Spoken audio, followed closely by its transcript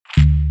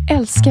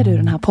Älskar du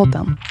den här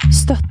podden?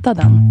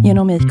 Stötta den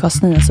genom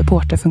IKAs nya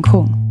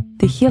supporterfunktion.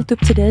 Det är helt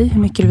upp till dig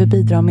hur mycket du vill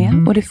bidra med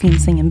och det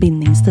finns ingen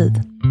bindningstid.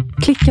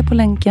 Klicka på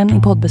länken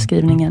i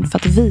poddbeskrivningen för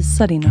att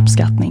visa din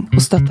uppskattning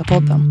och stötta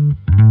podden.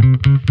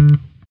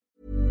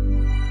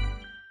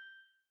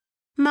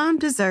 Mom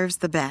deserves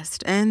the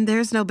best, and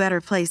there's no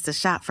better place to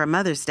shop for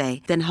Mother's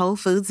Day than Whole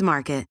Foods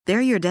Market.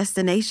 They're your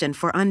destination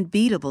for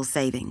unbeatable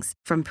savings,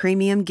 from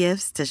premium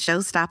gifts to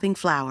show-stopping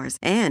flowers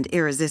and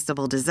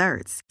irresistible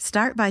desserts.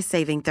 Start by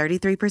saving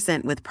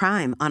 33% with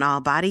Prime on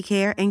all body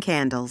care and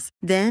candles.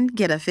 Then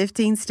get a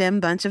 15-stem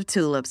bunch of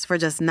tulips for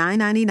just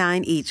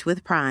 $9.99 each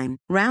with Prime.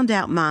 Round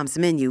out Mom's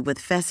menu with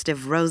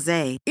festive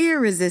rosé,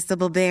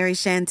 irresistible berry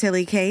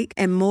chantilly cake,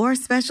 and more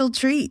special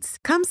treats.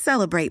 Come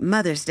celebrate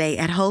Mother's Day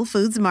at Whole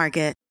Foods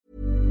Market.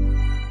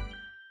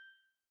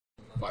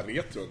 Vad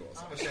retro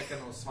då? Jag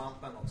käkade nog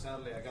svampen och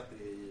sen legat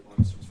i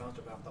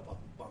vardagsrumsfönstret och väntat på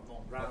att bara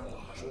någon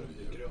random person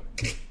dyker upp.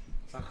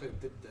 Sen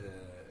skjutit den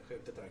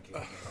här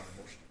killen med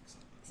tandborsten.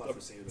 Bara för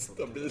att se hur det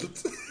funkar.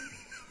 Stabilt.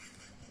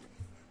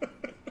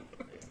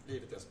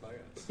 Livet är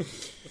spärrat.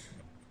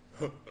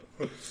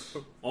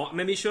 Ja,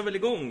 men vi kör väl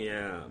igång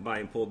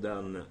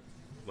Bajenpodden,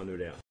 vad nu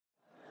det är.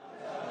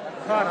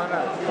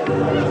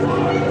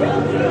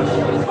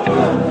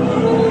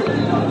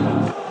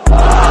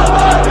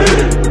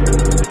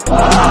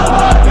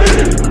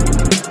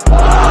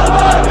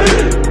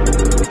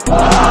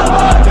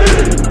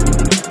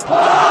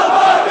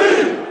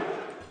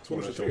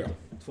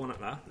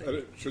 Va? Är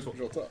det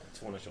 228?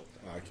 228.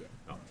 Ah, okay.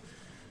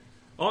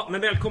 Ja,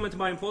 men välkommen till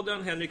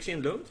Bajenpodden, Henrik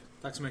Kindlund.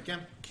 Tack så mycket.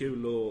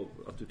 Kul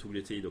att du tog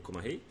dig tid att komma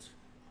hit.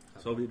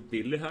 Så har vi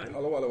Billy här.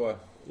 Hallå.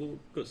 Och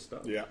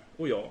Gustav. Yeah.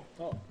 Och jag.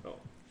 Ja.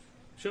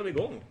 Kör vi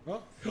igång.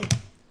 Ja.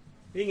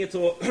 Inget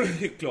att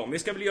hyckla om. Vi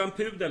ska väl göra en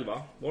pudel,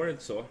 va? Var det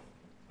inte så?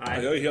 Nej.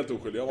 Ja, jag är helt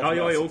oskyldig.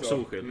 Jag är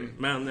också oskyldig.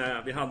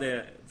 Men vi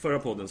hade förra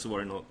podden så var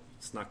det något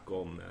snack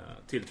om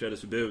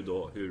tillträdesförbud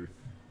och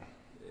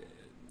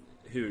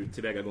hur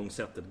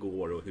tillvägagångssättet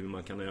går och hur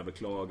man kan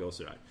överklaga och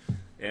sådär.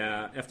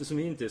 Eftersom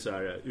vi inte är så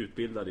här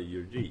utbildade i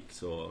juridik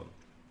så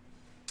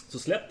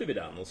släpper vi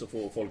den och så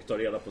får folk ta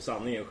reda på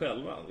sanningen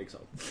själva liksom.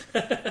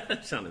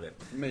 Känner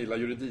vi. Maila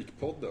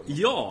juridikpodden.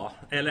 Ja,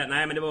 eller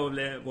nej, men det var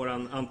väl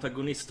våran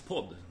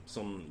antagonistpodd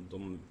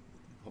som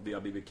vi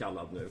har blivit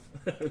kallad nu.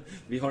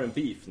 Vi har en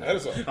beef nu. Är det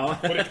så? Ja.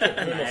 På riktigt?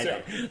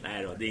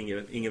 Nej då, det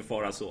är ingen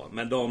fara så.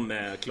 Men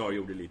de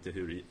klargjorde lite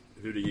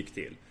hur det gick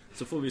till.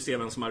 Så får vi se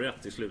vem som har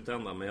rätt i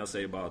slutändan. Men jag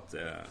säger bara att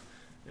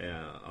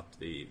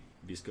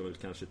vi ska väl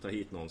kanske ta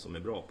hit någon som är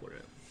bra på det.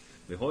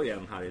 Vi har ju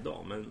en här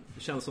idag, men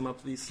det känns som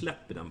att vi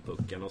släpper den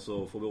pucken och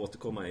så får vi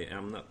återkomma i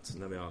ämnet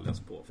när vi har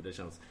läst på. För det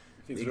känns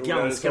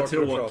ganska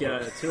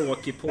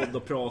tråkig podd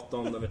att prata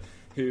om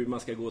hur man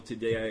ska gå till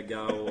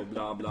Diega och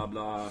bla bla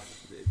bla.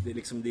 Det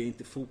är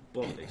inte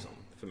fotboll liksom,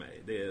 för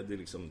mig. Det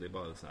är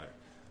bara så här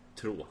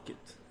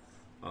tråkigt.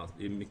 Ja,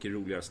 det är mycket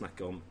roligare att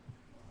snacka om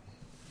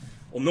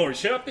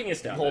Norrköping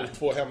istället.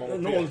 0-2 hemma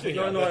mot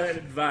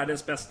Peking.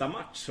 Världens bästa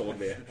match såg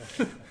vi.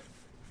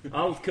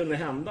 Allt kunde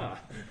hända.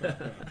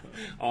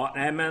 Ja,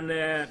 nej, men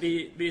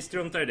vi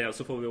struntar i det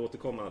så får vi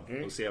återkomma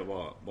och se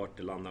vart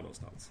det landar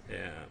någonstans.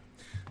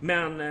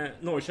 Men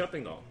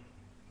Norrköping då?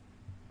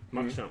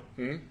 Matchen.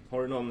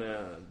 Har du någon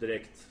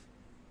direkt...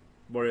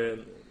 Var det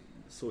en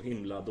så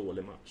himla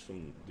dålig match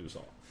som du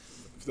sa?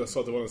 Jag sa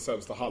att det var den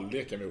sämsta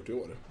halvleken vi gjort i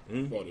år.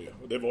 Var det ju.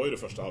 Och det var ju det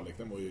första halvlek.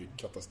 Den var ju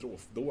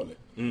katastrofdålig.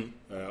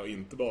 Och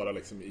inte bara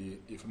liksom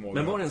i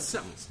förmågan. Men var den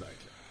sämst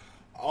verkligen?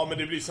 Ja, men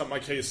det blir så, man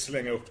kan ju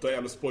slänga upp det.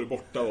 Elfsborg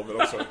borta och väl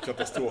också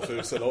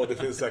katastrofhusen. Och det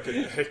finns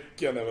säkert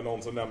Häcken, även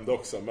någon som nämnde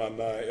också. Men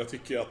jag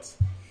tycker att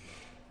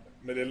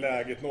med det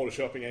läget,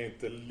 Norrköping är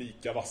inte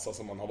lika vassa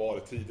som man har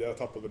varit tidigare. Jag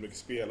tappade mycket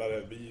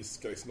spelare. Vi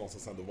ska liksom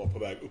någonstans ändå vara på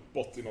väg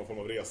uppåt i någon form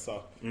av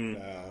resa.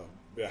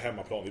 Vi har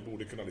hemmaplan, vi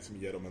borde kunna liksom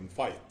ge dem en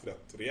fight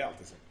rätt rejält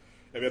liksom.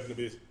 Jag vet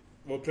när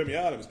var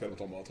premiären vi spelade mot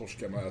dem och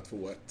torskade med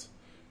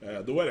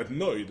 2-1. Då var jag rätt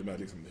nöjd med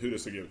liksom hur det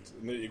såg ut.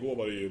 Igår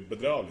var det ju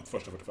bedrövligt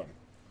första 45.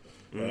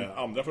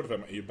 Andra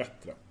 45 är ju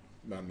bättre,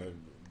 men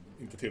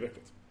inte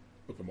tillräckligt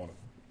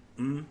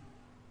uppenbarligen.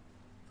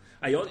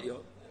 Ja, jag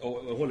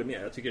håller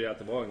med. Jag tycker att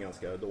det var en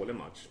ganska dålig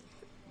match.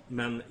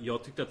 Men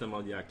jag tyckte att den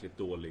var jäkligt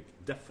dålig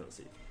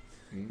defensiv.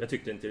 Jag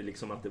tyckte inte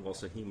liksom att det var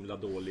så himla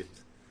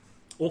dåligt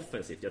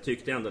offensivt. Jag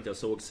tyckte ändå att jag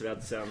såg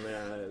Svedsen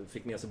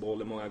fick med sig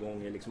bollen många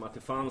gånger. Liksom att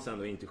det fanns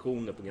ändå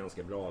intentioner på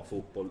ganska bra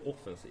fotboll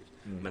offensivt.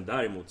 Men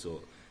däremot så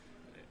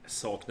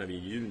saknar vi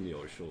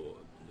juniors så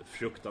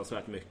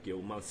fruktansvärt mycket.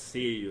 Och man ser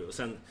ju... Och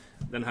sen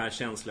den här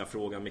känsliga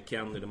frågan med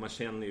Kenny. Man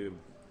känner ju...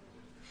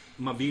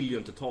 Man vill ju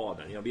inte ta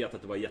den. Jag vet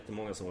att det var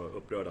jättemånga som var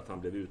upprörda att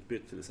han blev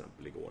utbytt till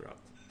exempel igår.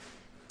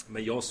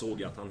 Men jag såg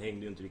ju att han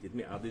hängde ju inte riktigt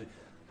med.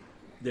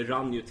 Det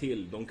rann ju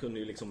till. De kunde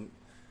ju liksom...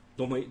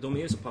 De är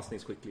ju så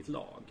passningsskickligt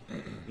lag,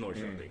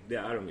 Norrköping. Det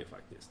är de ju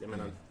faktiskt. Jag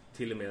menar,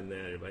 till och med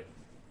när...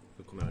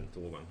 Nu kommer jag inte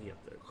ihåg vad han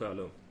heter.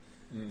 Sjölund.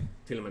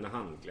 Till och med när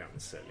han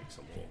glänser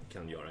liksom, och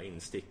kan göra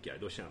instickar,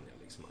 då känner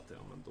jag liksom att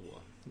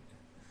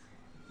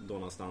då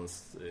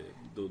någonstans,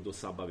 då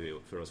sabbar vi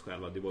för oss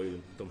själva. Det var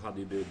ju, de hade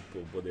ju bud på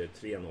både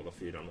 3-0 och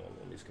 4-0 om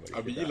vi ska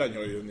vara riktigt Wieland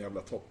gör ju en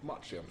jävla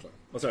toppmatch egentligen.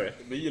 Vad sa du?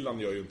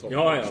 Wieland gör ju en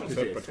toppmatch. Ja,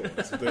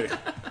 precis.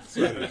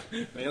 Så är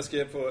det. Men jag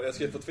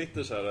skrev på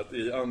Twitter så här att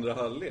i andra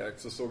halvlek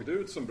så såg det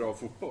ut som bra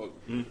fotboll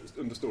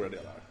under stora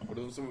delar. Och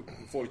då så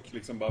folk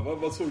liksom bara,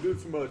 vad såg du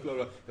ut för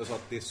mörklar? Jag sa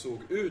att det såg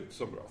ut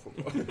som bra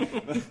fotboll.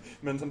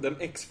 men den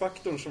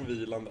X-faktorn som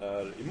Wieland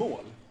är i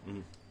mål,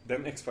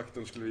 den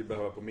X-faktorn skulle vi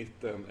behöva på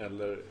mitten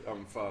eller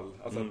anfall.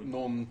 Alltså att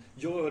någon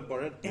gör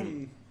bara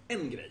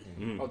en grej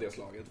av det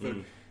slaget.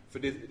 För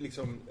det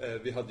liksom,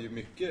 vi hade ju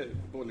mycket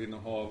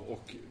bollinnehav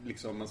och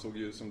liksom, man såg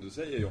ju, som du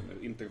säger Jonny,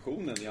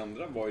 intentionen i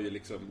andra var ju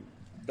liksom,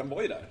 den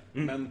var ju där.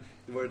 Men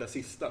det var det där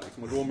sista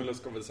liksom, och Romelu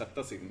ska väl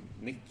sätta sin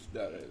nick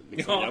där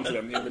liksom,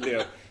 egentligen. Det är väl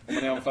det. Om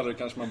man är anfallare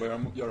kanske man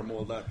börjar göra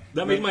mål där.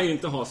 Den vill man ju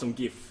inte ha som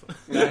GIF.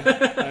 Nej.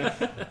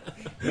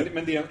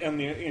 Men det är en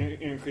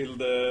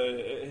enskild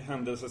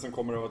händelse som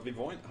kommer av att vi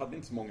hade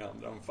inte så många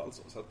andra anfall.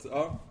 Så att,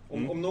 ja,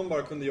 om någon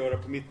bara kunde göra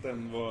på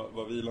mitten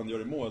vad Wieland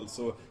gör i mål,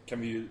 så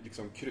kan vi ju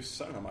liksom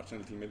kryssa den här matchen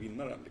eller till och med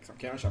vinna den. Liksom,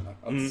 kan jag känna.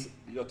 Att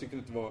jag tycker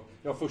inte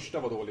första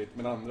var dåligt,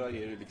 men andra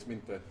är det liksom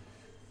inte...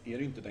 Är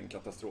det inte den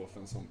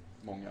katastrofen som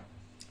många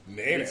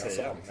nej,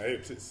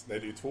 precis. Nej,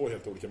 det är ju två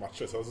helt olika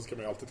matcher. Så ska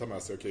man ju alltid ta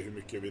med sig, hur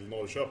mycket vill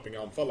Norrköping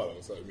anfalla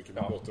och så här, hur mycket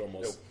vi låter om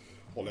oss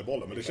hålla i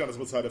bollen. Men det kändes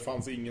som att så här, det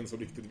fanns ingen som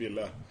riktigt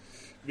ville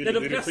de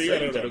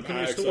pressade inte. De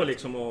kunde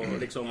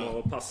ju stå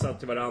och passa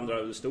till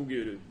varandra. Det stod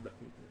ju,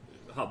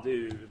 hade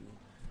ju,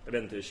 jag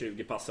vet inte,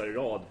 20 passar i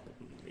rad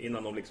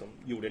innan de liksom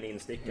gjorde en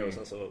instickare och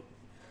sen så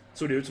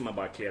såg det ut som att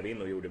man bara klev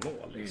in och gjorde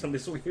mål. Liksom. Det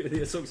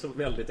såg så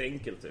väldigt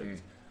enkelt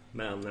ut.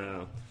 Men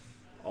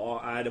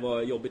det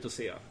var jobbigt att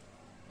se.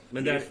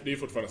 Men det är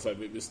fortfarande så här,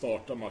 vi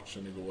startar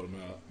matchen igår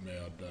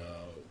med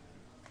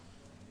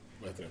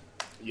vad heter det?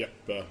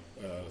 Jeppe,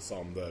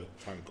 Sander,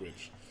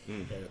 Tankovic.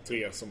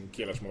 3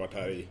 killar som har varit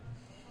här i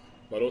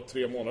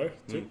 3 månader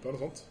typ eller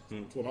sånt.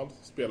 2,5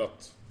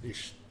 spelat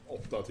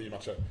 8-10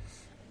 matcher.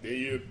 Det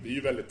är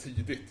ju väldigt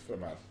tidigt för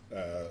de här.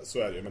 Så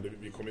är det, men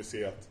vi kommer ju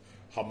se att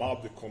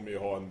Hamad kommer ju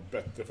ha en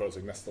bättre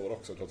förutsättning nästa år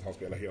också, trots att han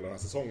spelar hela den här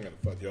säsongen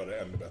för att göra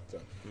det ännu bättre.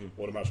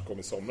 Och de här som kommer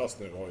i somras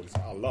nu har ju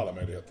liksom alla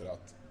möjligheter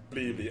att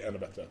bli ännu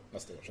bättre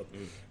nästa år. Så att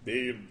det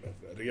är ju,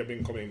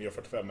 Rebin kommer in och gör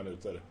 45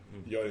 minuter,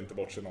 gör inte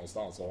bort sig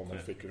någonstans, och honom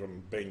fick ju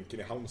från bänken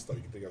i Halmstad,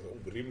 vilket är ganska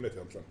orimligt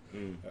egentligen.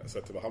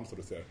 Sett till vad Halmstad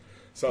presterar.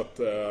 Så att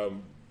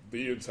det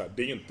är ju så här,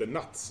 det är ju inte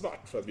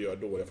nattsvart för att vi gör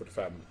dåliga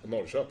 45 och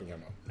Norrköping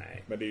hemma.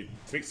 Nej. Men det är ju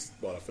trist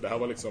bara, för det här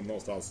var liksom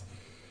någonstans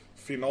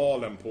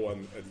finalen på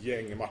ett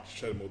gäng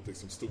matcher mot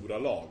liksom stora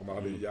lag. Man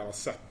hade ju gärna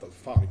sett att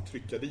fan, vi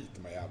trycker dit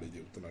de här jävla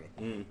idioterna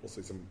nu. Och så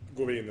liksom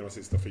går vi in i de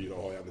sista 4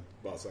 och har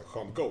jävligt bara så här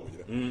skön go i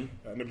det.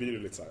 Nu blir det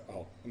lite så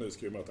här, nu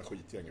ska vi möta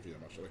skitgäng i 4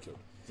 matcher, det är kul.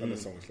 Sen är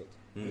säsongen slut.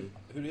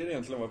 Hur är det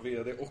egentligen att vara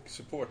vd och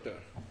supporter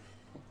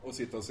och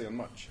sitta och se en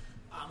match?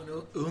 Ja, men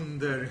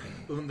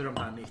under de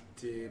här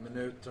 90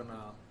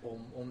 minuterna,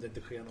 om det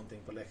inte sker någonting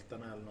på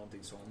läktarna eller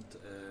någonting sånt,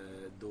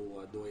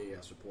 då är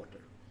jag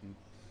supporter.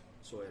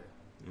 Så är det.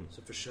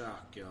 Så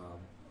försöker jag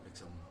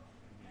liksom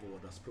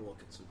vårda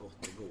språket så gott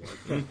det går.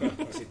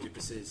 Vi sitter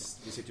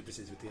ju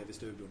precis vid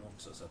tv-studion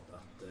också, så att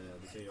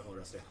det kan ju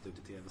höras rätt ut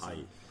i tv.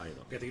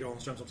 Peter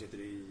Granström som sitter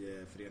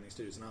i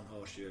föreningsstyrelsen,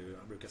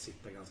 han brukar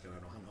sitta ganska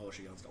nära och han hörs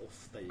ju ganska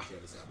ofta i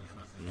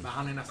tv-sändningarna. Men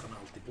han är nästan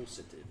alltid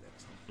positiv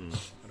liksom.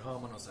 Men hör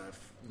man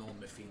någon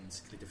med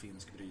lite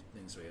finsk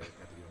brytning, så är det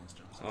Peter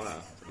Granström.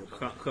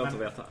 Skönt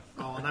att veta.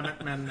 Ja,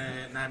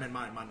 men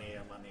man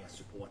är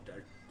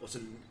supporter. Och så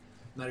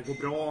när det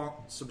går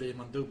bra så blir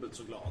man dubbelt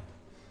så glad.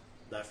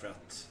 Därför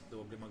att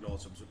då blir man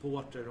glad som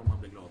supporter och man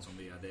blir glad som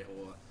vd.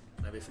 Och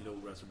när vi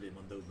förlorar så blir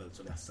man dubbelt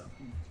så ledsen.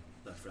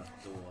 Därför att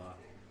då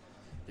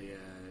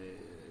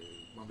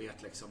man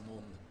vet liksom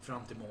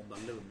fram till måndag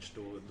lunch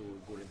då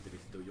går det inte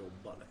riktigt att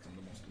jobba liksom.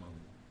 Då måste man,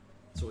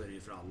 så är det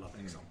ju för alla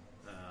liksom.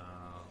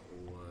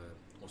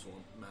 Och så.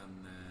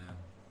 Men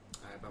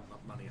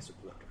man är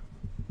supporter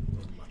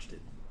under matchtid.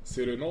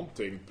 Ser du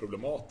någonting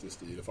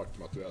problematiskt i det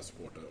faktum att du är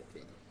supporter och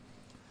vd?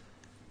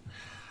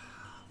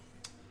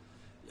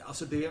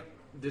 Alltså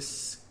det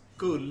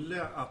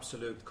skulle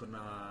absolut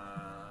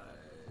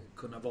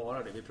kunna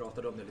vara det. Vi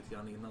pratade om det lite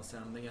grann innan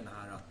sändningen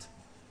här, att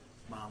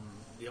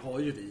det har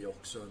ju vi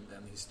också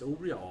en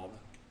historia av,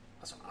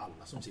 alltså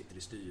alla som sitter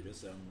i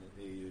styrelsen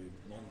är ju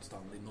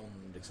någonstans i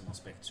någon liksom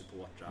aspekt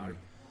supportrar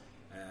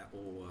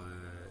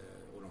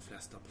och de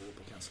flesta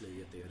på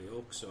kansliet är det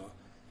också,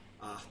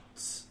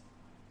 att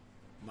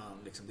man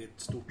liksom, det är ett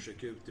stort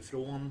tryck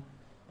utifrån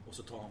och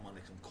så tar man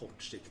liksom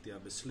kortsiktiga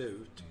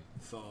beslut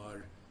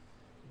för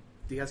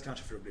dels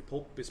kanske för att bli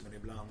poppis, men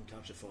ibland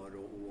kanske för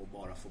att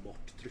bara få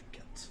bort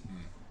trycket.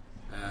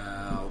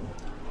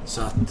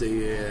 Så att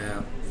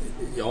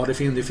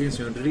det finns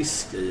ju en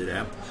risk i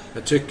det.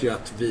 Jag tycker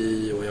att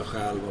vi och jag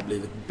själv har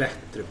blivit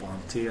bättre på att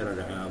hantera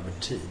det över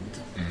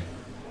tid.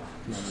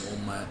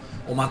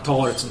 Om man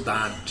tar ett sånt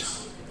där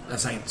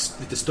en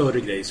lite större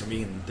grej som vi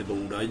inte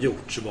borde ha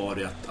gjort, så var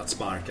det att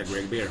sparka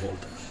Greg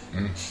Berhalter.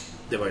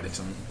 Det var ju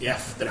liksom i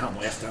efterhand,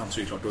 och i efterhand så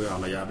är det klart, då är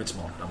alla jävligt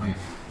smarta, men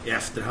i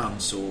efterhand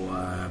så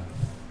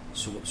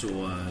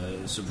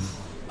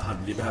hade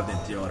vi behövde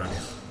inte göra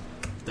det.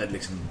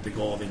 Det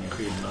gav ingen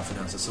skillnad för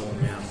den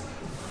säsongen.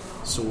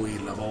 Så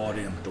illa var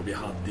det inte, och vi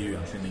hade ju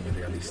egentligen ingen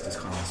realistisk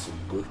chans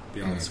att gå upp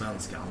i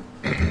Allsvenskan.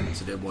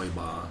 Så det var ju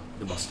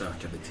bara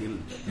stökade till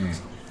det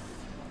liksom.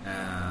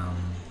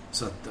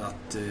 Så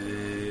att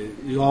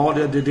ja,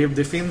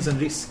 det finns en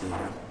risk i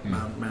det.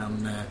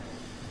 Men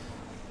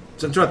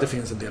sen tror jag att det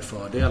finns en del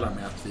fördelar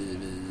med att vi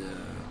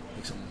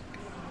liksom,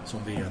 som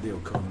vd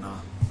och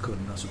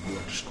kunna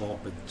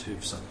supporterskapet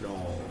hyfsat bra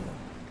och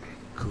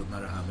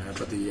kunna det här med. Jag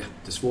tror att det är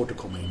jättesvårt att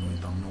komma in och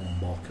inte ha någon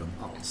bakgrund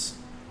alls.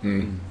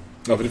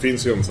 Ja, för det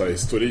finns ju en så här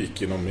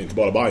historik inom inte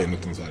bara Bayern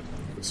utan så här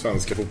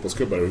svenska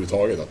fotbollsklubbar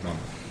överhuvudtaget, att man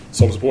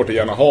som supporter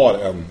gärna har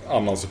en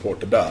annan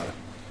supporter där.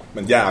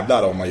 Men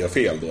jävlar om man gör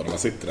fel då när man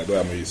sitter där, då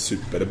är man ju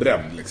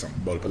superbränd liksom,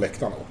 både på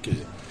läktaren och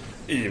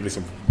i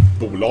liksom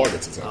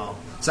bolaget så att säga. Ja.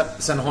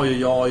 Sen har ju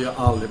jag ju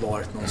aldrig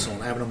varit någon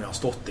sån, även om jag har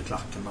stått i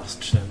klacken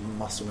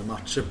massor med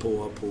matcher på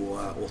 80-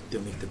 och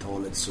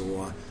 90-talet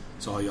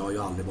så har jag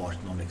ju aldrig varit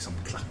någon liksom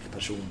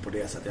klackperson på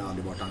det sättet. Jag har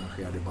aldrig varit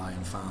engagerad i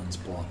Bayern-fans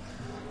på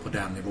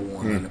den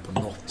nivån eller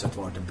på något sätt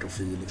varit en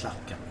profil i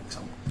klacken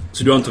liksom.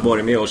 Så du har inte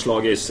varit med och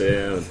slagits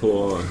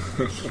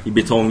i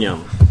betongen?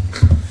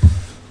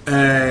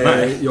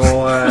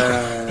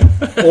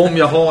 Om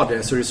jag har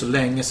det så är det så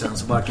länge sedan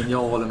så varken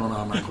jag eller någon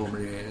annan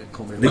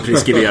kommer det är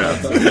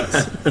preskriberat.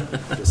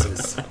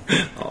 Precis.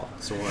 Ja,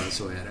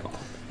 så är det.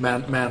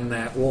 Men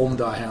om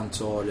det har hänt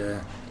så har det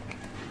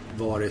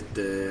varit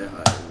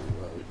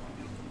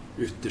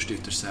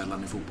ytterst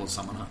sällan i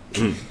fotbollssammanhang.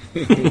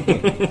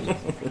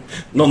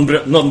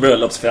 Någon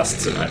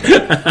bröllopsfest sådär.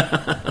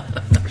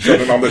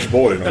 Känner Anders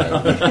Borg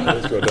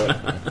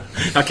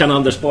Jag kan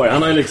Anders Borg.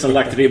 Han har ju liksom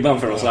lagt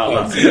ribban för oss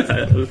alla.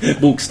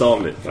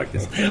 Bokstavligt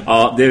faktiskt.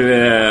 Ja,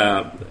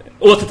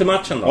 åter till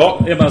matchen då.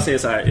 Ja. Jag bara säger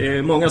så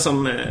här. Många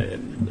som...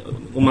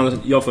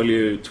 jag följer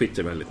ju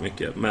Twitter väldigt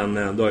mycket. Men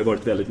det har ju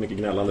varit väldigt mycket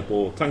gnällande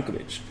på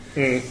Tankovic.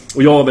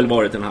 Och jag har väl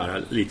varit den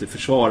här lite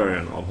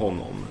försvararen av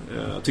honom.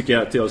 Jag tycker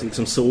att jag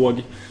liksom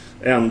såg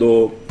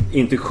ändå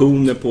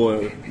intentioner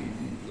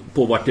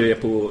på vart det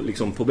är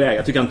liksom på väg.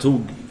 Jag tycker han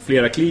tog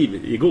flera kliv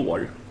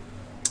igår.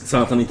 Så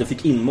att han inte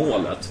fick in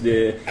målet.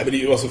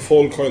 Alltså,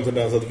 folk har ju en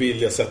tendens att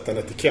vilja sätta en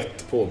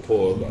etikett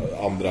på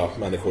andra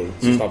människor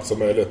så snabbt som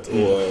möjligt.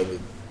 Och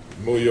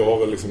Mujo har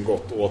väl liksom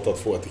gått åt att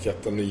få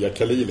etiketten nya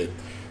Khalili.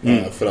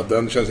 För att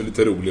den känns ju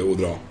lite rolig att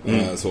dra.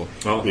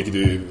 Vilket är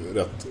ju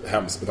rätt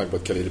hemskt med tanke på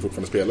att Khalili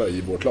fortfarande spelar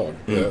i vårt lag.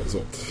 Så.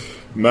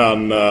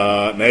 Men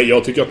nej,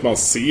 jag tycker att man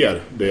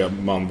ser det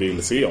man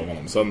vill se av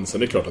honom. Sen är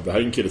det klart att det här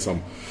är en kille som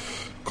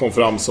kom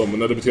fram som,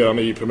 när debuterade han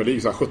i Premier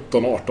League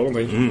 17-18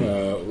 någonting,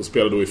 och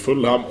spelade då i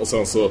Fulham, och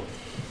sen så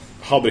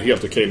hade det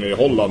helt okej i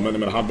Holland,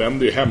 men han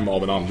vände ju hem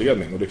av en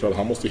anledning, och det är klart att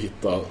han måste ju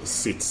hitta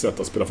sitt sätt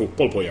att spela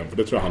fotboll på igen, för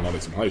det tror jag han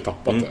har ju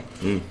tappat det.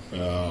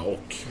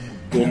 Och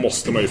då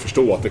måste man ju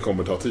förstå att det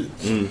kommer ta tid.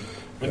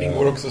 Men det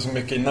ingår också så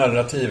mycket i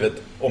narrativet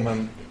om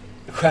en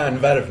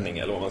stjärnvärvning,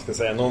 eller vad man ska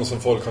säga. Någon som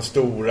folk har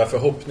stora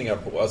förhoppningar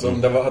på. Alltså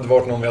om det hade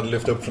varit någon vi hade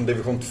lyft upp från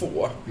division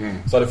 2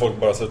 så hade folk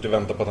bara suttit och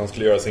väntat på att han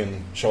skulle göra sin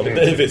Charlie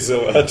Davis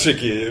och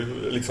hattrick i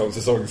liksom,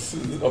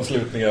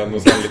 säsongsavslutningen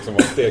och sen liksom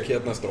vara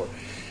stekhet nästa år.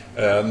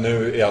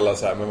 Nu är alla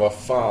så här, men vad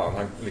fan,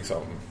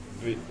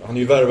 han är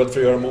ju värvad för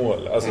att göra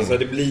mål. Alltså så här,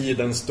 det blir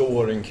den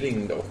storyn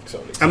kring det också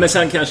liksom. Ja, men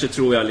sen kanske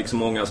tror jag liksom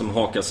många som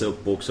hakar sig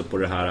upp också på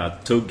det här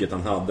tugget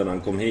han hade när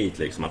han kom hit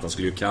liksom, att han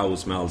skulle ju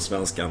kaos med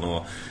Allsvenskan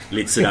och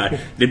lite sådär.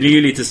 Det blir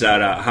ju lite sådär,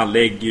 han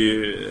lägger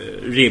ju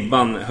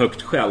ribban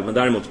högt själv, men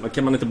däremot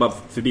kan man inte bara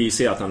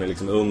förbise att han är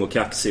liksom ung och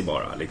kaxig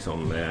bara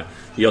liksom.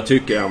 Jag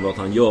tycker ändå att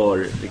han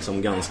gör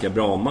liksom ganska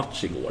bra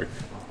match igår.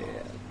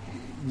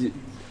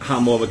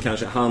 Han var väl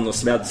kanske, han och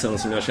Svedsen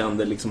som jag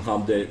kände liksom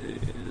hade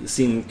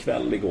sin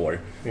kväll igår.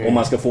 Om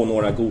man ska få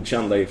några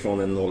godkända ifrån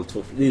en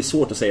 0-2. Det är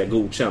svårt att säga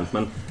godkänt,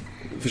 men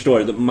förstår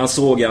du, man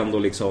såg ändå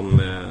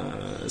liksom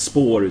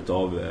spår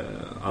utav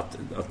att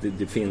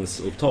det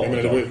finns att ta.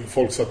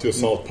 Folk satt ju och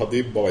sa att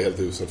Padibba var helt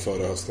usel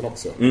förra hösten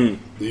också.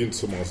 Det är ju inte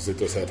så många som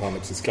sitter och säger att han är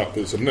precis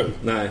klappusel nu.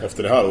 Nej.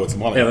 Efter det här året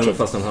som han även har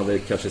fast han hade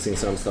kanske sin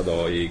sämsta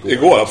dag igår.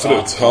 Igår,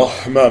 absolut. Ja.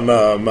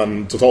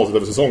 Men totalt sett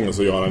över säsongen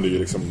så gör han det ju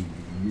liksom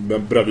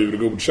med bravur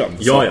godkänd.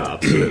 Ja,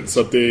 absolut. Så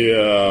att det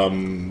är...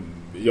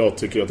 jag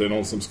tycker att det är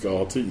någon som ska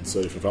ha tid, så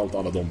är det framförallt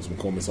alla de som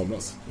kom i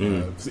somras. Det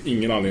finns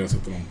ingen anledning att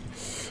sätta någon,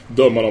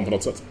 döma dem på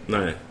något sätt.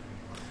 Nej.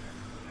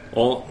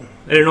 Ja,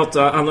 är det något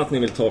annat ni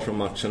vill ta från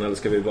matchen, eller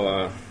ska vi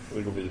bara...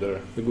 Vi går vidare.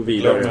 Vi går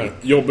vidare.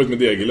 Jobbet med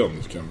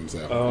Degerlund kan jag väl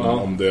säga.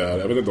 Om det är,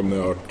 jag vet inte om ni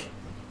har hört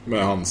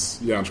med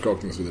hans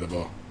hjärnskakning och så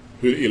vidare,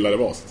 hur illa det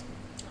var.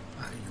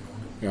 Nej, ingen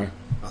aning.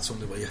 Ja. Alltså om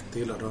det var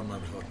jätteilla då har man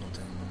väl hört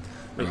någonting.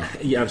 Men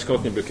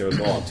hjärnskakning brukar väl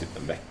vara typ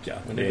en vecka.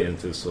 Men det är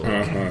inte så...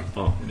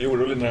 Ja. Det är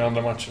oroligt när det är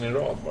andra matchen i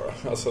rad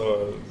bara. Alltså,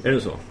 är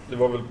det så? Det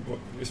var väl...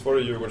 Visst var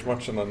det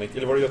Djurgårdsmatchen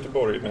eller var det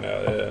Göteborg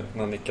när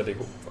han nickade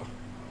ihop, va?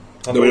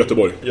 Det var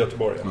Göteborg.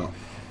 Göteborg, ja.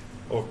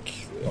 Och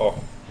ja,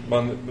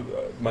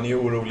 man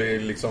är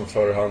orolig liksom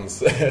för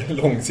hans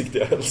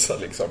långsiktiga hälsa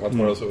liksom. Att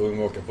vara så ung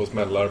och åka på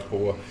smällar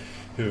på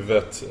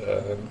huvudet.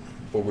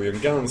 Pågår ju en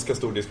ganska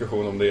stor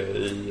diskussion om det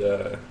i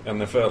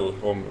NFL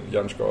om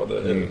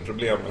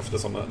hjärnskadeproblem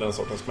efter den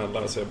sortens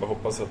smällar. Så jag bara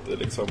hoppas att,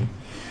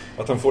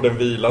 att han får den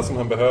vila som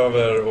han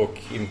behöver och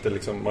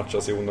inte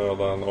matchas i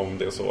onödan om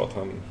det är så att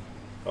han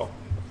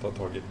har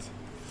tagit...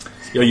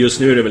 Ja, just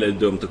nu är det väl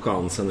dumt att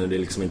chansa när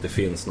det inte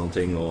finns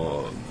någonting,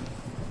 och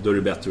då är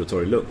det bättre att ta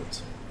det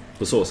lugnt.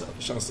 På så sätt.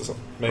 Känns det så.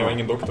 Men jag är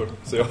ingen doktor,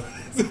 så jag...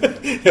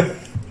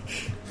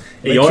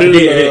 Det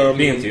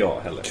är inte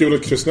jag heller. Kul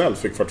att Krusnell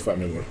fick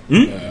 45 i år.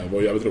 Det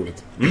var jävligt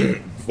roligt.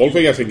 Folk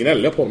var ganska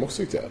gnälliga på honom också,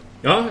 tyckte jag.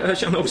 Ja, jag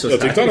känner också så.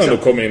 Jag tyckte han ändå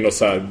kom in och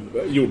så här,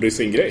 gjorde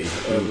sin grej.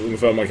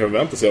 Ungefär man kan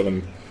förvänta sig av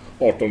en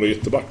 18-årig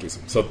ytterback.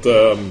 Så att,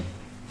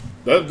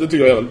 det tycker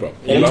jag är väldigt bra.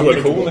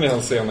 Ambitionen i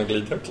hans sena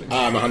glidtackling.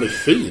 Men han är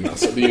fin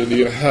alltså. Det är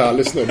ju en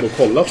härlig snubbe att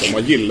kolla på.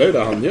 Man gillar ju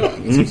det han gör.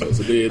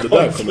 Så det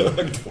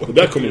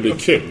där kommer bli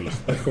kul.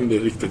 Det kommer bli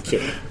riktigt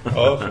kul.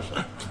 Ja.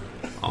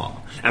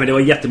 Ja, men det var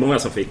jättemånga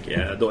som fick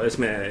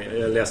som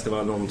jag läste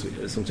var någon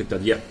som tyckte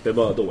att Jeppe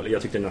var dålig.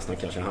 Jag tyckte nästan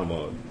kanske han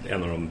var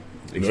en av de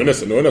Nu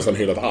är nästan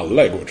hyllat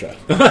alla igår, tror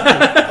jag.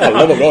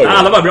 Alla var bra igår.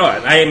 Alla var bra.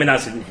 Nej, men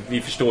alltså,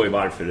 vi förstår ju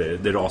varför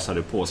det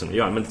rasade på som det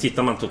gör. Men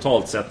tittar man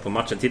totalt sett på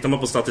matchen, tittar man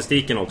på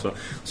statistiken också,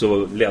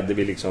 så ledde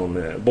vi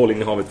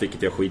bollinnehavet,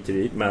 vilket jag skiter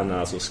i, men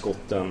alltså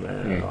skotten,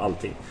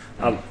 allting.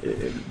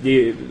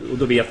 Och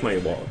då vet man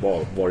ju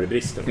var det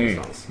brister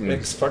någonstans.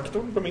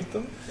 X-faktorn på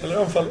mitten, eller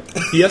anfallet.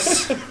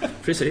 Yes,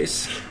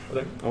 precis.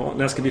 Ja,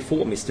 när ska vi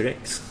få Mr.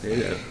 X?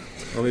 Det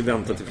har vi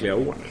väntat i flera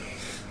år nu.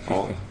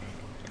 Ja.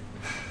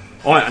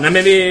 Ja, nej,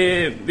 men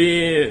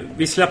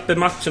vi släpper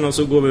matchen och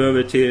så går vi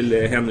över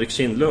till Henrik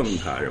Kindlund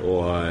här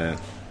och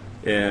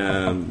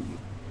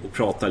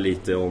pratar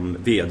lite om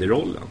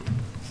vd-rollen.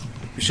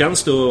 Hur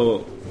känns det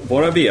att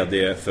vara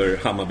vd för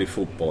Hammarby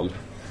fotboll?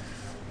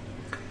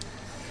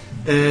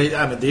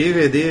 Ja, men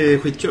det är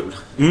skitkul.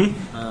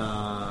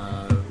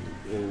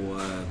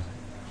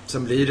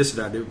 Sen blir det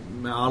sådär,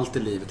 med allt i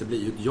livet, det blir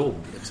ju ett jobb.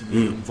 Det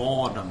är en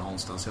vardag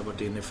någonstans. Jag har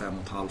varit inne i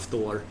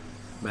 5,5 år.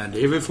 Men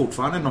det är väl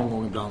fortfarande någon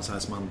gång ibland så här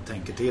som man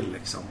tänker till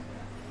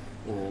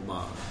och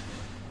bara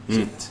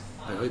shit,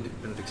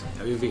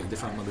 jag är ju vd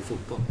för Hammarby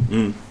fotboll.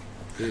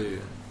 Det är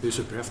ju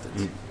superhäftigt.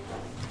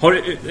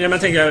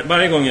 Jag tänker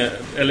varje gång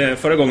eller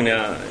förra gången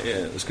jag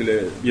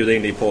skulle bjuda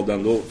in dig i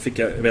podden, då fick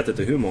jag vet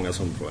inte hur många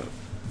som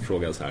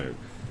frågade så här: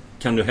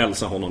 kan du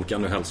hälsa honom?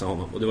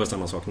 Och det var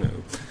samma sak nu.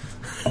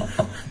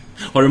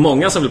 Har du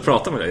många som vill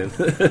prata med dig?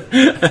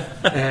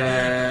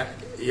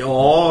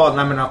 Ja,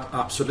 nej men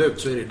absolut,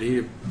 så är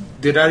det.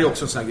 Det där är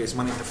också en sån här grej som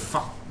man inte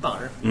fattar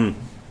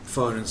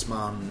förrän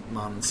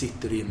man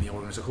sitter in i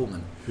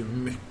organisationen. Hur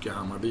mycket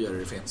Hammarbyare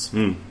det finns.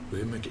 Och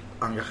hur mycket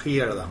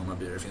engagerade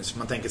Hammarbyare det finns.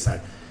 Man tänker så här: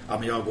 ja,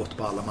 men jag har gått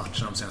på alla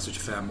matcher de senaste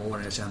 25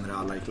 åren, jag känner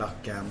alla i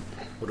klacken.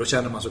 Och då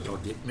känner man såklart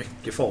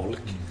mycket folk.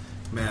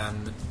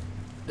 Men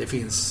det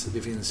finns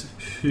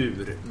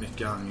hur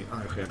mycket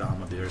engagerade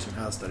Hammarbyare som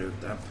helst där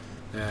ute.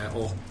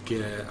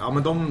 Ja,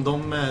 men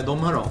de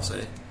hör av sig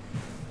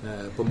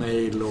på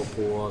mail och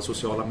på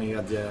sociala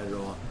medier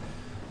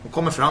och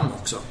kommer fram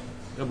också.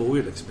 Jag bor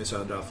ju i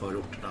södra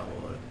förorterna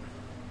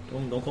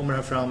och de kommer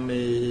här fram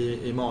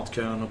i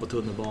matkön och på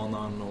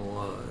tunnelbanan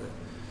och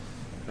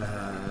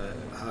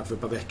här för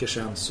ett par veckor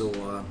sedan så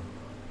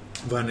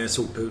var jag nere i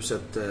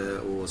sophuset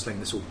och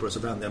slängde sopor och så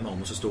vände jag mig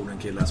om och så stod en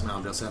kille som jag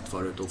aldrig har sett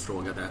förut och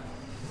frågade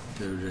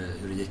hur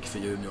det gick för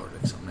Junior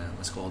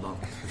med skadan.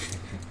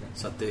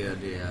 Så att det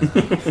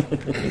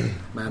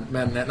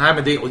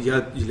men det och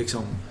jag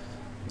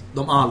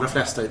de allra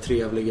flesta är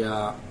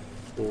trevliga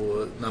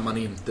och när man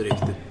inte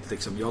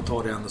riktigt jag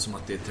tar det ändå som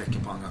att det är ett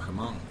tecken på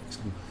engagemang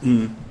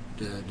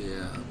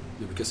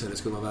det brukar säga det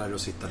skulle vara värre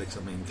att sitta i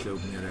en klubb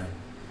nere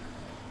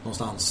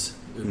någonstans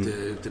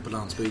ute på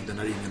landsbygden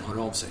där ingen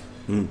hör av sig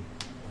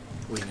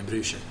och ingen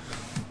bryr sig.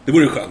 Det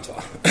vore skönt,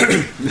 va?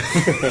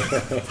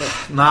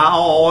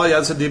 Nej,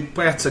 alltså det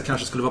på ett sätt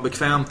kanske skulle vara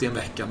bekvämt i en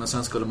vecka, men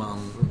sen skulle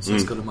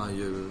man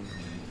ju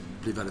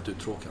bli väldigt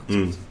uttråkad.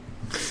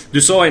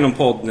 Du sa i någon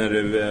podd när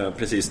du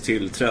precis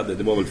tillträdde,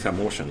 det var väl 5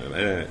 år sedan nu.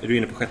 Är du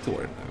inne på 6:e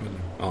år?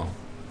 Ja.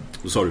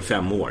 Då sa du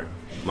 5 år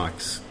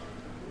max.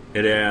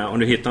 Är det om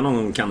du hittar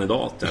någon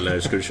kandidat eller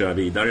ska du köra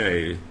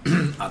vidare?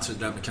 Alltså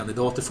det där med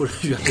kandidater får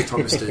du ju inte ta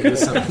med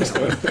styrelsen.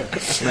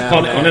 Men,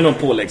 har ni någon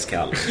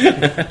påläggskall?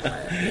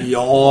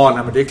 Ja,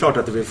 nej, men det är klart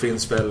att det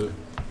finns väl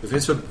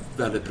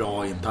väldigt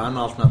bra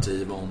interna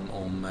alternativ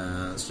om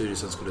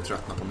styrelsen skulle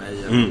tröttna på mig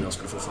eller om jag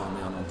skulle få för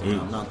mig göra någonting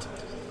annat.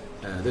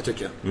 Det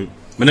tycker jag.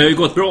 Men det har ju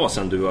gått bra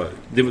sen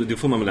det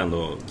får man väl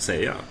ändå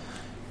säga.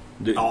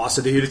 Ja,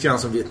 alltså det är ju lite grann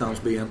som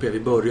Vietnams BNP. Vi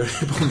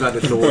börjar på en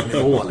väldigt låg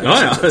nivå.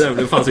 Ja,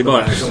 det fanns ju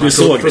bara. Du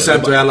såg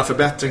procentuella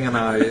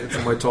förbättringarna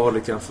får man ju ta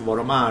lite grann för vad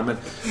de är.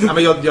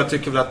 Men jag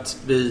tycker väl att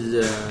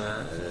vi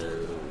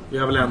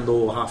har väl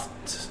ändå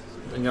haft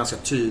en ganska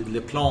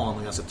tydlig plan,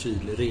 en ganska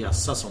tydlig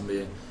resa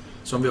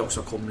som vi också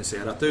har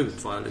kommunicerat ut.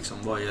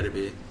 Vad är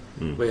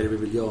det vi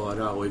vill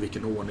göra och i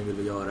vilken ordning vill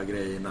vi göra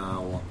grejerna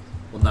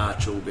och när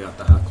tror vi att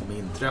det här kommer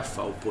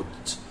inträffa och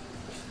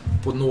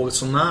på något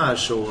sån här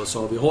så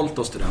har vi hållit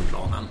oss till den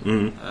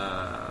planen.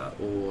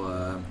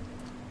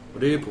 Och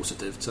det är ju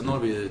positivt. Sen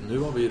nu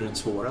har vi ju den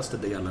svåraste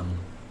delen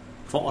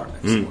kvar.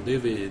 Liksom. Och det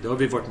har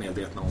vi varit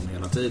medvetna om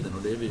hela tiden.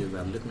 Och det är vi ju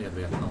väldigt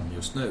medvetna om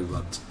just nu.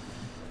 Att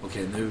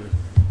okej,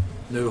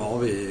 nu har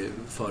vi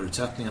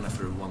förutsättningarna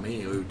för att vara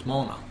med och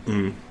utmana.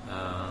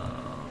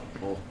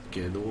 Och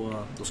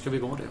då ska vi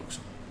vara det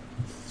också.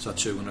 Så att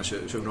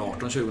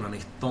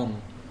 2018-2019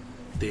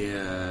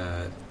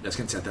 jag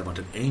ska inte säga att det har varit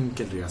en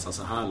enkel resa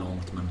så här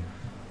långt, men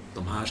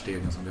de här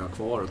stegen som vi har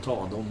kvar att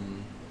ta,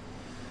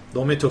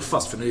 de är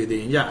tuffast, för nu är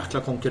det en jäkla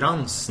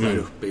konkurrens där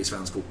uppe i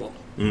svensk fotboll.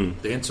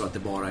 Det är inte så att det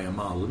bara är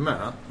Malmö,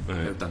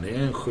 utan det är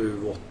en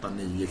 7, 8,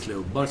 9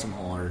 klubbar som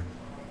har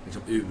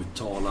liksom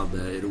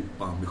uttalade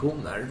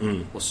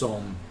Europa-ambitioner och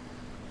som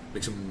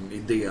liksom i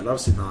delar av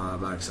sina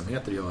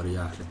verksamheter gör det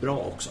jäkligt bra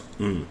också.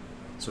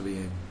 Så vi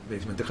är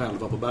liksom inte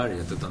själva på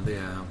berget, utan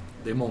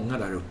det är många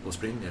där uppe och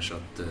springer, så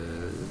att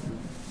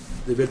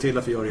det vill till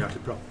att vi gör det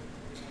jäkligt bra.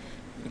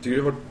 Jag tycker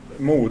det var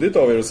modigt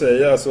av er att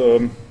säga, alltså, jag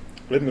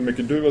vet inte hur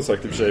mycket du har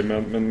sagt i och för sig,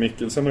 men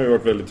Mikkelsen har ju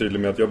varit väldigt tydlig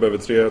med att jag behöver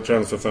 3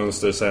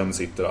 transferfönster, sen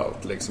sitter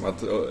allt. Liksom.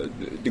 Att,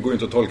 det går ju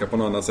inte att tolka på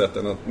något annat sätt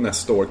än att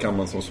nästa år kan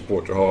man som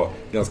supporter ha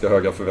ganska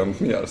höga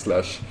förväntningar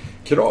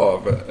 / krav.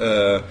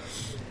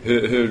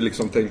 Hur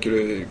liksom tänker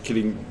du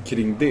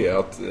kring det?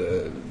 Att,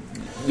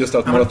 just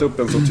att målat upp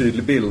en så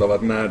tydlig bild av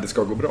att när det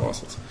ska gå bra.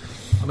 Så.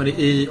 Ja,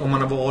 men om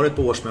man har varit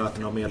på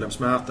årsmötena och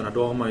medlemsmötena,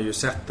 då har man ju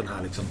sett den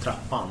här liksom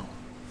trappan.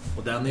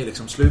 Och den är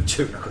liksom slut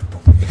 2017.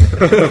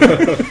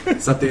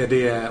 Så att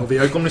och vi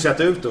har ju kommunicerat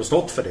ut och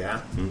stått för det.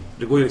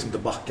 Det går ju liksom inte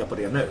att backa på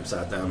det nu. Så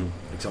att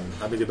liksom,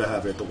 vi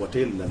behöver ett år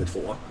till eller 2.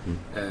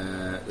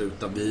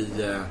 Utan vi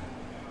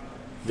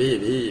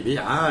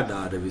är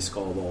där vi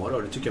ska vara.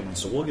 Och det tycker jag man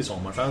såg i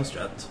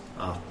sommarfönstret.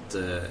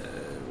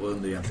 Och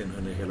under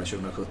hela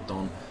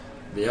 2017.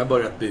 Vi har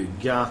börjat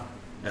bygga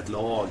ett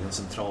lag, en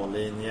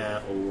centrallinje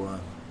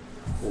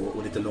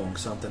och lite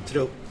långsamt en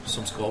trupp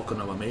som ska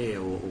kunna vara med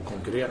och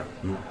konkurrera.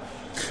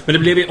 Men det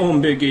blev ju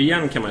ombygge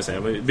igen, kan man säga.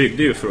 Vi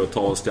byggde ju för att ta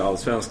oss till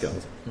Allsvenskan.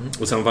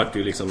 Och sen var det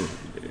ju liksom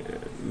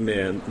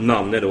med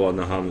Nanne då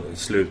när han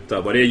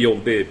slutade. Var det en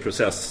jobbig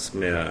process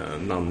med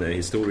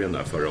Nanne-historien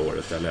där förra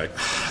året? Eller?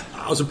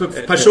 Alltså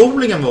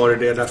personligen var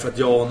det därför att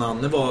jag och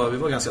Nanne vi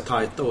var ganska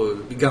tajta och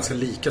ganska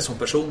lika som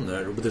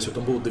personer. Och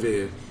dessutom bodde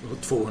vi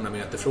 200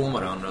 meter från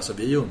varandra, så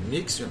vi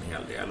umgicks ju en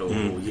hel del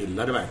och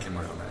gillade verkligen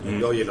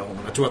varandra. Jag gillar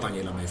honom, jag tror att han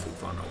gillar mig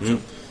fortfarande också.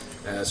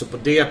 Så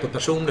på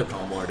personlig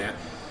plan var det.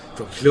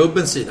 Från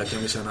klubbens sida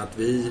kan vi känna att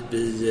vi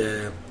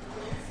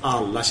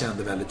alla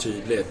kände väldigt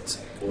tydligt,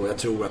 och jag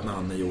tror att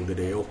Nanne gjorde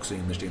det också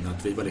innerst inne,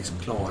 att vi var liksom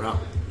klara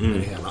med det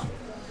hela.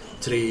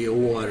 3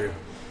 år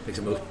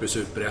liksom upp i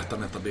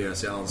Superettan, etablera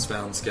sig i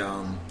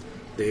Allsvenskan.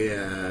 Det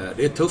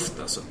är tufft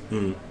alltså.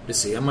 Det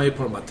ser man ju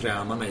på de här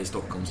tränarna i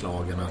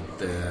Stockholmslagen,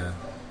 att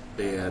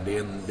det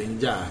är en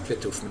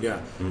jäkligt tuff miljö.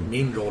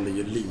 Min roll är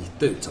ju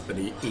lite utsatt, men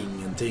det är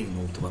ingenting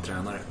mot att vara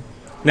tränare.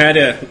 Nej,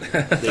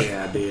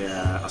 det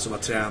är alltså,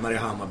 vara tränare i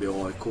Hammarby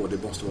och AIK,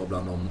 det måste vara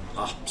bland de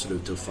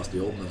absolut tuffaste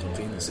jobben som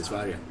finns i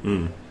Sverige.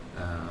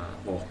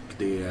 Och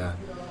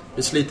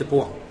det sliter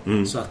på.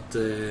 Så att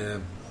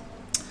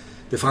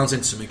det fanns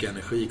inte så mycket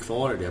energi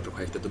kvar i det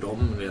projektet, och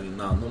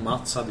Nanne och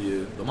Mats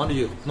hade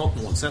ju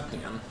uppnått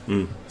målsättningen.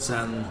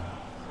 Sen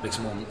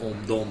liksom om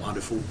de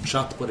hade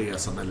fortsatt på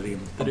resan eller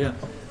inte,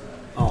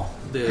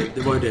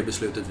 det var ju det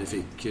beslutet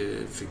vi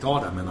fick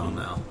ta där med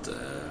Nanne,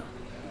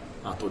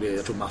 och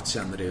jag tror Mats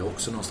kände det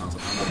också någonstans,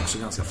 att han var också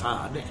ganska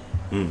färdig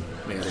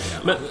med det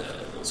hela.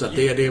 Så att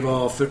det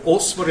var, för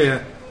oss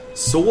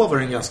var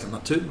det ganska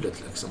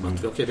naturligt liksom,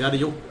 att vi hade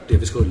gjort det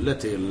vi skulle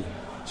till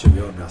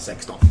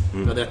 2016.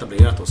 Vi hade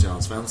etablerat oss i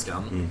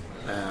Allsvenskan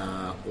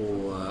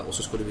och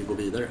så skulle vi gå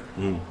vidare.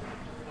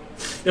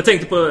 Jag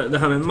tänkte på det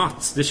här med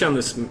Mats. Det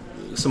kändes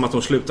som att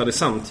de slutade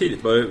samtidigt.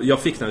 Jag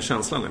fick den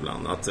känslan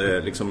ibland att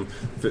liksom,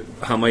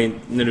 han var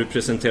när du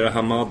presenterade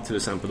Hamad till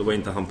exempel, då var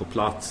inte han på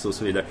plats och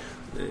så vidare.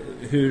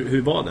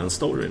 Hur var den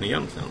storyn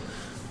egentligen?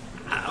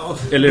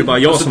 Eller är det bara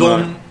jag alltså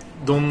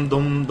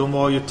som de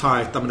var ju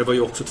tajta, men det var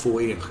ju också 2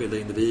 enskilda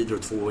individer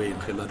och 2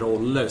 enskilda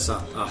roller, så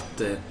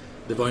att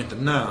det var ju inte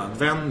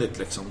nödvändigt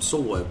liksom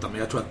så, utan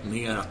jag tror att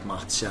mer att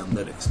Mats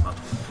kände liksom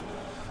att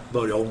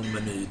börja om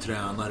med ny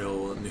tränare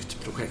och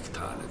nytt projekt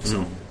här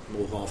liksom,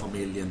 och ha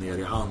familjen nere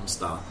i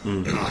Halmstad.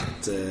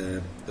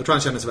 Jag tror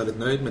han kände sig väldigt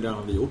nöjd med det han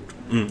hade gjort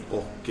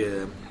och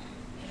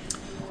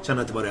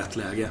kände att det var rätt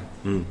läge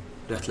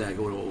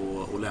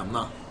att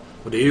lämna.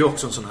 Och det är ju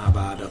också en sån här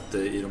värld att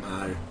i de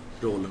här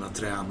rollerna,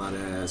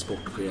 tränare,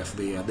 sportchef,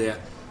 vd,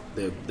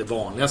 det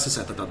vanligaste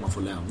sättet att man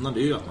får lämna, det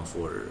är ju att man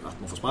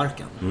får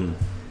sparken.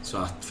 Så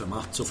att för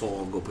Mats att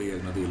få gå på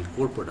egna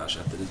villkor på det där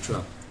sättet, det tror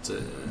jag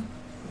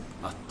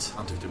att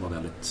han tyckte det var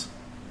väldigt,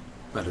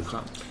 väldigt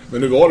skönt.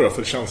 Men nu var det då,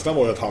 för känslan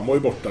var ju att han var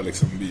ju borta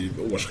liksom vid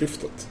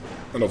årsskiftet.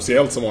 Men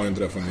officiellt så var ju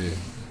inte det från i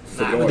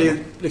februari. Nej, men det är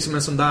liksom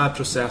en sån där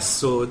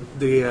process, och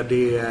det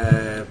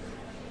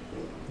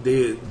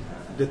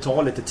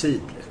tar lite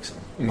tid liksom.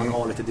 Man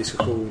har lite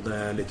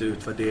diskussioner, lite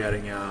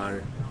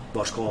utvärderingar,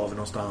 var ska vi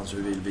någonstans,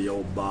 hur vill vi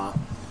jobba,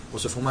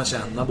 och så får man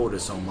känna både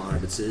som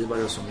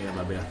arbetsgivare och som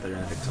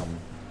medarbetare liksom,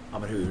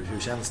 men hur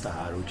känns det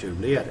här och hur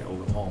kul är det?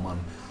 Och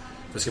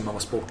för ska man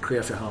vara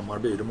sportchef i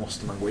Hammarby, då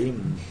måste man gå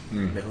in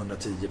med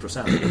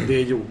 110%.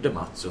 Det gjorde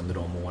Mats under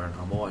de åren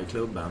han var i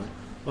klubben.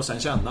 Och sen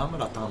kände han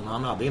väl att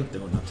han hade inte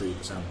 110%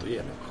 att ge,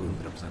 100%,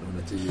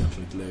 110 är kanske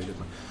lite löjligt,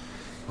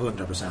 men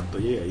 100%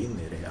 att ge in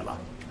i det hela.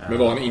 Men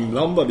var han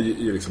inblandad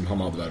i liksom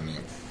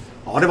Hamad-värvningen?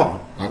 Ja, det var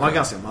han.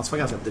 Mats var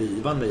ganska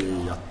drivande i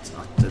att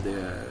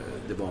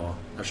det var,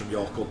 eftersom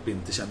Jakob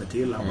inte kände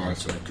till Hamad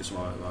så mycket, så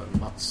var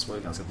Mats var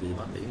ganska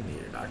drivande in i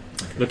det där.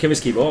 Då kan vi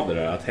skriva av det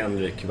där att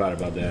Henrik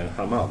värvade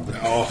Hamad.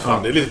 Ja,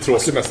 fan, det är lite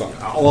tråkigt nästan.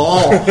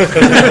 Ja,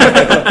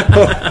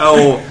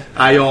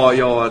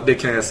 det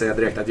kan jag säga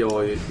direkt att jag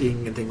har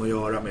ingenting att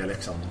göra med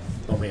liksom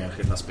de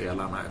enskilda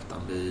spelarna, utan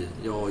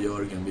jag och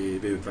Jörgen, vi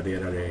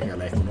utvärderar det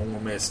hela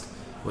ekonomiskt.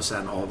 Och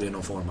sen har vi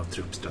någon form av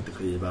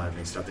truppstrategi,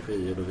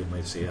 värvningsstrategi, och då vill man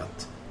ju se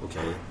att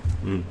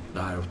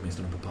det här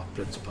åtminstone på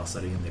pappret så passar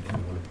in i det vi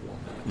håller på med.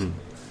 Liksom.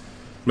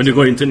 Men du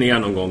går inte ner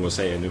någon gång och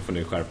säger nu får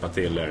ni skärpa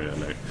till er,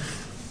 eller?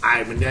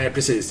 Nej, men det är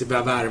precis, det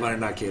börjar värva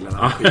den där killen,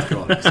 han är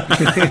skitbra liksom.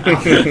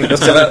 Jag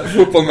ska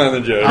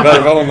fotbollmanager,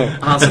 värva honom.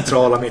 Han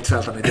centrala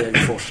mittfältaren i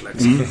Degerfors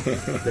liksom.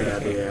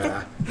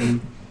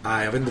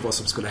 Nej, jag vet inte vad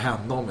som skulle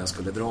hända om jag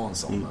skulle dra en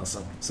sån alltså.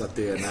 Så att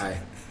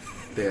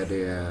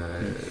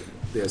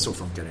det så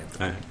funkar det inte.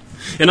 Nej.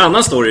 En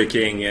annan story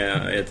kring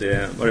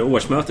var det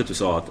årsmötet du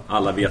sa att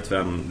alla vet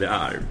vem det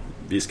är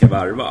vi ska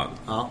värva,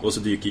 och så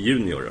dyker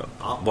Junior då.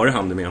 Var det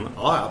han du menar?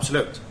 Ja,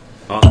 absolut.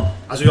 Ja.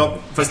 Alltså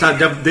fast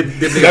det blev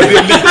lite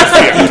fel.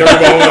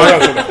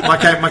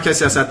 Man kan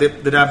säga så att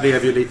det där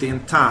blev ju lite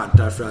internt,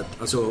 därför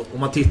att alltså, om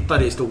man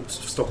tittar i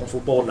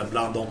Stockholmsfotbollen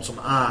bland de som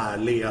är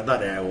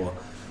ledare,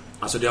 och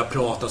alltså det har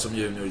pratats om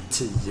Junior i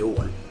 10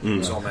 år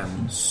som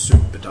en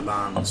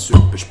supertalang,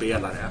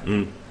 superspelare.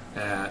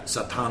 Så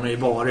att han har ju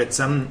varit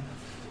sen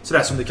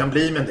sådär som det kan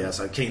bli med det,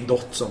 så här, King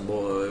Dotson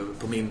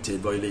på min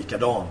tid var ju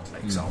likadant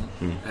liksom.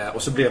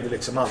 Och så blev det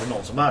liksom aldrig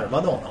någon som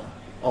värvade honom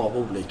av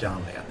olika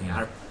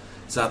anledningar.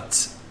 Så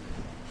att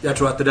jag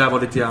tror att det där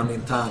var lite grann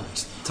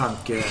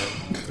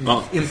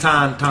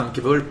intern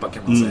tankevurpa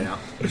kan man säga.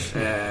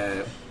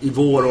 I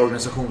vår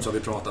organisation så har vi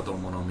pratat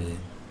om honom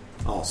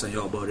sen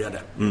jag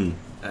började.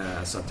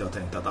 Så att jag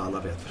tänkte att alla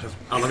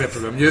vet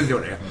vem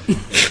Junior är.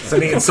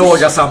 Sen insåg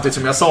jag samtidigt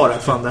som jag sa det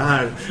att fan det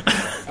här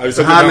vi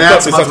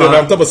satt och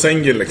väntade på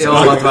Sengel liksom.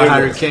 Ja, att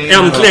Harry Kane.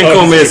 Äntligen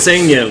kommer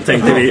Sengel,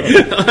 tänkte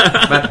vi.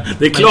 Men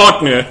det är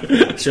klart nu.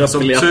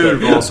 Som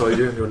tur var så har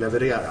Junior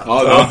levererat.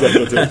 Ja,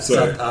 definitivt. Så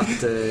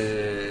att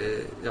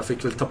jag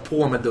fick väl ta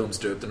på mig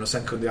dumstruten och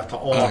sen kunde jag ta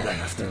av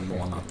den efter en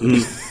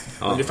månad.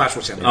 Ungefär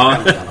så kände jag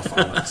själv i alla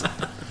fall. Alltså.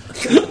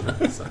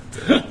 Så att,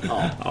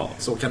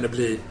 så kan det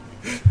bli.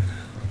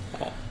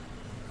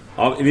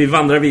 Ja, vi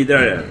vandrar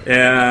vidare.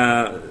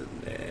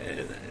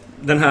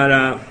 Den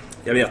här,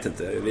 jag vet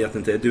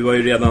inte. Du har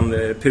ju redan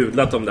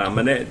pudlat om det,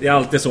 men det är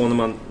alltid så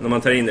när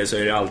man tar in det, så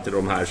är det alltid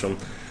de här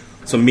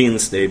som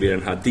minns dig vid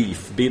den här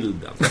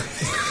DIF-bilden.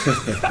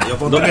 Jag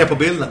var inte med på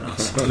bilden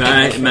alltså.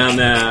 Nej, men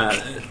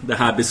det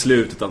här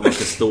beslutet att man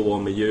ska stå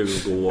med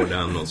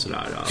Djurgården och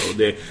sådär, och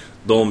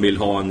de vill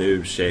ha en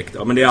ursäkt.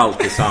 Ja, men det är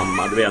alltid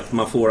samma. Du vet,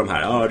 man får de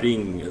här,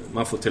 ring,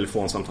 man får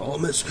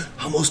telefonsamtal. Men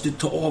han måste ju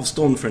ta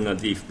avstånd från den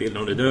här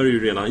DIF-bilden, och det har du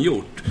ju redan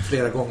gjort.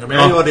 Flera gånger, men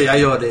jag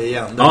gör det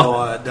igen.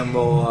 Den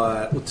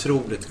var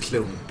otroligt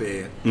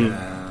klumpig.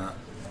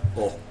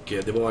 Och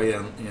det var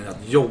en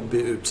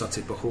jobbig utsatt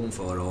situation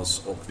för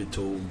oss, och vi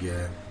tog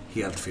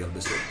helt fel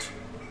beslut.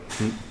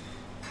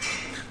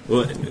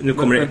 Och nu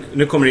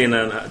kommer det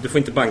in du får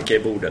inte banka i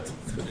bordet.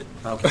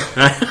 Okay.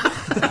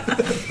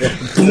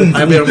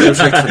 Jag ber om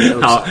ursäkt för det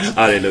också.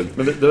 Ja, det är lugnt.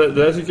 Men det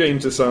där tycker jag är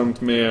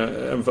intressant med,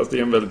 även fast det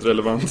är en väldigt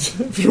relevant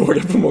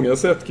fråga på många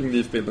sätt kring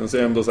DIF-bilden, så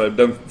är ändå så här,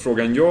 den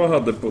frågan jag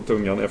hade på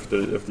tungan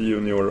efter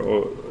Junior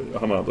och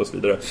Hamad och så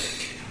vidare.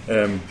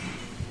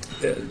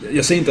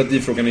 Jag säger inte att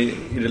DIF-frågan är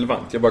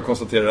irrelevant. Jag bara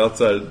konstaterar att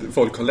så här,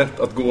 folk har lätt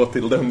att gå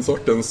till den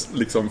sortens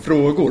liksom,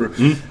 frågor.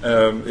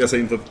 Jag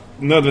säger inte att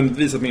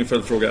nödvändigtvis att min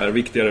följdfråga är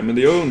viktigare, men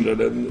det jag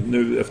undrade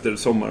nu efter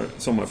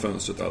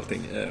sommarfönstret och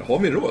allting, har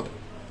vi råd?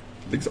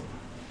 Liksom.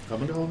 Ja,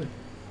 men det har vi.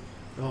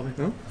 Ja.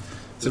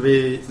 Så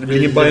det blir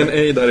ingen buy and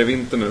aid där i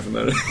vinter nu?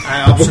 Nej,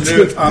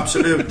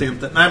 absolut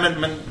inte. Nej,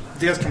 men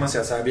dels kan man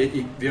säga så här,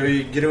 vi har ju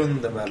i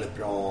grunden väldigt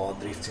bra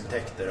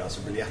driftsintäkter,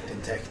 alltså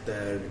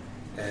biljettintäkter,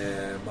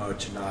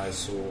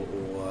 merchandise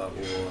och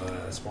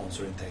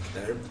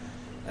sponsorintäkter.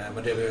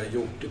 Men det vi har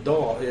gjort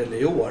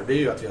i år, det är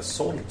ju att vi har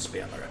sålt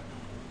spelare.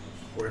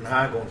 Och den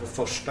här gången, för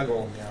första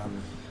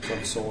gången, har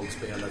vi sålt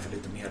spelare för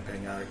lite mer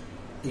pengar.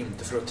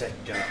 Inte för att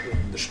täcka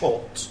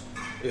underskott,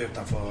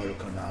 utan för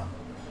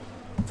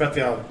att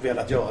vi har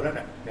velat göra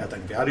det.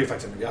 Vi hade ju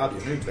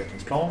en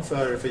utvecklingsplan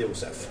för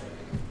Josef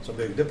som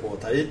byggde på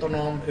att ta hit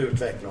honom,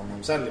 utveckla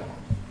honom, sälja honom.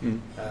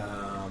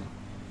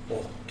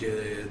 Och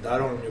där har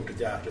de gjort ett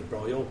jäkligt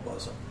bra jobb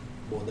alltså.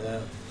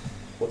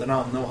 Både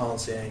Nanne och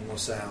hans gäng, och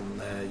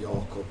sen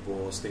Jakob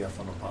och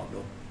Stefan och Pablo.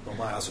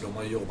 De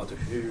har jobbat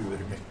hur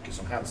mycket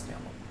som helst med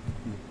honom.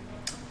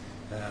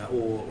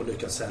 Och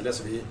lyckats sälja.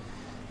 Så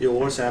i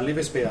år säljer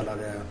vi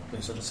spelare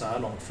så här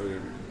långt för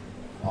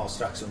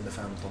strax under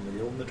 15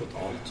 miljoner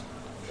totalt.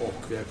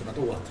 Och vi har kunnat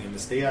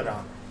återinvestera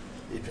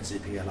i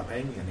princip hela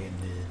pengen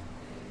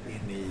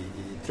in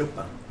i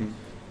truppen.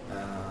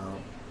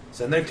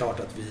 Sen är det klart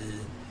att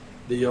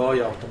det gör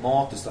ju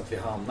automatiskt att vi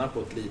hamnar på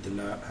ett lite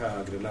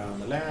högre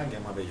löneläge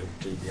än vad vi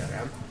gjort tidigare.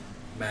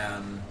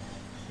 Men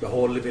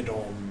behåller vi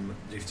de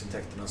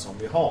driftsintäkterna som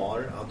vi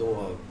har,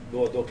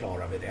 då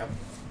klarar vi det.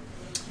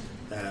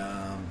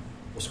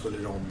 Och skulle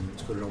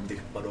de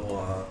dippa, då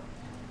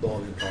har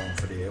vi en plan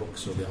för det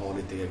också. Vi har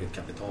lite eget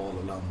kapital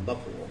att landa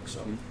på också.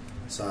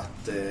 Så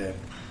att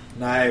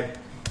nej,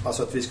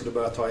 alltså att vi skulle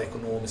börja ta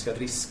ekonomiska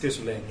risker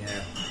så länge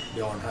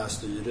vi har den här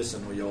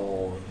styrelsen och jag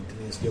och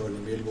inte minst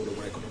Jörgen Willgård och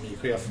vår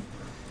ekonomichef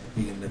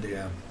in i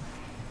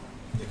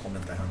det kommer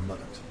inte hända.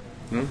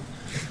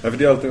 Ja, för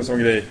det är alltid en sån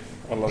grej.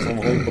 Alla som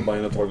har hållit på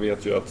Bayern ett tag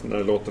vet ju att när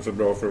det låter för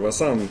bra för att vara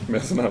sant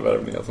med såna här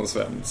värvningar som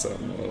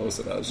Svensson och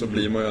sådär, så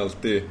blir man ju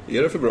alltid,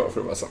 är det för bra för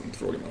att vara sant,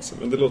 frågan alltså.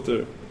 Men det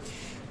låter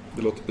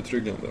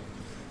betryggande.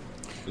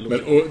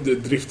 Och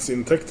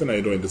driftsintäkterna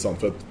är då intressant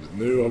för att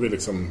nu har vi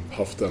liksom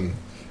haft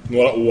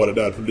några år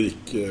där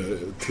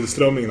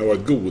publiktillströmningen har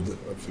varit god,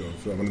 för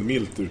att använda ett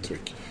milt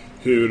uttryck.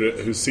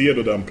 Hur ser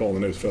då den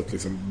planen ut för att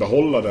liksom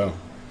behålla det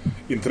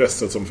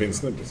intresset som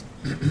finns nu?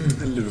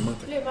 Luma,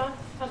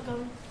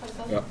 Falcon.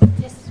 Ja.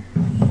 Yes.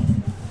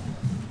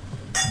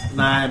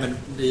 Nej, men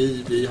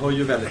vi har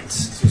ju väldigt,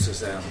 så att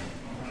säga,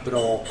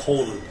 bra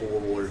koll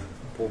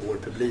på vår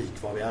publik,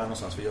 var vi är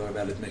någonstans. Vi gör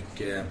väldigt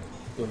mycket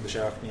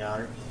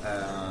undersökningar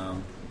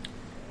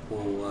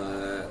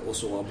och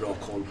så har bra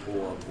koll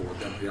på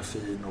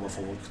demografin och vad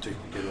folk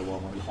tycker och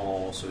vad man vill ha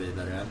och så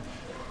vidare.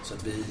 Så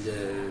att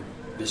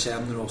vi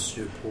känner oss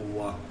ju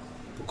på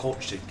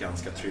kort sikt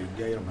ganska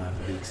trygga i de här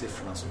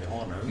publiksiffrorna som vi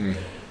har nu.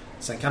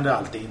 Sen kan det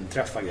alltid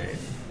inträffa grejer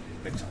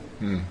liksom.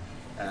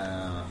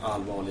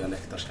 Allvarliga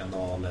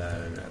läktarskandaler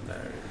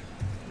eller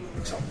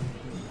liksom,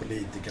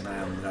 politikerna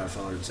ändrar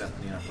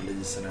förutsättningar,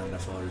 polisen ändrar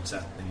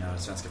förutsättningar,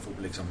 svenska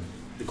fotboll liksom,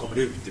 det kommer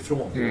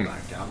utifrån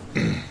påverkan.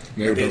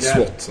 Ni har gjort en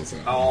slott så att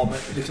säga. Ja,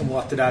 men liksom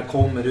att det där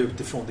kommer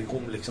utifrån, det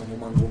kommer liksom, om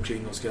man går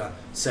omkring och ska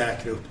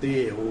säkra upp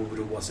det och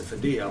oroa sig för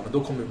det, ja, men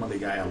då kommer man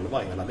ligga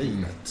 11 hela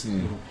livet.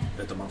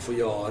 Utan man får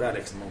göra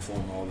liksom någon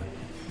form av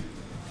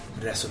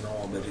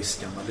resonabel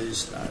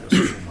riskanalys där och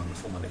så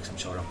får man liksom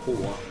köra på.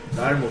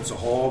 Däremot så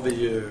har vi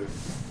ju,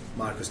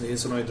 Marcus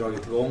Nilsson har ju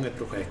dragit igång ett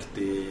projekt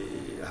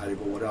här i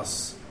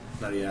våras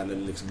när det gäller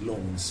liksom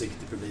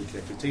långsiktig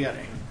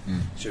publikrekrytering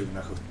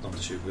 2017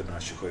 till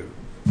 2027.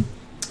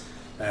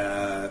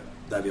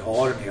 Där vi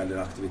har en hel del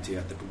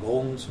aktiviteter på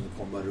gång som vi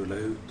kommer att rulla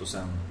ut och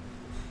sen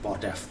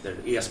vart efter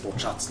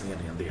e-sportsatsningen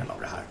är en del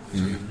av det här. Så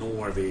nu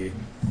når vi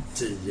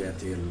 10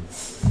 till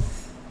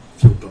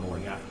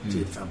 14-åringar, 10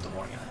 till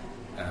 15-åringar.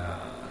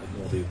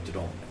 Når vi ut till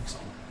dem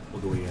liksom. Och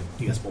då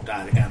är e-sport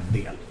en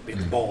del. Det är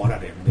inte bara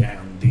det, men det är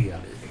en del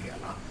i det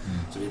hela.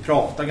 Så vi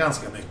pratar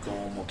ganska mycket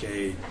om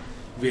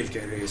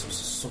vilka är det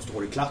som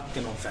står i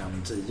klacken om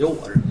 5-10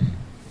 år.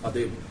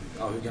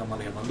 Hur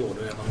gammal är man då?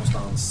 Då är man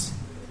någonstans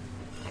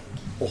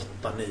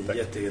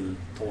 8-9 till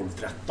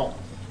 12-13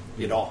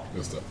 idag.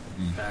 Just det.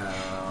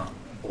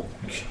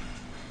 Och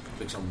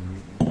liksom,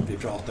 vi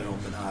pratar om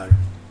den här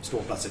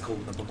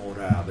ståplatssektionen på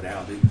norra Övre.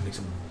 Det är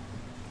liksom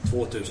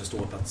 2000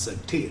 ståplatser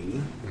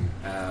till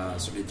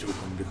som vi tror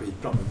kommer bli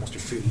skitbra. Vi måste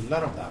ju fylla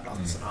de där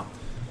platserna.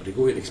 Och det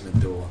går ju liksom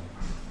inte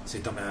att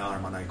sitta med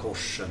armarna i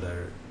kors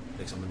eller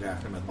liksom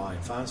räkna med att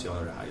Bayern-fans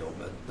gör det här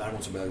jobbet.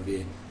 Däremot så behöver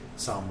vi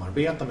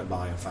samarbeta med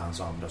Bayern-fans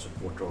och andra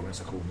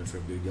supportorganisationer för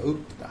att bygga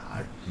upp det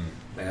här.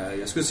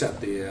 Jag skulle säga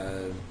att det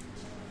är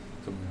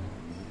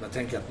jag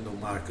tänker att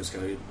nog Marcus ska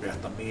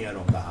berätta mer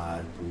om det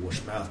här på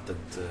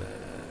årsmötet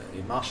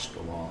i mars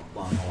då,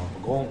 vad han har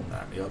på gång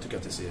där. Men jag tycker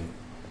att det ser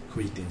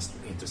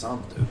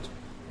skitintressant ut.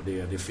 Och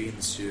det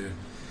finns ju,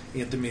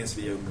 inte minst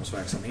via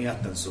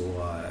ungdomsverksamheten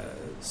så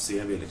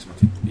ser vi liksom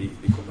att vi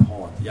kommer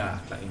ha ett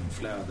jäkla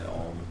inflöde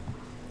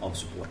av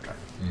supportrar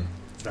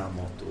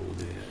framåt.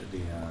 Och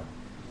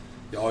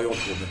jag har ju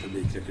hållit på med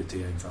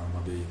publikrekrytering för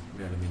Hammarby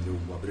mer eller mindre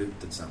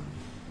oavbrutet sedan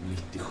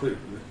 97.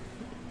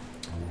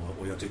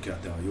 Och jag tycker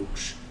att det har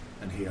gjorts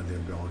en hel del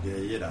bra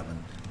grejer där, men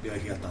vi har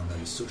helt andra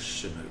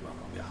resurser nu än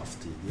vad vi har haft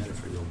tidigare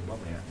för att jobba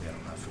med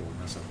de här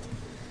frågorna. Så att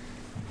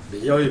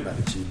vi har ju en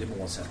väldigt tydlig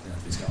målsättning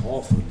att vi ska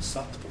ha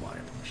fullsatt på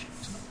varje match.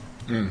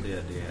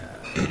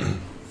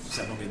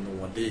 Sen om vi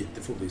når dit,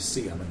 det får vi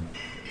se, men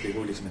det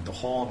går liksom inte att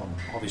ha någon.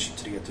 Har vi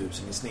 23 000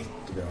 i snitt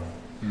och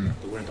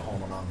då går det inte att ha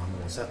någon annan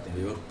målsättning.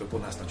 Vi är uppe på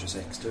nästan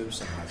 26 000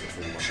 här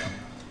för 2 år sedan.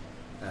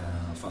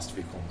 Fast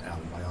vi kom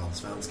 11 i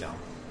Allsvenskan.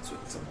 Så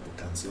liksom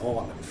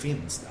potentialen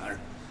finns där.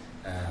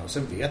 Och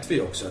sen vet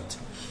vi också att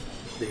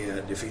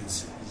det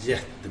finns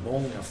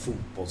jättemånga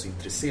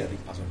fotbollsintresserade,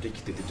 alltså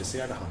riktigt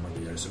intresserade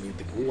Hammarbyare som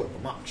inte går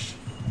på match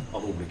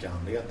av olika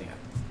anledningar.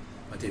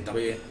 Men tittar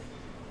vi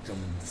liksom,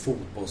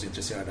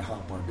 fotbollsintresserade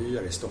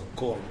Hammarbyare i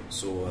Stockholm,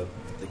 så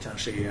det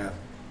kanske är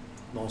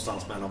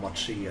någonstans mellan var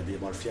tredje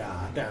och var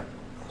fjärde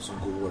som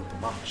går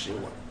på match i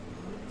år.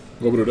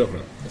 Vad beror det på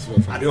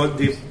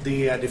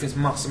det? Det finns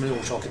massor med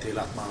orsaker till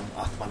att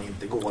man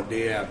inte går.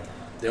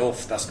 Det är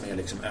oftast med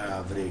liksom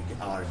övrig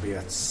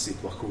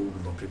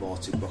arbetssituation och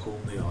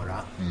privatsituation att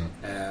göra.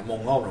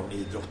 Många av dem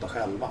idrottar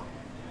själva.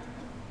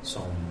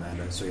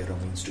 Eller så är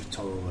de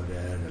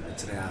instruktörer eller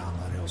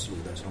tränare och så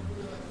vidare. Så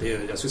det är,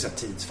 jag skulle säga,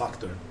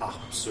 tidsfaktorn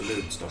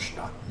absolut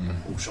största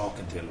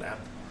orsaken till det.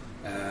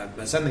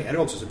 Men sen är det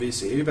också så vi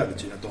ser ju väldigt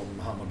tydligt att de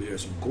Hammarbyare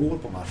som går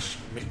på match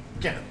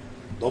mycket,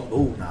 de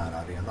bor nära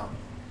arenan.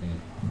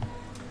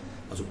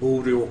 Alltså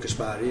bor du i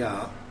Åkersberga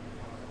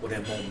och det är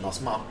en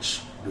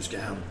måndagsmatch, du ska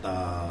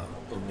hämta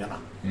ungarna.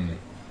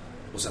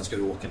 Och sen ska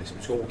du åka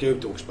du ska åka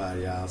ut i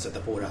Åkersberga, sätta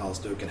på dig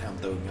halsduken,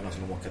 hämta ungarna, så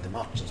de åker till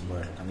matchen som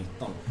börjar klockan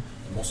 19.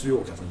 Då måste du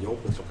åka från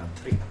jobbet klockan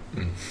 3.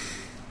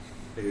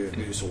 Det är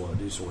ju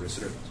så det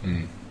ser ut.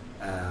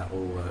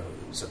 Och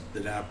så det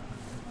där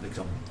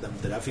liksom,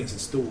 det där finns en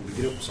stor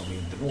grupp som vi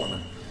inte når,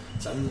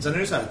 men sen är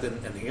det så här att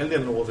en hel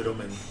del når vi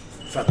dem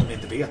för att de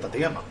inte vet att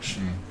det är match.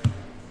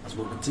 Alltså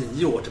går man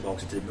 10 år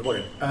tillbaka i tiden, då var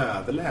det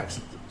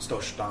överlägset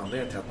största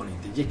anledningen till att man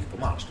inte gick på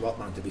match. Det var att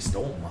man inte visste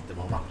om att det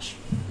var match.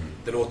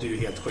 Det låter ju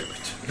helt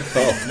sjukt.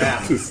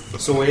 Men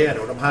så är det.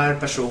 Och de här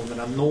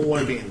personerna når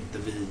vi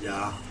inte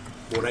via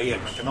våra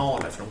egna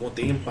kanaler. För de går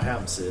inte in på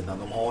hemsidan.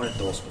 De har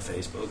inte oss på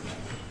Facebook.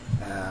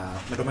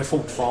 Men de är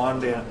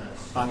fortfarande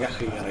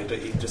engagerade och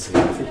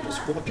intresserade av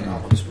fotbollssupportrar och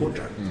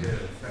Hammarby-supportrar.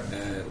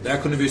 Där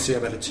kunde vi se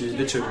väldigt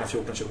tydligt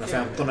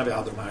 2014-2015 när vi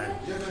hade de här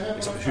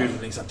liksom,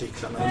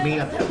 hyllningsartiklarna i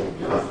media.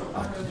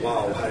 Att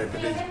wow, här är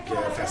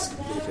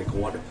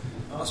publikrekord.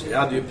 Alltså vi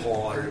hade ju ett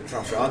par,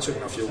 framförallt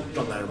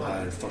 2014 när de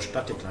här första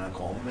artiklarna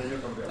kom.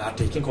 När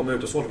artikeln kom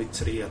ut och såg vi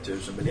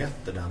 3000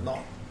 biljetter den dagen.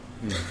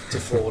 Till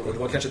folk, och det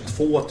var kanske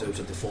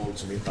 2000 till folk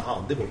som vi inte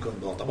hade i vår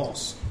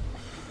kunddatabas.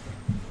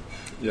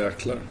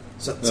 Jäklar.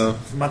 Så att,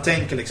 man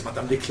tänker liksom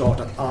att det är klart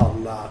att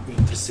alla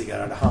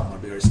intresserade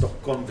Hammarbyare i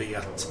Stockholm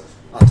vet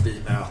att vi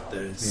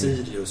möter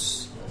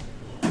Sirius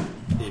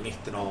i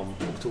mitten av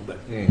oktober.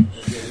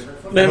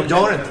 Men de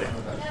gör inte det.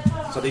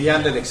 Så det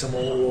gäller liksom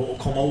att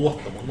komma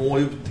åt dem och nå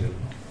ut till dem.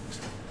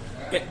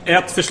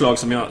 Ett förslag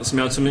som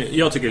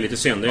jag tycker är lite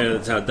synd, det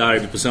är det här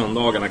derby på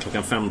söndagarna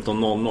klockan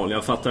 15.00.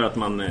 Jag fattar att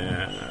man...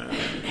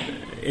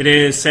 Är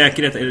det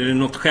säkerhet, är det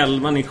något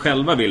ni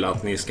själva vill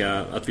att vi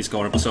ska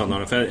ha det på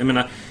söndagarna? För jag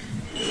menar,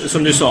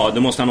 som du sa,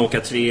 då måste han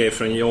åka 3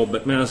 från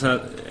jobbet. Men så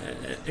här,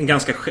 en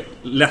ganska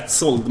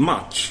lättsåld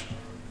match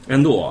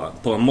ändå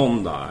på en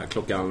måndag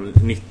klockan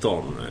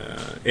 19.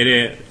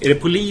 Är det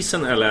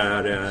polisen eller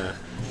är det...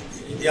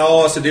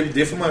 Ja, alltså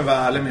det får man ju vara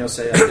ärlig med att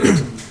säga.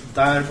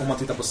 Där om man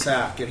tittar på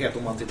säkerhet,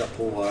 om man tittar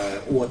på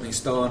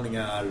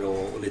ordningsstörningar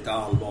och lite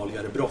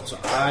allvarligare brott, så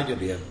är ju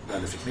det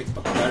väldigt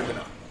förknippat med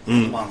derbyna.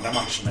 De andra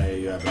matcherna är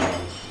ju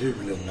överallt hur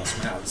lugna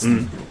som helst.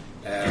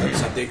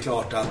 Så att det är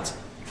klart att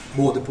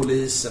både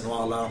polisen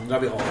och alla andra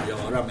vi har att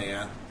göra med,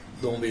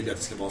 de vill att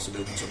det ska vara så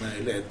lugnt som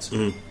möjligt.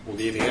 Och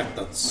vi vet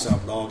att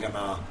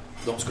söndagarna,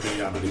 de skulle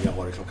gärna vilja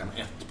ha det klockan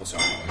 1 på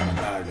söndagen. Men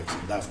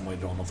där får man ju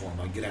dra någon form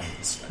av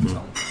gräns.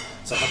 Liksom.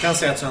 Så att man kan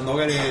säga att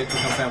söndagar är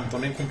klockan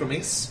 15 är en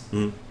kompromiss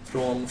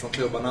från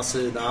klubbarnas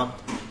sida.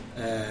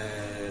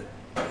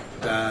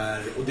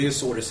 Och det är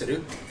så det ser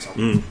ut.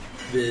 Liksom.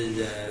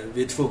 Vi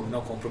är tvungna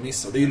att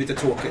kompromissa. Och det är ju lite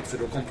tråkigt, för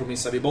då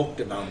kompromissar vi bort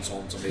ibland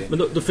sånt som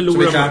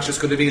vi kanske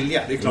skulle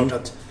vilja. Det är klart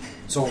att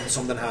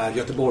som den här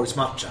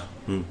Göteborgsmatchen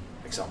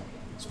liksom,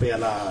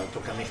 spela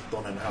klockan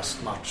 19 en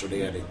höstmatch, och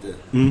det är lite...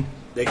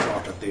 Det är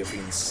klart att det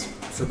finns,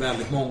 för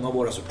väldigt många av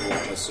våra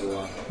supportrar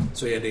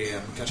så är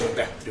det kanske en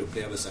bättre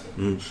upplevelse.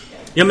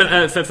 Ja,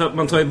 men för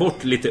man tar ju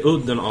bort lite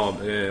udden av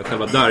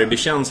själva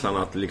derbykänslan,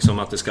 att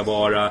det ska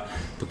vara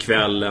på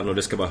kvällen och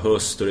det ska vara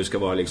höst och det ska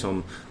vara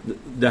liksom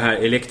det här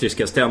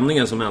elektriska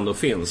stämningen som ändå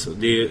finns.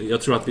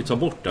 Jag tror att vi tar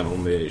bort den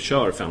om vi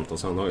kör 15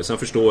 söndagar. Sen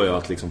förstår jag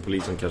att liksom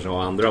polisen kanske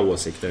har andra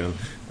åsikter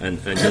än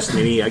just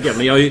min egen.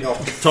 Men jag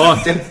till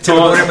att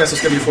börja med så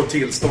ska vi få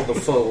tillstånd och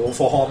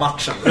få ha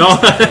matchen. Ja.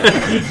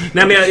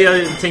 Nej, men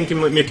jag tänker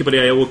mycket på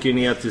det. Jag åker ju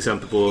ner till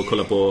exempel på att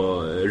kolla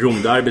på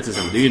Romderby till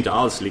exempel. Det är ju inte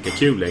alls lika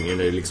kul längre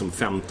när det är liksom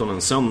 15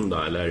 en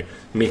söndag eller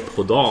mitt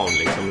på dagen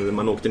liksom.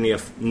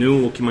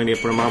 Nu åker man ner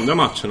på de andra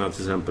matcherna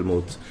till exempel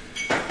mot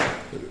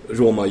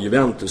Roma och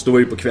Juventus. Då är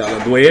det på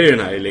kvällen. Då är det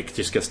den här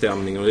elektriska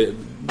stämningen, och det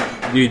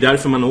är ju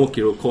därför man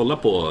åker och kollar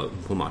på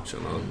matchen.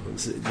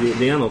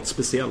 Det är något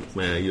speciellt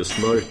med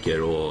just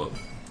mörker och...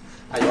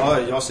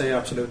 Jag säger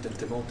absolut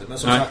inte emot det. Men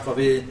som sagt,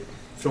 vi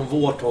från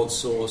vårt håll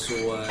så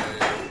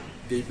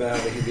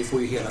vi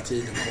får ju hela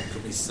tiden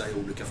kompromissa i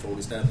olika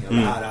frågeställningar. Det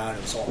här är en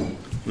sån.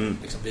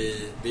 Liksom,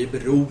 vi är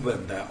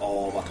beroende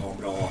av att ha en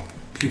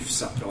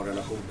hyfsat bra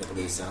relation med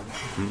polisen.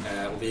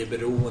 Och vi är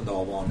beroende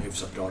av att ha en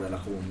hyfsat bra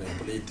relation med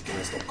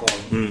politikerna i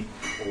Stockholm.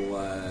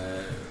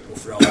 Och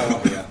för att ha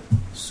det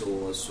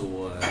så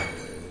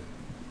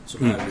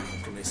behöver vi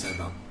kompromissa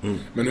ibland.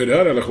 Men hur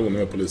är relationen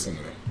med polisen nu?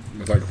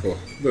 Med tanke på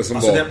det som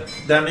var...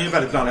 Den är ju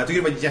väldigt blandad. Jag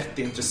tycker det var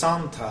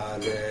jätteintressant här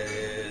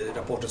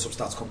rapporten som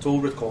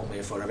Statskontoret kom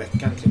med förra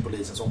veckan kring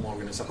polisens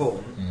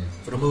omorganisation.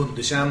 För de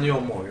underkänner ju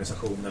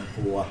omorganisationen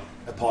på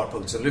ett par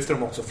punkter. Sen lyfter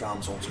de också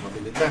fram sånt som har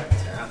blivit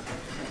bättre.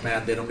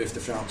 Men det de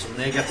lyfter fram som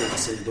negativa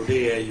sidor,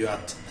 det är ju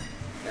att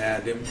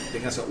Det är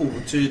en ganska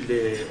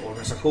otydlig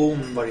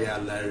organisation vad det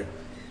gäller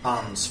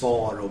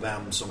ansvar och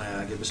vem som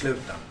äger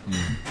besluten.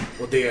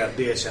 Och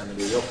det känner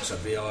vi också,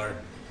 att vi har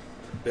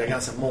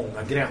ganska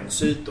många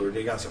gränsytor och det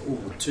är ganska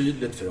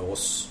otydligt för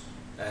oss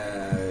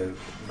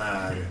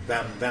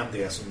vem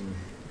det är som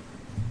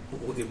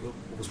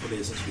hos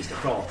polisen som vi ska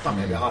prata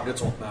med. Vi hade ett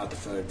sånt möte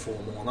för 2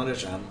 månader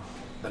sedan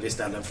när vi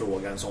ställde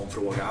en sån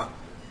fråga,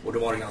 och då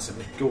var det ganska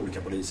mycket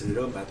olika poliser i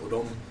rummet,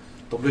 och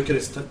de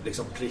lyckades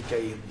liksom pricka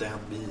in den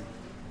vi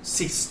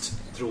sist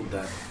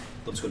trodde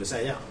de skulle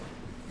säga.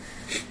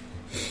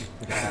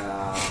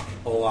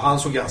 Och han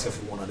såg ganska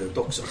förvånad ut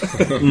också.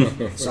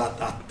 Så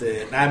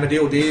nej, men det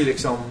är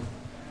liksom,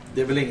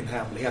 det är väl ingen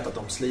hemlighet att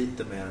de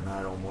sliter med den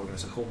här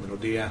omorganisationen, och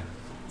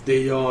det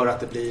gör att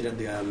det blir en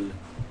del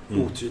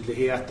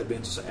otydlighet, det blir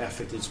inte så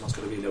effektivt som man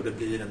skulle vilja, och det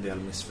blir en del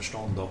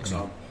missförstånd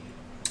också.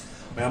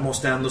 Men jag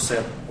måste ändå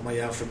säga, om man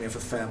jämför med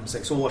för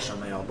 5-6 år sedan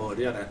när jag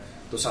började,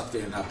 då satt vi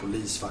i den här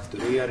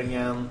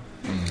polisfaktureringen,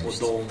 och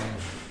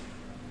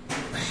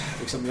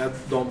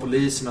de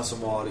poliserna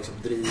som var liksom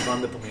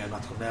drivande på mer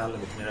nationell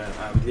och mer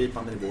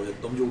övergripande nivå,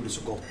 de gjorde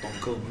så gott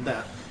de kunde,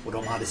 och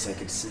de hade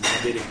säkert sina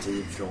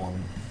direktiv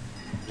från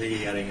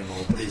regeringen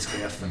och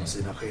polischefen och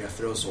sina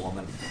chefer och så,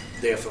 men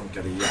det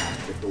funkade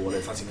jäkligt dåligt.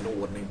 Det fanns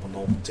ingen ordning på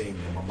någonting,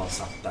 och man bara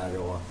satt där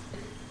och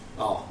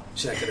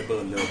käkade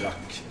bulle och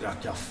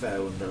drack kaffe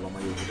under vad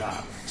man gjorde där.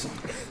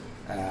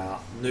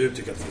 Nu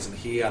tycker jag att det finns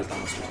en helt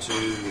annan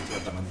struktur, ett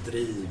helt annan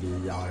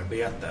driv i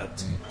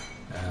arbetet.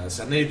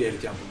 Sen är det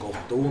lite grann på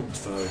gott och ont,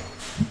 för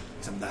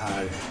liksom, det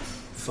här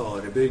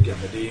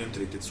förebyggande, det är ju inte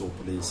riktigt så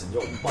polisen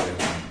jobbar.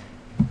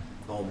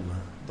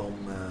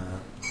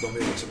 De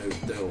är liksom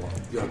ute och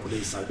gör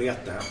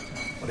polisarbete.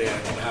 Och det är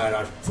den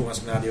här frågan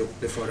som jag hade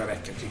uppe förra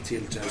veckan kring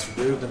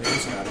tillträdesförbuden. Är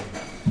så här,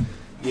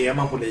 ger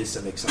man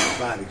polisen liksom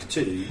ett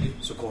verktyg,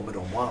 så kommer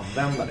de att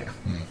använda det.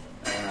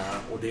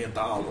 Och det är inte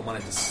om man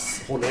inte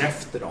håller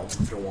efter dem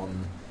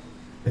från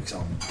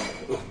liksom,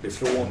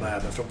 uppifrån och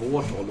även från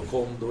vårt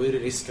håll, då är det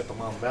risk att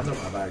de använder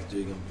de här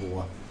verktygen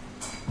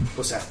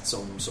på sätt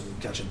som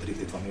kanske inte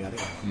riktigt var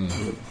meningen.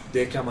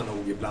 Det kan man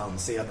nog ibland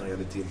se när det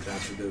gäller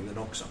tillträdesförbuden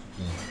också.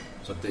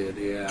 Så att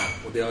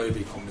det har ju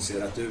vi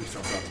kommunicerat ut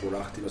framförallt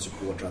våra aktiva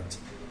supportrar, att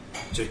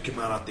tycker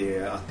man att det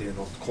är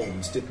något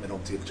konstigt med de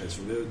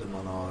tillträdesförbuden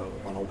man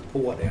har åkt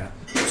på det,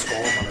 så ska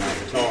man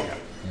överklaga.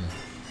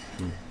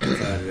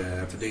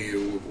 För det är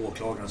ju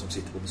åklagaren som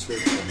sitter på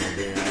beslutet,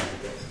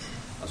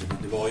 och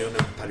det var ju en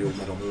period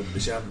när de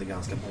underkände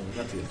ganska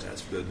många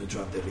tillträdesförbud. Nu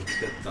tror jag att det är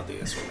viktigt att det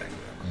är så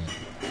längre.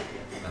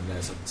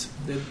 Men så att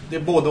det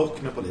är både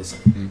och med polisen.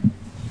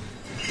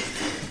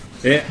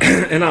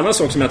 En annan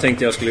sak som jag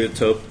tänkte jag skulle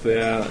ta upp,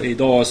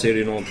 idag så är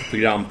det något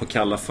program på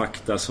Kalla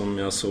fakta som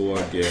jag såg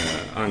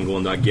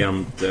angående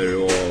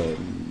agenter och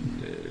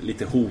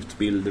lite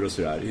hotbilder och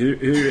sådär.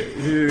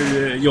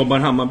 Hur jobbar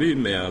Hammarby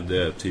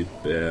med typ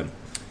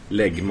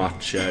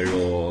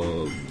läggmatcher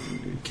och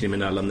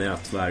kriminella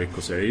nätverk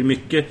och så? Är det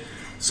mycket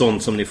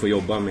sånt som ni får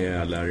jobba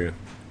med, eller?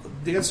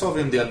 Dels har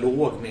vi en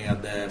dialog med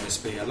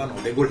spelarna, och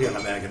det går hela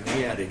vägen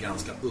ner i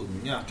ganska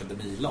unga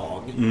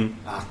akademilag.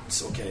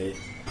 Att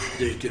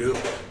dyker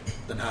upp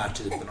den här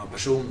typen av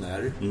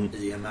personer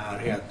i en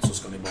närhet, så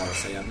ska ni bara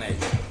säga nej.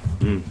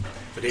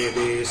 För det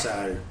är ju så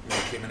här med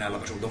kriminella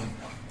personer, de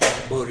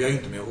börjar ju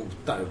inte med att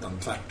hota, utan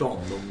tvärtom,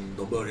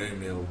 de börjar ju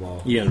med att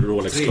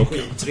vara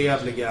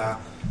trevliga,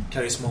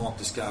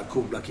 karismatiska,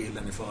 coola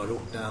killen i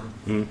förorten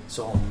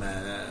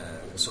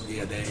som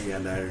ger dig,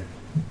 eller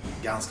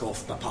ganska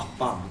ofta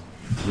pappan.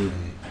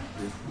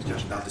 Det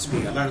kanske inte alltid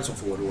spelaren som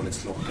får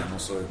Rolex-klockan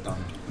och så, utan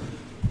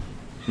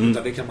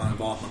det kan man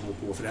vara att man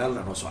går på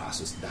föräldrarna och så,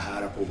 alltså, det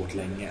här har pågått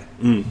länge.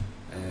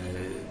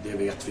 Det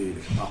vet vi,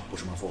 pappor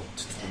som har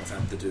fått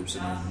 250 000 i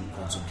en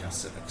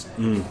konsumkasse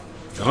liksom.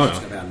 För att de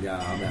ska välja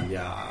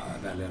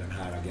den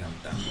här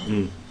agenten.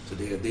 Så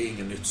det är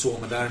inget nytt så,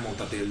 men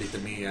däremot att det är lite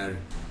mer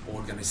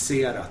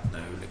organiserat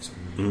nu liksom,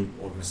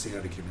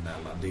 organiserade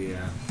kriminella,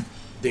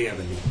 det är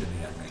väl lite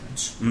mer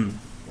nytt.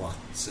 Och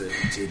att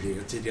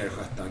tidigare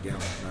skötte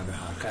agenterna det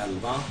här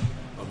själva,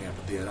 var mer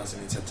på deras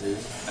initiativ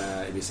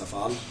i vissa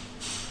fall.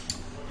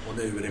 Och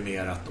nu är det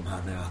mer att de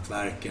här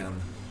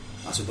nätverken,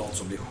 alltså de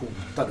som blir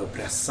hotade och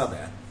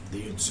pressade, det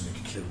är ju inte så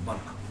mycket klubbarna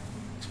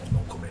som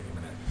de kommer in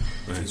med det.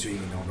 Det finns ju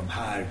ingen av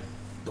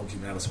de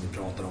kriminella som vi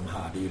pratar om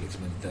här, det är ju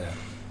liksom inte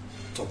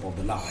top of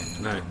the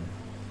line. Nej.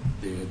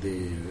 Det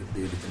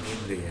är lite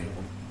mindre gäng,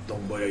 och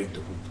de börjar ju inte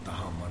hota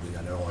Hammarby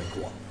eller AIK.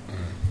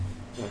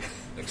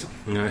 Liksom.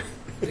 Nej.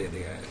 Det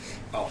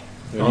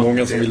är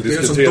många som vill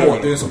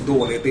diskutera. Det är en sån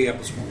dålig idé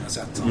på så många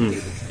sätt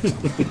samtidigt.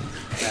 Liksom.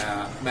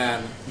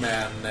 Men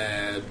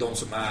de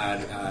som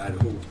är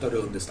hotade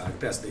under stark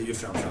press, det är ju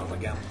framförallt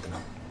agenterna.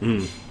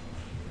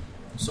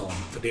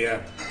 För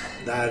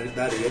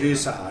där är det ju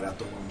så här att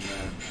de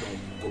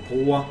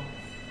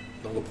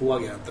går på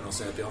agenterna och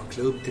säger att vi har en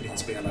klubb till din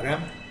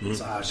spelare.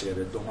 Så här ser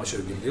det, de har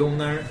 20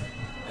 miljoner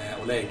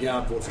att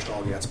lägga. Vårt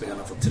förslag är att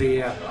spelarna får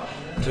 3,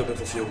 klubben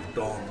får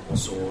 14, och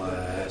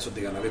så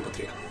delar vi på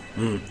 3.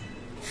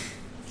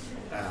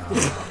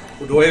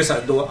 Och då är det så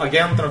här, då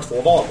agenten har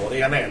 2 val då. Det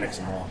ena är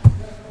liksom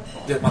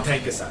det man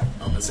tänker så här,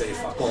 men säger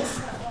fuck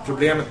off.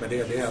 Problemet med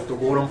det är att då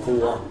går de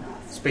på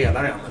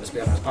spelaren eller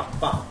spelarens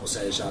pappa och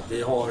säger så att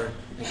vi har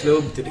en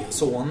klubb till din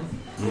son,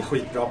 det är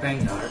skitbra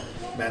pengar,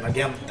 men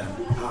agenten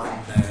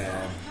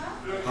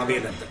han vill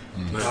inte.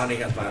 Han är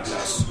helt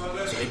värdelös.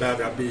 Så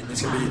ni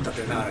ska byta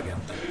till den här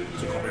agenten,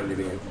 så kommer det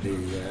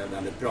bli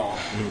väldigt bra.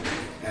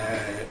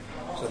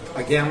 Så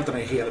att agenterna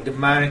det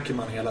märker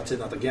man hela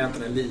tiden, att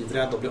agenterna är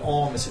livrädda att bli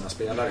av med sina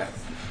spelare.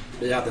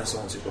 Vi hade en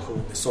sån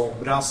situation i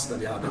somras där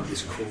vi hade en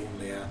diskussion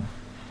med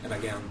en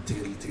agent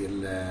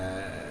till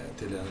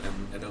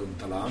en ung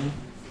talang.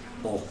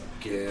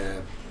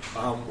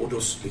 Och då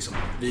liksom,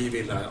 vi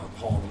ville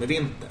ha honom i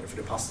vinter, för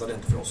det passade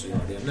inte för oss att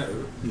göra det nu.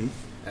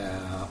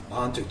 Och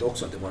han tyckte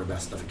också att det var det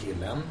bästa för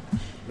killen.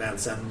 Men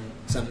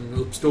sen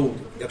uppstod,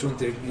 jag tror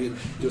inte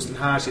just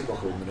den här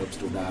situationen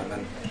uppstod där, men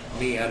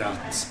mer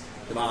att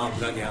det var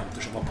andra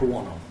agenter som var på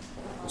honom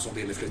och som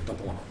ville flytta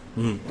på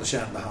honom. Då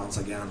kände hans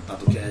agent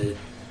att okej,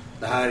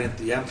 det här är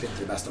egentligen inte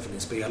det bästa för din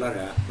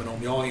spelare, men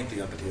om jag inte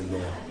hjälper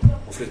till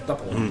att flytta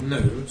på honom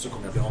nu, så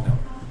kommer jag bli av med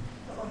honom.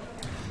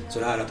 Så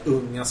det här att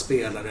unga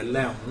spelare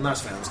lämnar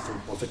svensk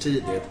fotboll för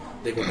tidigt,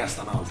 det går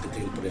nästan alltid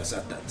till på det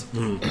sättet.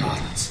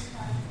 Att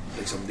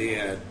liksom det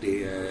är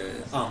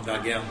andra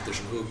agenter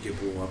som hugger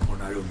på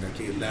den här unga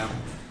killen.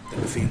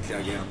 Den befintliga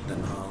agenten,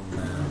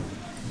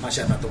 han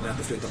känner att om jag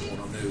inte flyttar på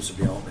honom nu så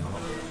blir jag av med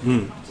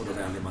honom. Och då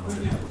väljer man att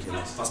flytta på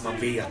killen. Fast man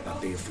vet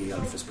att det är fel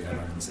för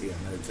spelarens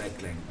egna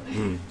utveckling.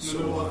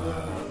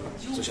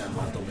 Så känner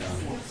man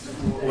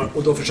att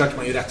och då försöker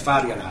man ju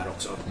rättfärdiga det här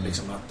också.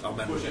 Liksom att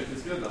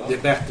det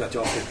är bättre att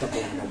jag flyttar på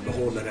honom och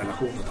behåller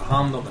relationen och tar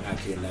hand om den här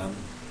killen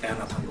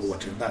än att han går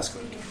till den där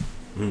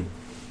skurken.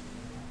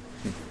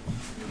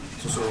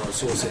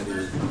 Så ser det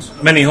ut.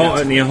 Men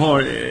ni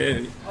har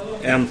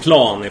en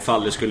plan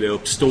ifall det skulle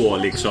uppstå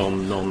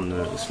liksom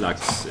någon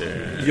slags...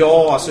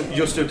 Ja, alltså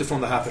just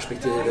utifrån det här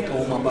perspektivet,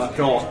 om man bara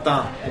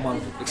pratar,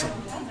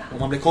 om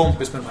man blir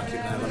kompis med de här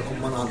kriminella, då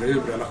kommer man aldrig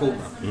ur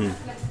relationen.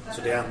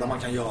 Så det enda man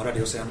kan göra, det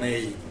är att säga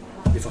nej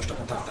vid första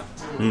kontakten.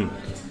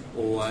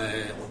 Och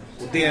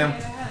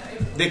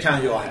det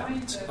kan ju ha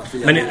hänt. Att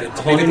vi har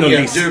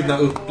erbjudna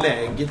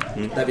upplägg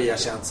där vi har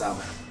känt så här,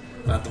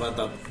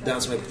 vänta,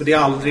 den som är, för det är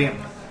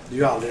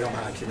ju aldrig de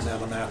här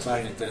kriminella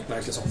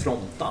nätverken som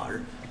frontar,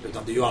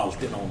 utan det är ju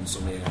alltid någon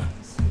som är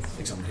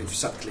liksom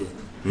hyfsat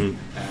clean.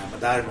 Men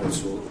däremot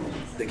så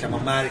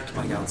märker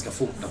man ganska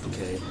fort att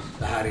okej,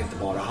 det här är inte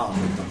bara han,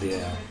 utan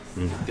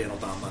det är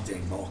något annat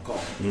gäng bakom.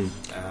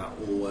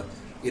 Och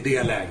i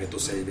det läget då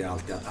säger vi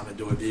alltid att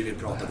vi vill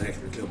prata direkt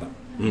med klubben.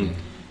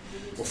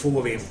 Och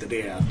får vi inte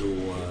det,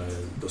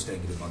 då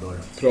stänger vi bara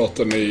dörren.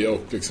 Pratar ni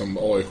och liksom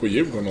AIK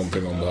Djurgården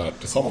någonting om det här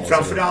tillsammans?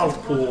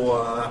 Framförallt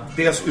på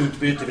dels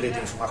utbyter vi lite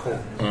information.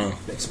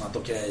 Liksom att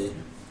okej,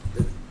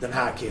 den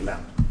här killen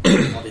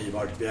har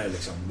vi har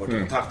liksom varit i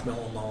kontakt med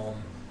honom.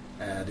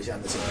 Det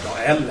kändes inte bra.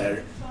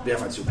 Eller vi har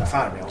faktiskt gjort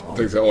affär med honom. Jag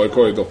tänkte säga, AIK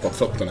har ju doppat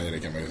fötterna i det,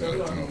 kan man ju säga,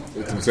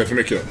 utan att säga för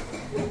mycket.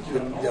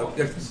 Jag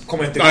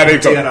kommer inte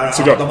att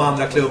kommentera de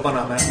andra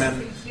klubbarna,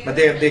 men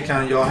det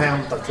kan ju ha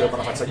hänt att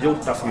klubbarna faktiskt har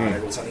gjort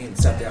affärer och sen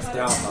insett i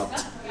efterhand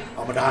att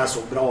men det här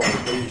såg bra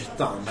ut på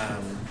ytan,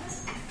 men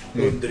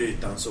under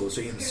ytan så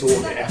insåg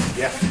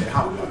vi i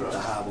efterhand att det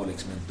här var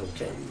liksom inte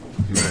okej.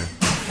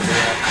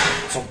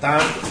 Sånt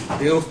där,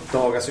 det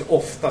uppdagas ju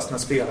oftast när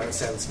spelaren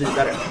säljs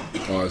vidare.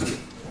 Ja,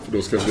 för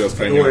då ska det deras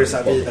pengar. Då är det så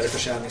här vidare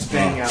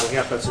försäljningspengar, och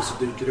helt plötsligt så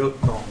dyker det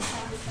upp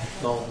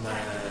någon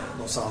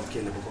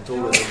saltkille på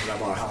kontoret och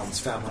undrar bara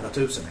hans 500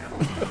 000 är.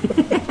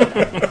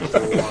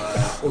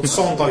 Och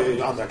sånt har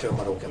ju andra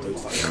klubbar råkat ut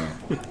för.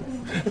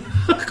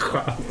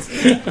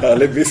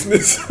 Härlig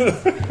business.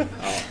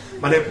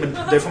 Men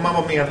det får man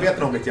vara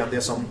medveten om lite grann.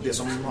 Det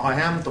som har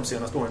hänt de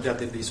senaste åren är att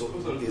det är så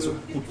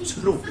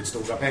otroligt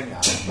stora pengar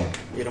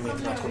i de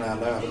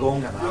internationella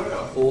övergångarna.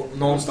 Och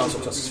någonstans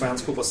också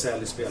svensk fotboll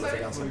säljer spelare för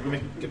ganska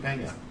mycket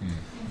pengar.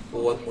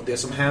 Och det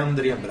som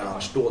händer i en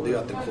bransch då, det är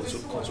att den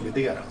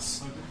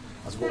konsolideras.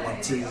 Alltså går man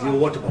 10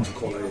 år tillbaka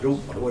och kollar i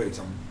Europa, då var det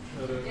liksom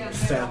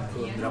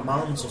 500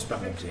 man som sprang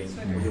omkring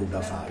och gjorde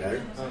affärer.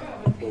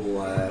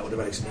 Och det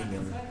var liksom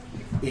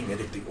ingen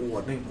riktig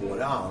ordning på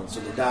det alls.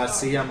 Och där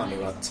ser man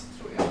ju att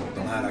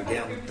de här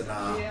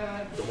agenterna,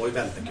 de var ju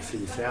väldigt mycket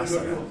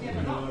frifräsare.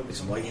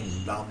 Liksom var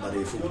inblandade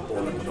i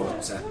fotbollen på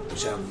något sätt och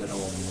kände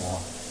dem.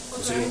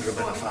 Och så gjorde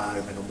de en affär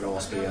med någon bra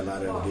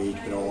spelare och det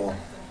gick bra.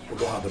 Och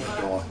då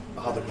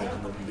hade de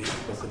någon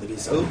de kunde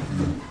visa upp.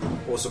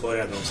 Och så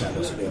började de sälja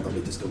och så blev de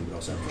lite stora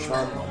och sen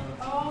försvann de.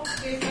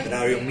 Det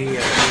där är ju mer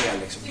och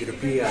mer liksom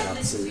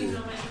grupperats i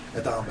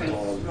ett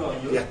antal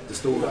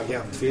jättestora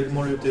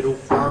agentfirmor ute i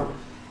Europa.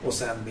 Och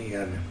sen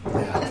mer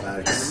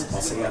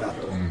nätverksbaserat.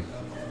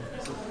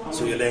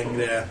 Så ju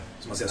längre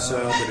som man säger,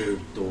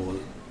 söderut och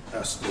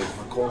österut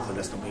man kommer,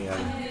 desto mer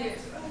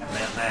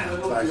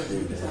nätverk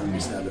blir det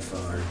istället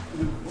för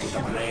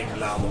tittar man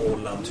England,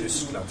 Holland,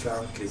 Tyskland,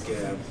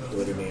 Frankrike,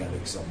 då är det mer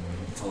liksom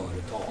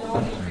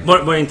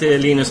företag. Var inte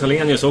Linus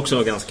Hallenius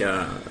också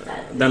ganska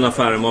den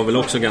affären var väl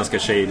också ganska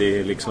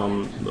shady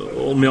liksom,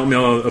 om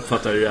jag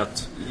uppfattar det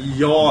rätt.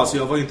 Ja, alltså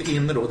jag var ju inte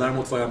inne då.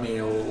 Däremot var jag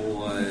med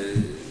och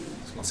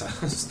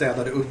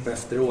städade upp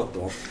efteråt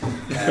då.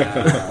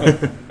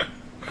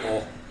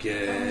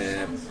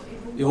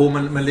 Jo,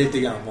 men lite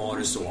grann var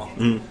det så.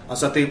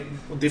 Alltså att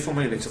det får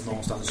man ju liksom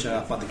någonstans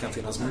köpa, att det kan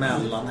finnas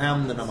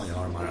mellanhänder när man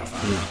gör de här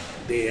affärerna.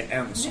 Det är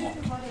en sak.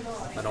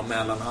 Men om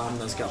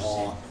mellanhanden ska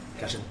ha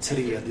kanske en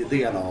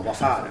tredjedel av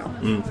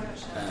affären,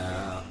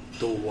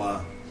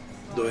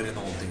 då är det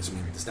någonting som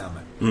inte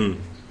stämmer.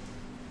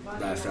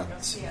 Därför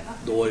att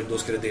då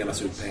ska det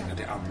delas ut pengar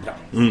till andra.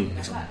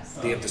 Liksom,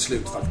 det är inte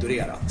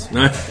slutfakturerat,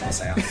 kan man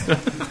säga.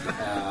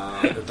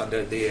 Utan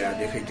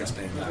det skickas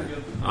pengar.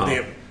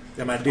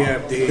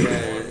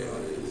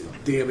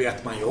 Det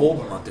vet man ju om,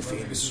 att det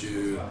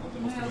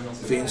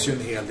finns ju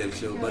en hel del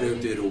klubbar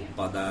ute i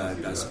Europa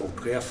där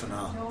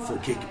sportcheferna får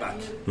kickback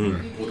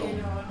på de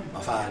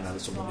affärerna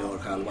som de gör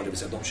själva. Det vill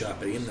säga de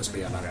köper in en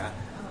spelare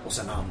och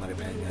sen hamnar det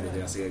pengar i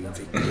deras egen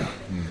ficka.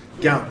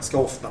 Ganska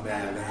ofta med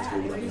ägarens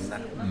goda minne.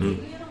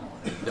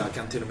 Jag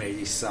kan till och med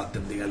gissa att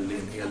en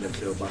hel del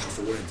klubbar så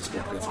får inte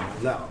sportchefen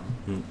någon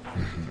lön.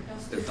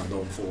 Utan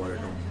de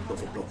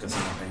får plocka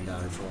sina pengar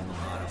från de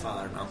här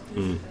affärerna.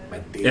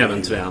 Men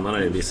även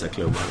tränarna i vissa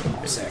klubbar.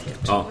 Säkert.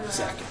 Ja.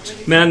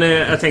 Säkert. Men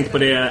jag tänkte på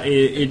det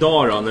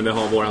idag då, när vi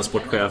har våran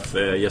sportchef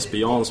Jesper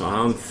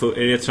Jansson.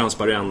 Är det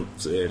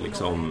transparent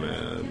liksom,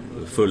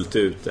 fullt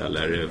ut,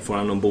 eller får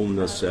han någon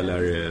bonus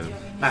eller?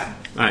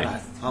 Nej.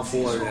 Han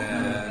får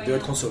vi har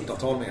ett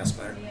konsultavtal med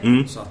Jesper,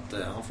 så att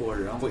han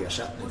får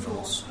ersättning från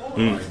oss.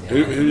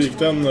 Hur gick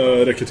den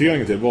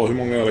rekryteringen till? Hur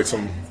många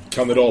liksom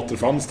kandidater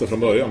fanns det från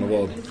början?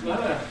 Och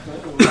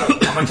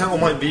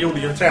vi gjorde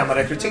ju en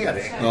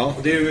tränarrekrytering.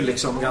 Och det är ju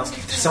liksom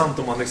ganska intressant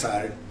om man liksom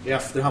i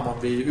efterhand,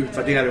 vi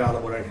utvärderar ju alla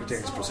våra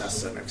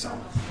rekryteringsprocesser liksom.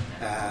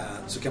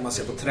 Så kan man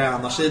se på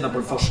tränarsidan på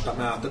det första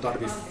mötet, då hade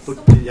vi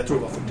 49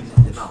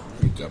 namn.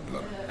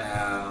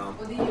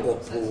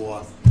 Och på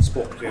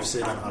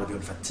sportchefssidan hade vi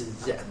ungefär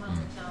 10.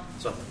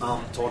 Så att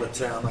antalet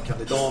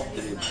tränarkandidater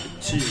är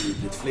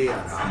betydligt fler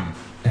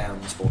än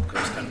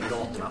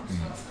sportchefskandidaterna.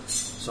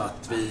 Så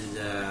att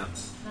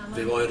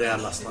vi var ju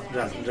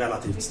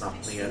relativt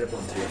snabbt nere på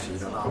en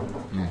 3-4 namn.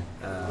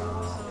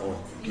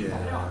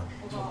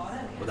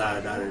 Och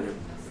där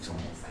liksom,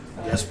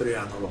 Jesper är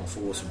en av de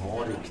få som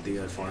har riktig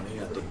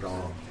erfarenhet och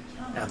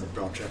ett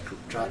bra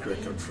track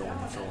record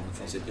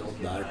från sitt jobb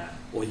där,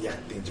 och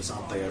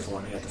jätteintressanta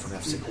erfarenheter från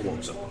FCK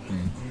också.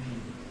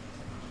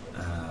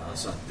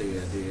 Så att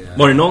det...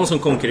 Var det någon som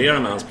konkurrerar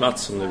med hans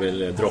plats som du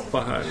vill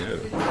droppa här nu?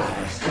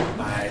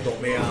 Nej,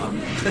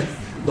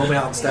 de är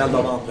anställda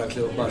av andra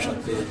klubbar, så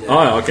att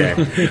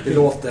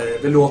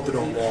vi låter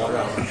dem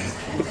vara.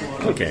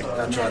 Okay.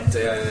 Jag tror att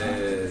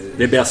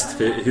det är bäst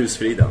för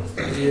husfriden.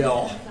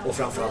 Ja, och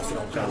framförallt för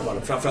dem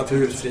själva. Framförallt för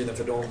husfriden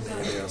för dem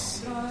i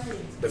deras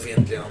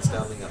befintliga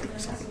anställningar.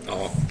 Liksom.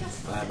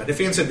 Men det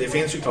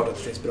finns ju klart att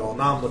det finns bra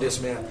namn, och det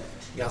som är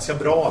ganska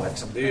bra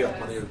liksom, det är ju att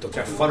man är ute och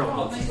träffar dem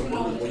och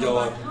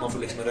man får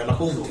liksom en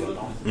relation till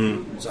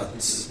dem. Så att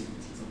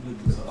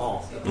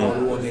ett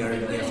par år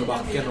ner för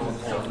backen om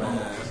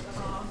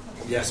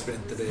Jesper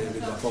inte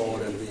vill vara kvar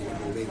eller vi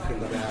vill gå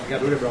skilda vägar,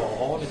 då är det bra att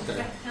ha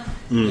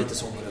lite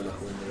sådana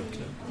relationer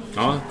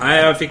uppknutna. Ja,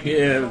 jag fick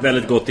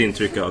väldigt gott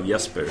intryck av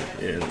Jesper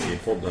i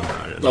podden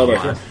här. Ja,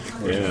 verkligen.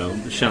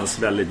 Känns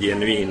väldigt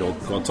genuin och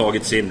har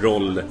tagit sin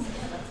roll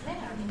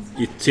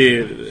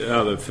till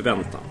över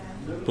förväntan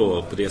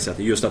på det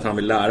sättet. Just att han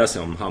vill lära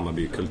sig om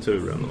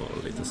Hammarby-kulturen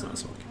och lite sådana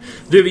saker.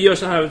 Du, vi gör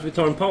så här att vi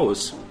tar en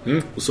paus.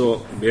 Och så,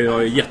 vi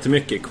har ju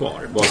jättemycket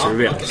kvar, bara så du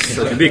vet.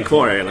 Så vi blir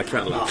kvar här hela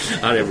kvällen.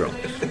 Ja, det är bra.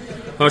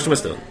 Hörs om en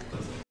stund.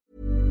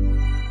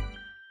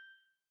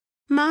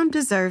 Mom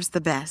deserves the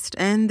best,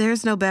 and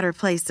there's no better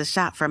place to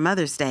shop for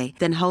Mother's Day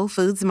than Whole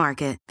Foods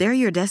Market. They're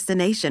your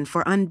destination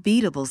for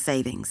unbeatable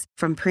savings,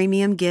 from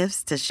premium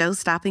gifts to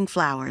show-stopping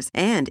flowers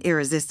and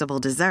irresistible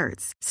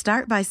desserts.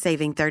 Start by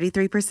saving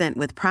 33%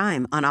 with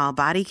Prime on all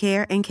body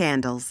care and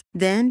candles.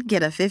 Then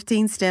get a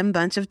 15-stem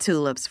bunch of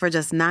tulips for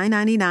just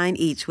 $9.99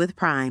 each with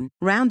Prime.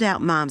 Round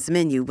out Mom's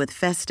menu with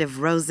festive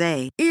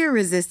rosé,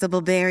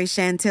 irresistible berry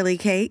chantilly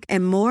cake,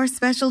 and more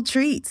special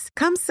treats.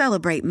 Come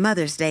celebrate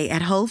Mother's Day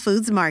at Whole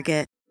Foods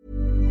Market.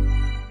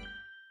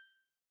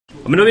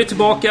 Ja, men då är vi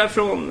tillbaka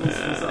från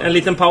en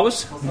liten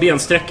paus.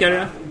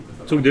 Bensträckare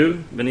tog du,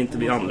 men inte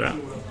vi andra.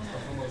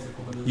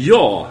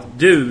 Ja,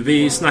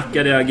 vi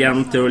snackade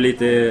agenter och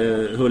lite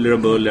huller och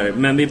buller,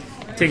 men vi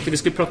tänkte vi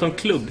skulle prata om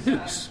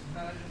klubbhus.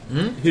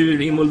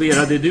 Hur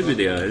involverad är du i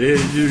det? Är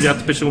du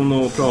rätt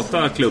person att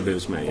prata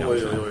klubbhus med?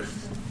 Oj.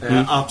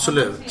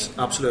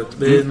 Absolut.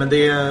 Men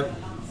det är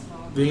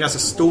en ganska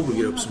stor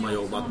grupp som har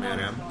jobbat med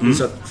det.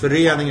 Så att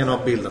föreningen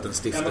har bildat en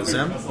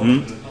stiftelse.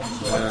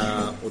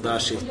 Och där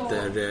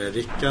sitter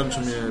Rickard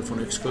som är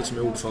från Yxkull, som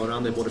är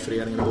ordförande i både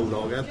föreningen och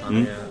bolaget. Han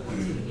är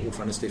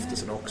ordförande i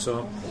stiftelsen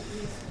också.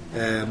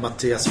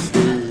 Mattias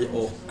Fri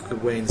och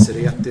Wayne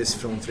Seretis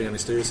från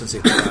föreningsstyrelsen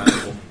sitter där,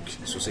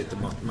 och så sitter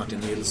Martin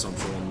Nilsson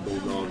från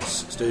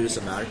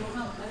bolagsstyrelsen där.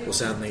 Och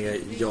sen är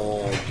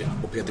jag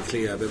och Peter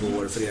Kleve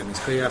vår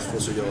föreningschef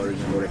och så Jörgen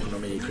vår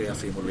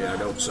ekonomichef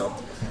involverade också.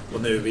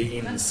 Och nu i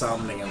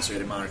insamlingen så är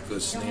det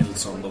Marcus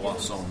Nilsson då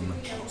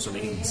som är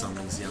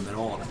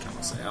insamlingsgeneral kan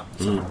man säga.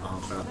 Så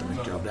han sköter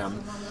mycket av den.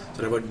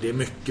 Så det är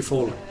mycket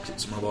folk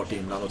som har varit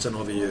inblandade. Och sen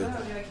har vi ju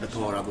ett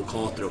par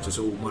advokater också.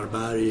 Så Omar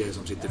Berg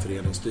som sitter i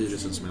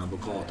föreningsstyrelsen som är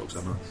advokat också.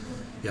 Han har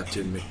hjälpt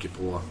till mycket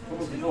på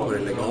det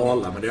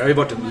legala. Men det har ju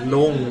varit en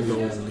lång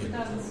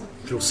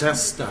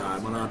process det här.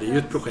 Man hade ju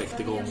ett projekt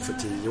igång för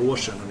 10 år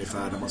sedan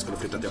ungefär där man skulle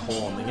flytta till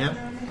Haninge.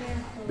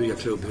 Bygga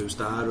klubbhus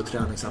där och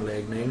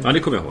träningsanläggning. Ja, det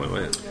kommer jag ihåg.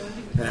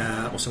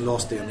 Och sen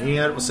lades det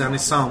ner. Och sen i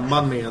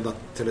samband med att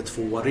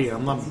Tele2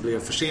 Arena blev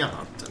försenat,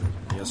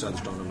 eller Nya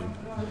Söderstaden, men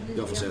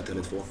jag får säga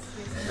Tele2,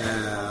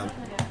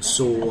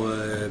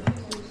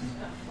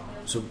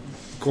 så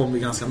kom vi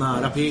ganska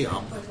nära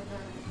PA.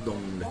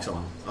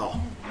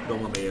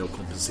 De var med och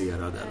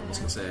kompenserade, eller man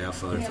ska säga,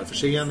 för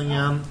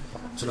förseningen.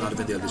 Så då hade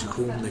vi en del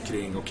diskussioner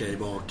kring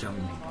vad kan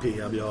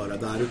PA göra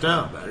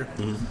därutöver.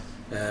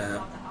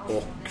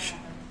 Och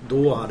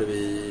då hade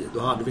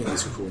vi en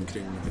diskussion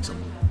kring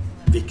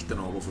vikten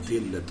av att få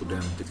till ett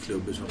ordentligt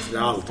klubbhus.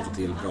 Framförallt att få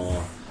till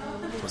bra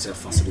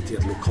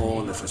facilitet,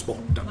 lokaler för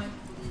sporten.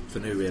 För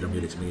nu är de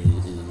ju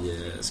i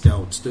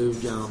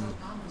scoutstugan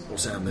och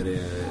sen är det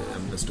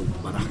en stor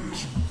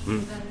barack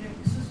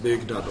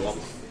byggda då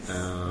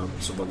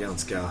som var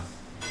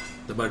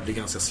det började bli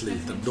ganska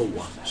sliten då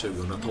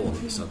 2012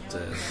 så att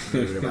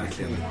nu är det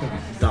verkligen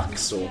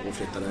dags att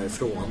flytta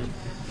därifrån.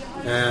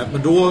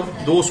 Men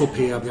då såg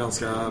PEAB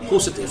ganska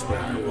positivt på det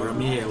här och vara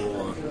med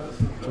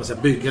och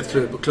bygga ett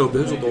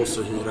klubbhus åt oss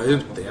och hyra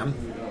ut det.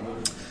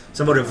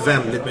 Sen var det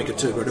väldigt mycket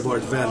turer. Det var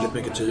väldigt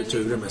mycket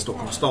turer med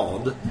Stockholms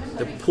stad.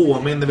 Det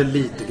påminner väl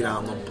lite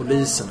grann om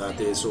polisen där, att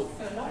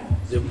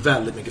det är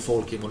väldigt mycket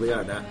folk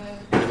involverade.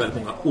 Det är väldigt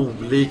många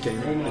olika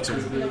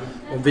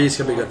om vi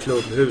ska bygga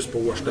klubbhus på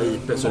Årsta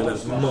IP så är det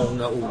väldigt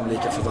många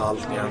olika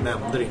förvaltningar och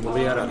nämnder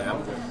involverade.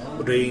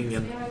 Och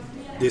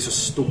det är så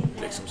stort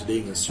så det är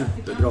ingen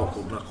superbra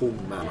koordination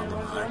mellan de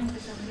här.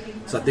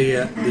 Så att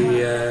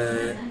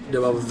det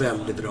var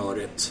väldigt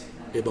rörigt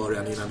i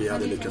början innan vi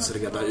hade lyckats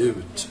reda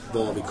ut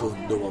vad vi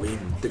kunde och vad vi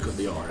inte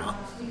kunde göra.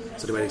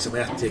 Så det var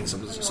ett gäng som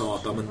sa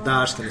att men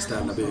där ska ni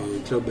ställa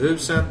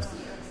klubbhuset.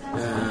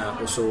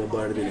 Och så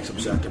började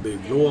vi söka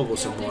bygglov och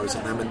så var det så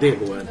nej men det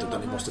går inte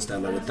utan ni måste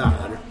ställa det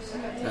där.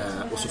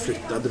 Och så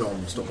flyttade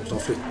Stockholms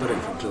stad flyttade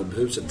från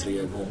klubbhuset 3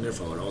 gånger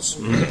för oss.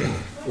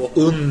 Och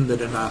under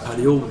den här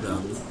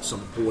perioden som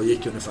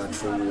pågick ungefär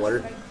 2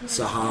 år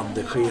så hann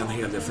det ske en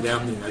hel del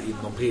förändringar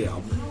inom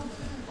PEAB.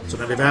 Så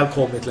när vi väl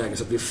kom i ett läge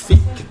så att vi fick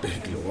ett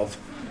bygglov,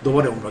 då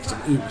var de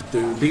ute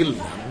ur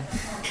bilden,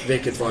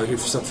 vilket var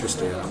hyfsat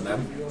frustrerande.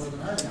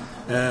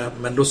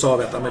 Men då sa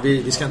vi att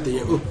vi ska inte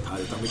ge upp här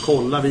utan vi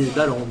kollar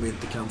vidare om vi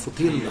inte kan få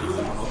till det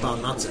här på något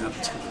annat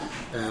sätt.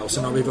 Och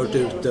sen har vi varit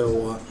ute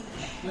och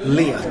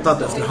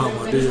letat efter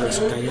Hammarbyare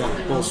som kan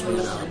hjälpa oss med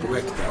det här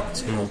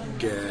projektet.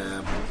 Och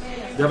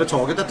det har vi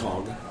tagit ett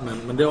tag,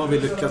 men det har vi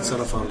lyckats i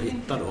alla fall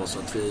hitta då så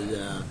att vi...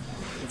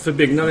 För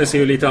byggnaden ser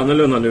ju lite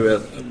annorlunda nu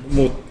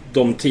mot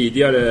de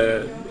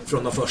tidigare...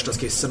 Från de första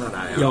skisserna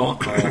där, ja.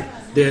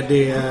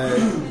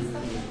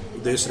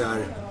 Det är sådär,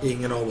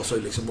 ingen av oss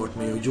har varit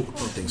med och gjort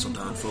någonting sånt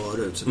här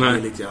förut. Så det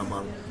är lite grann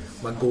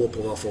man går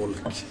på vad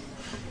folk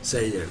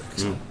säger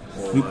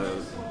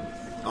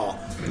Och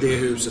det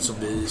huset som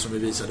vi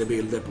visade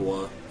bilder på,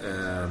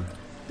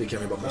 det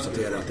kan vi bara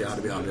konstatera att det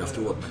hade vi aldrig haft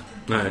råd med.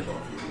 Nej,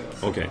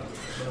 okej.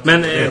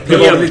 Men det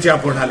var lite grann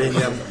på den här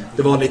linjen.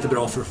 Det var lite för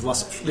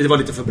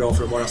bra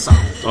för att vara sant.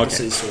 Okay.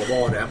 Precis så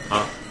var det.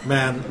 Ja.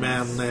 Men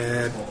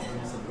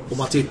om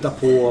man tittar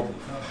på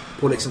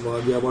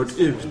vad vi har varit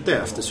ute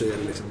efter så är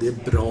det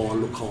är bra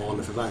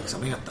lokaler för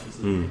verksamheten.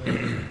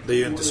 Det är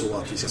ju inte så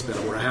att vi ska spela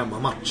våra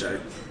hemmamatcher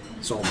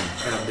som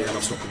en del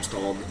av Stockholms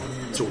stad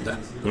trodde.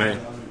 Nej.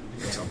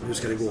 Hur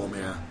ska det gå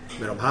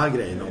med de här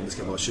grejerna om det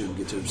ska vara 20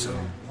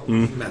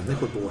 000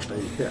 människor på Årsta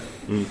IP?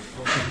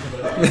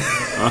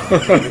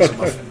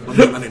 Vad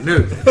menar ni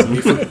nu? Det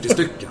är 40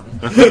 stycken.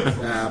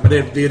 Men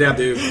det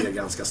räddade ut det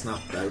ganska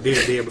snabbt där.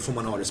 Det får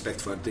man ha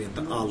respekt för att det är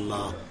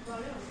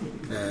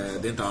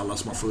inte alla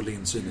som har full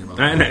insyn i vad.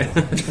 Nej.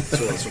 Så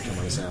kan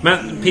man säga.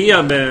 Men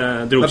PEAB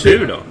drogs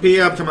ur då?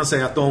 PEAB kan man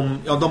säga att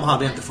de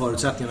hade inte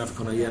förutsättningarna för att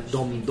kunna ge.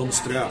 De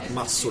strök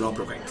massor av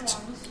projekt.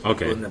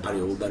 Okay. Under en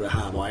period där det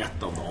här var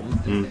ett av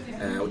dem.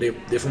 Och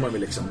det får man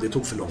väl det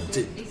tog för lång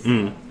tid.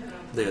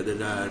 Det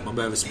där, man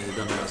behöver smida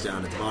medan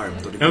järnet är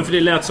varmt. Och för det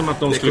lät som att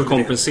de skulle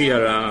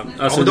kompensera.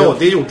 Alltså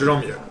det gjorde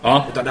de ju.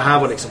 Ja. Utan det här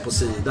var på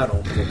sidan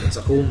om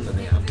kompensationen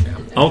egentligen.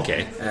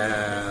 Okej.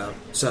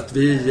 Så att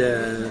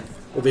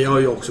vi har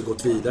ju också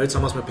gått vidare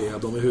tillsammans med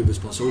PEAB. De är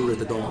huvudsponsorer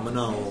till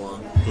damerna och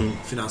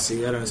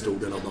finansierar en stor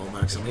del av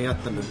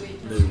damverksamheten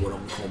nu och de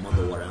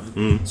kommande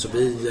åren. Så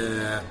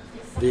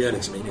vi är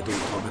inget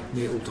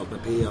otalt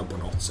med PEAB på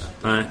något sätt.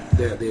 Nej.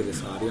 Det är vi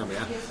färdiga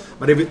med.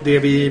 Men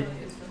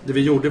det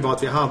vi gjorde var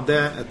att vi hade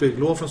ett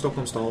bygglov från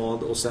Stockholms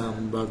stad och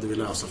sen behövde vi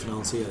lösa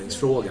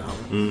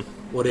finansieringsfrågan.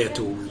 Och det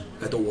tog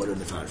ett år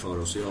ungefär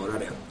för oss att göra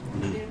det.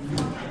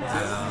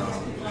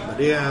 Men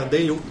det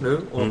är gjort nu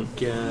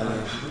och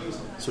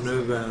så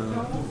nu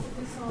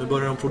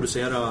börjar de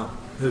producera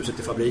huset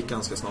i fabrik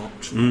ganska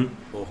snart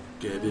och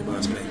vi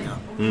börjar spränga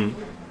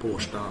på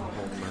Årsta.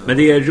 Men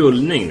det är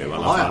rullning nu i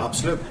alla fall? Ja,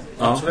 absolut.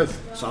 Absolut.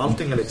 Så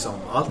allting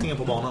är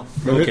på banan.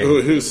 Men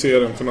hur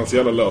ser den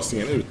finansiella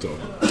lösningen ut då?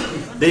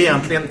 Det är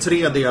egentligen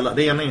 3 delar.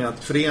 Det ena är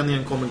att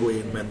föreningen kommer gå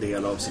in med en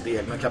del av sitt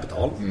egna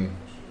kapital.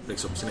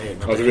 Liksom sina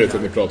egna pengar. Du vet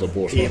att ni pratar på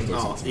Årsta.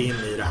 In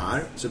i det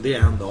här. Så det är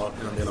en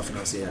del av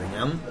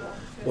finansieringen.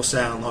 Och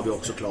sen har vi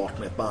också klart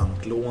med ett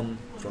banklån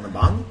från en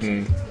bank.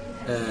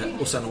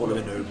 Och sen håller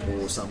vi nu på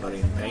att samla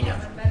in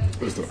pengar.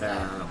 Just det.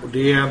 Och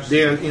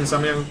det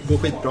insamlingen går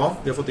skitbra.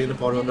 Vi har fått in ett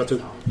par 100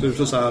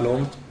 000 så här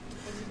långt.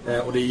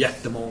 Och det är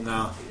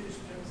jättemånga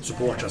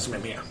supportrar som är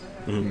med.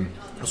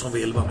 Och som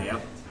vill vara med.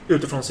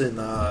 Utifrån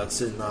sina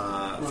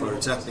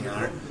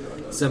förutsättningar.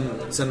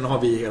 Sen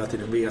har vi hela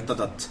tiden vetat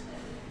att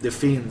det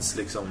finns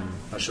liksom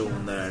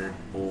personer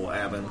och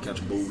även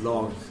kanske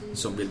bolag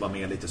som vill vara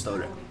med lite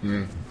större.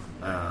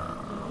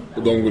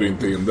 Och de går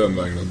inte in den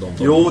vägen?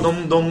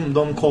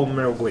 De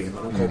kommer att gå in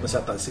och de kommer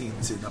sätta in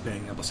sina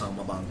pengar på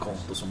samma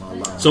bankkonto som alla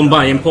andra. Som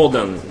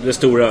Bajenpodden, det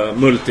stora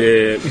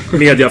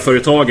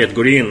multimediaföretaget,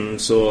 går in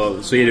så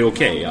är det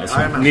okej. Alltså.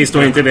 Ni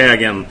står inte i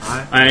vägen.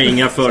 Nej,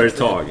 inga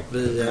företag.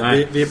 Vi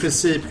är i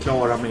princip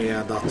klara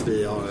med att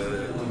vi har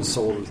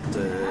sålt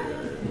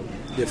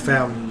det är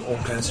 5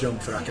 omklädningsrum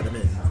för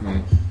akademin.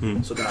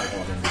 Så där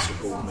har vi en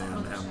diskussion med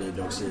en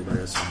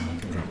bidragsgivare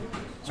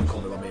som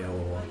kommer vara med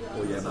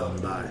och ge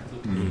namn där.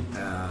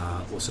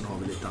 Och sen har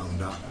vi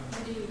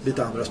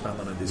lite andra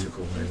spännande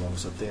diskussioner igång.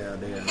 Så att det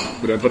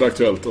har inte varit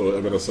aktuellt. Och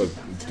jag menar, så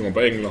tittar man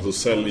på England så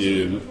säljer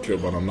ju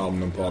klubbarna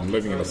namnen på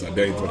anläggningarna. Så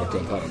det har inte varit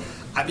aktuellt här.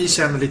 Vi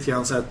känner lite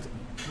grann så att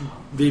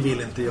vi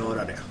vill inte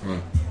göra det.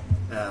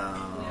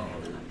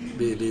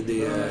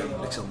 Det är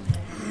liksom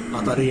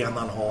att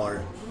arenan har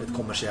ett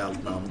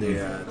kommersiellt namn, det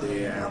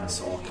är en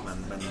sak,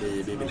 men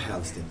vi vill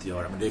helst inte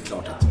göra. Men det är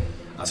klart att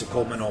alltså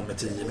kommer någon med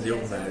 10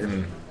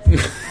 miljoner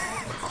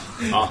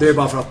det är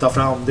bara för att ta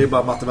fram, det är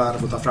bara Matte Werner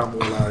får ta fram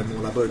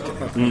målarburken.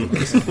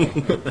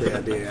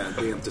 Det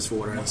är inte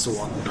svårare än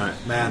så.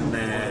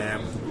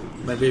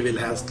 Men vi vill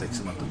helst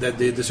liksom att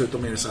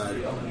dessutom är det så här,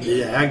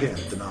 vi äger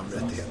inte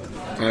namnrättigheten.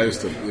 Nej,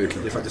 just det. Det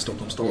är faktiskt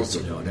Stockholms stad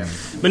som gör det.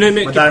 Men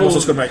däremot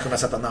så skulle man kunna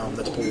sätta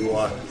namnet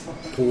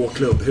på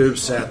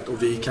klubbhuset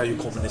och vi kan ju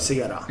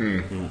kommunicera.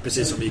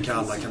 Precis som vi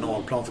kallar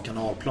kanalplan för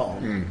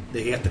kanalplan. Det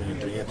heter det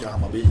inte, det heter ju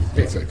Hammarby.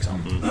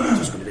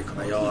 Så skulle vi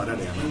kunna göra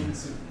det.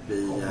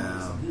 Men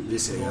vi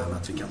ser gärna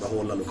att vi kan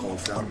behålla lokal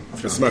fram.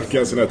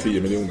 Smärtgränsen är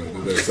 10 miljoner, det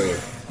är det jag säger.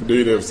 Det är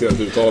ju det vi ser att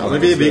uttala.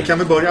 Men vi kan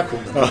väl börja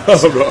aktionen.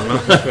 Så bra.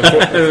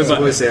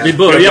 Vi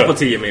börjar på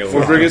 10 miljoner.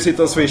 Folk brukar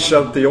sitta och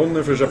swisha till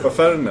Jonny för att köpa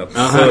Fernet.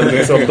 Så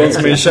liksom, de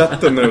som är i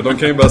chatten nu, de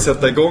kan ju bara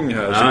sätta igång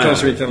här. Så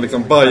kanske vi kan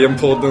liksom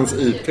Bajenpoddens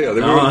IP. Det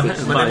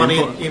men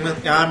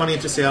är man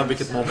intresserad,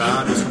 vilket många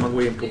är, då ska man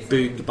gå in på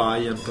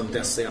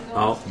byggbajen.se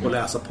och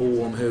läsa på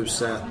om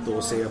huset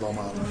och se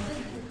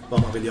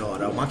vad man vill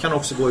göra. Och man kan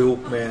också gå ihop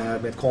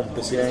med ett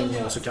kompisgäng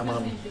och så kan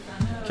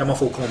man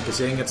få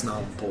kompisgängets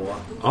namn på.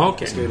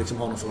 Vi ska ju liksom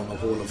ha någon form av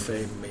Hall of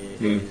Fame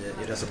i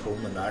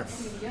receptionen där.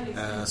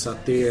 Så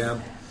att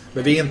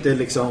men vi är inte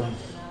liksom,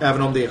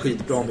 även om det är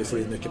skitbra om vi får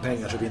in mycket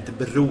pengar, så är vi inte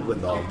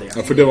beroende av det.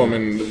 Ja, för det var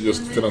min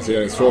just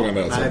finansieringsfrågan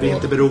där. Nej, vi är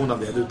inte beroende av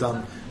det, utan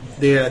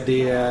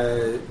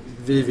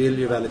vi vill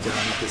ju väldigt gärna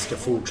att det ska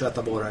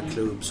fortsätta vara en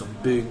klubb som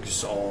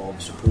byggs av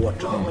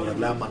supportrarna och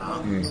medlemmarna.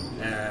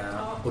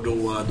 Och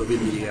då vill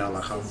vi ge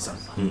alla chansen.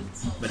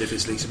 Men det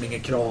finns liksom ingen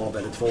krav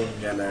eller tvång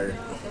eller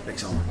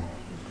liksom,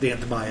 det är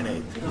inte Bayern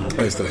Aid.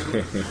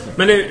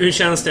 Men hur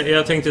känns det?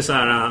 Jag tänkte så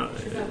här,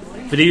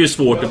 för det är ju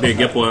svårt att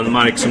bygga på en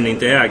mark som ni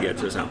inte äger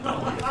till exempel.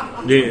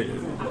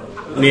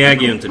 Ni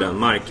äger ju inte den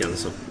marken.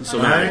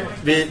 Nej,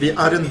 vi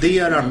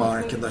arrenderar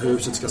marken där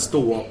huset ska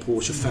stå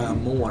på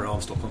 25 år av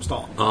Stockholms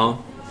stad.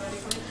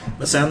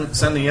 Men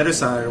sen är det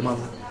så här, om man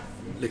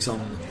liksom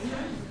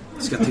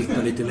ska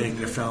titta lite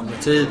längre fram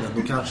i tiden,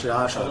 då kanske det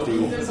är så att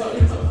vi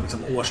liksom,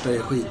 Årsta är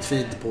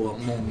skitfint på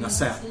många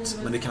sätt,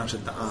 men det kanske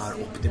inte är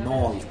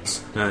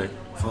optimalt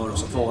för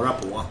oss att vara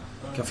på.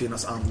 Det kan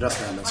finnas andra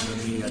ställen som är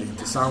mer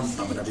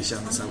intressanta, men där vi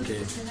känner så här,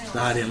 okej, det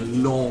här är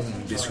en lång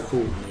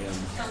diskussion i en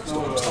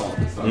Stockholms stad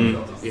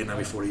innan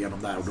vi får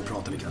igenom där, och då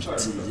pratar vi kanske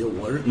 10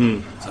 år.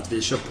 Så att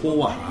vi kör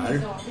på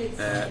här.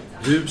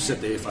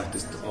 Huset är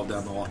faktiskt av den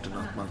arten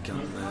att man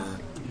kan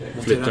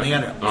montera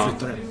ner det och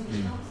flytta det.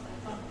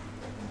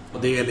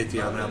 Och det är lite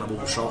grann en av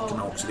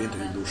orsakerna också. Det är inte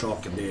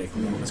huvudorsaken, det är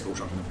ekonomiska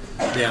orsaken.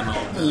 Det är en av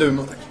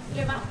Luma, tack.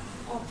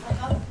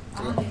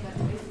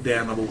 Det är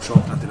en av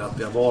orsakerna till att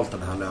vi har valt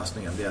den här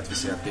lösningen. Det är att vi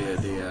ser att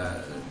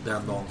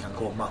den dagen kan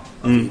komma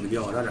att vi vill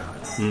göra det här.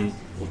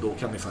 Och då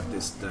kan vi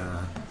faktiskt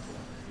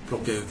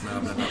plocka ut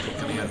möblerna,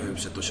 plocka ner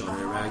huset och köra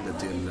iväg det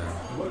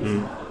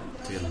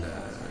till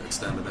ett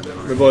ställe där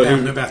det var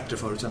ännu bättre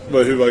förutsättningar.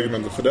 Vad är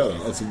huvudargumentet för det då?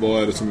 Alltså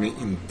vad är det som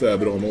inte är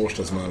bra med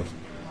Årsta som är...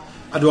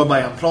 Ja, du har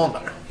bara en plan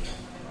där.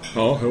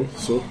 Ja,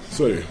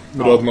 så är det ju.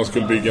 Men då att man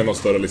skulle bygga något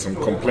större liksom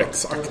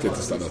komplexaktigt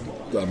istället.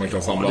 Där man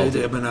kan samla allt.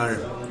 Det är det,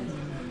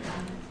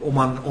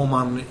 men om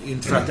man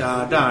inte för att det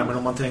är där, men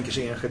om man tänker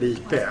sig enskild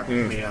IP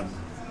med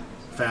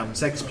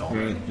 5-6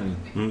 planer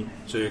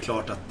så är det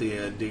klart att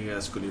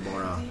det skulle ju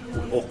bara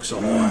också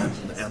ha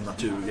en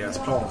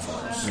naturgräsplan för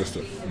oss. Just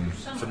det.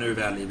 För nu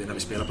väljer vi, när vi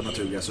spelar på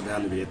naturgräs så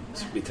väljer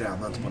vi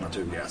tränar inte på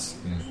naturgräs.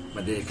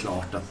 Men det är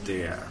klart att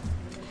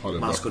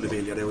man skulle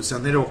vilja det. Och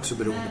sen är det också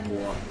beroende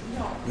på,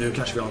 nu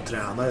kanske vi har en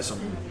tränare som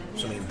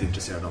inte är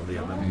intresserad av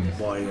det, men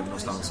bara är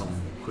någonstans om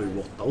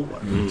 7-8 år.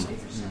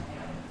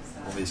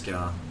 Om vi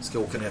ska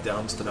åka ner till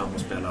Amsterdam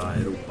och spela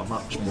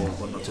Europamatch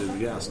på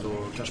naturgräs, då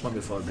kanske man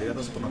vill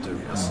förbereda sig på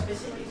naturgräs.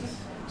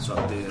 Så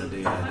att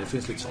det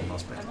finns lite sådana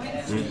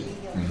aspekter.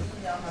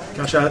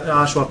 Kanske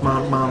är så att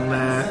man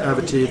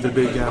över tid vill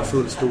bygga en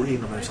fullstor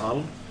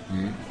inomhushall.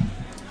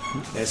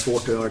 Det är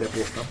svårt att göra det på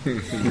Årsta.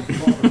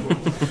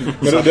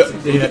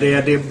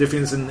 Det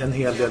finns en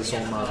hel del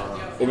sådana.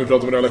 Om vi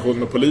pratar om relation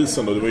med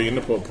polisen då, du var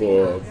inne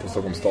på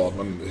Stockholms stad,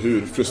 men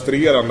hur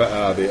frustrerande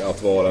är det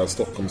att vara en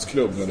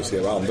Stockholmsklubb när du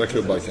ser vad andra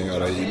klubbar kan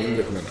göra i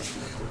mindre kommuner?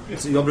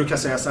 Jag brukar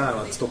säga så här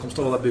att Stockholms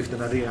stad har byggt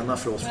en arena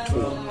för oss för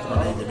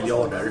 2,9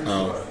 miljarder.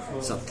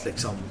 Så att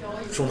liksom,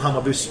 från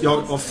Hammarby,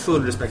 jag har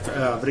full respekt för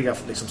övriga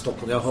liksom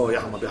Stockholm. Jag hör ju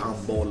Hammarby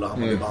handboll och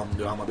Hammarby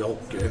bandy och Hammarby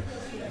hockey.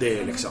 Det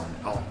är liksom,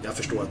 jag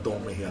förstår att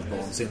de är helt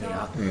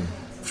vansinniga.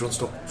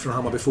 Från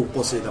Hammarby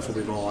fotbollssida får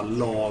vi vara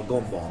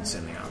lagom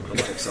vansinniga.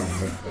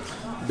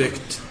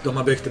 De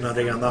har byggt en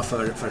arena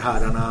för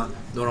herrarna.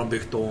 Nu har de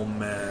byggt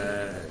om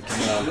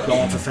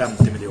kanalplan för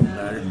 50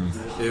 miljoner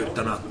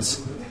utan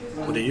att,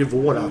 och det är ju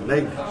vår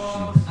anläggning.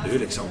 Det är ju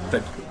liksom,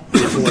 vi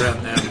får en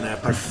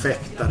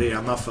perfekt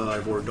arena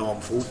för vår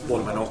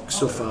damfotboll, men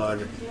också för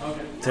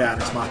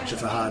träningsmatcher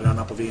för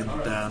herrarna på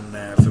vintern,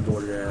 för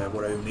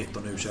våra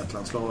U19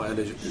 U21-landslag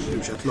eller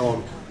U21-lag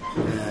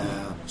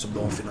som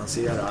de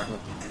finansierar.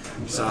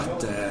 Så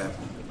att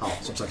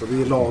som sagt,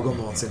 vi är lagom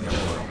vansinniga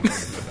på dem.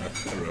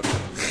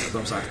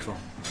 De sagt va.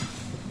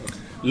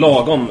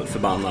 Lagom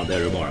förbannad är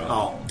du bara.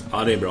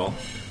 Ja, det är bra.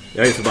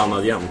 Jag är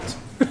förbannad jämt.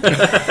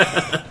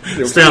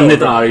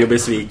 Ständigt arg och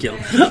besviken.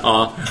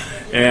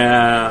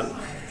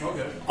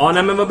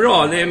 Nej men vad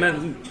bra.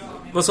 Men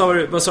vad sa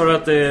du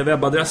att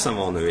webbadressen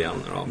var nu igen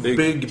då?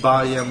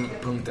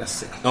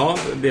 Byggbajen.se. Ja,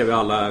 det vi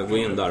alla gå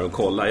in där och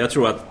kolla. Jag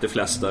tror att de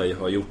flesta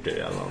har gjort det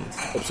redan.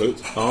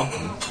 Absolut. Ja.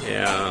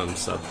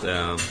 Så att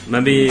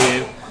men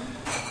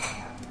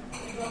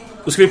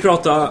då ska vi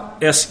prata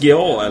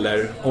SGA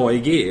eller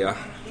AIG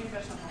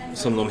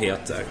som de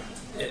heter.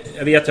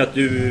 Jag vet ju att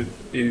du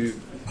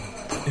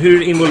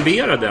hur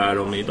involverade är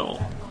de idag?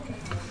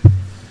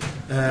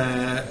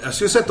 Jag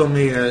skulle säga att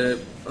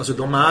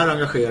de är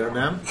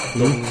engagerade.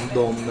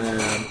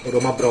 Och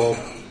de har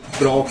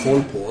bra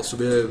koll på oss. Så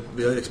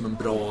vi har liksom en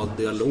bra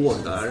dialog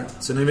där.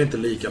 Sen är vi inte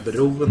lika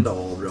beroende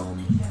av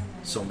dem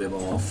som vi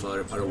var för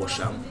ett par år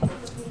sedan.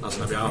 Alltså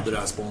när vi hade det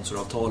här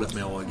sponsoravtalet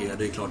med AIG.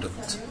 Det är klart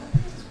att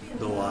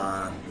då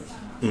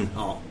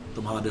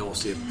de hade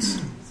oss i ett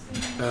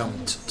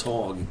ömt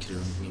tag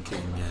kring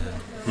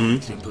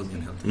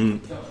pungen helt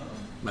enkelt.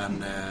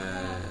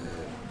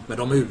 Men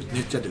de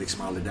utnyttjade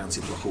liksom aldrig den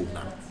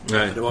situationen.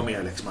 Nej. Det var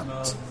mer liksom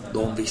att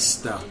de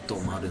visste att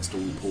de hade en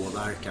stor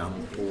påverkan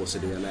på oss i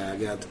det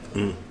läget.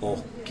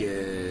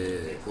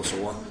 Och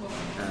så.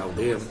 Och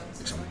det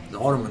liksom, då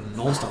har de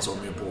någonstans om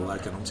en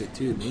påverkan. De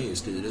sitter ju med i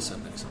styrelsen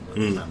liksom.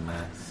 Men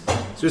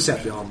så vi ser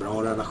att vi har en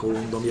bra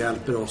relation. De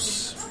hjälper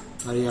oss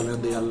när det gäller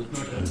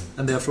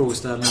en del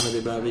frågeställningar när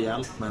vi behöver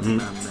hjälp.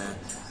 Men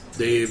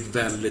det är ju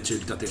väldigt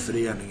tydligt att det är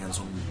föreningen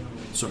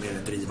som är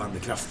den drivande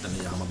kraften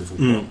i Hammarby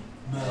fotboll.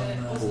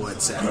 På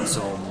ett sätt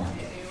som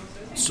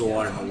så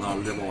har det nog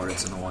aldrig varit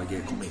sedan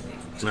AIG kom in.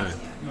 Nej.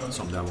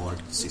 Som det har varit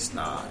de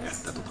sista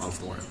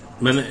 1,5 år.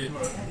 Men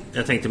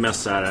jag tänkte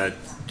mest så här,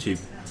 typ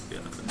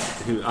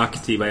hur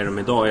aktiva är de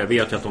idag? Jag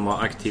vet ju att de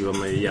var aktiva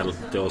med att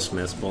hjälpa oss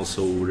med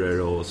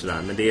sponsorer och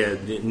sådär. Men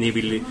ni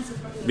vill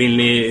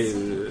ni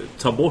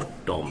ta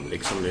bort dem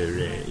liksom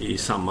i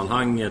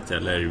sammanhanget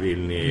eller vill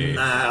ni...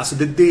 Nej, alltså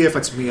det är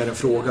faktiskt mer en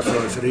fråga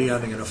för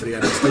föreningen och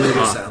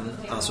föreningsstyrelsen.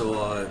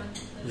 Alltså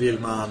vill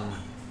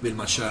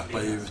man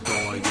köpa ut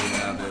AIG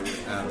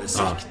över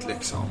sikt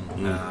liksom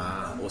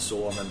och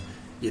så, men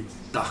i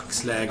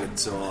dagsläget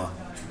så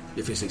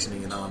det finns liksom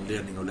ingen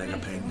anledning att lägga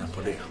pengar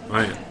på det.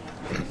 Nej.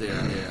 Det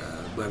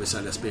börjar vi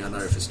sälja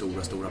spelare för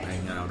stora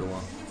pengar och då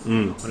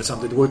men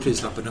samtidigt går ju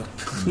prislappen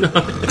upp.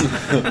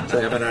 Så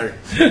jag menar,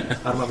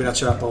 hade man velat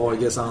köpa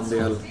AIGs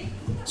andel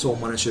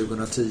sommaren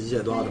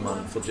 2010 då hade man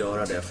fått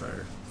göra det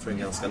för en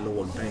ganska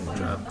låg peng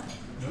tror jag.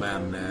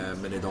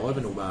 Men idag är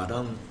vi nog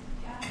värdan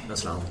en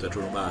slant. Jag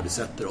tror de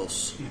värdesätter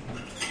oss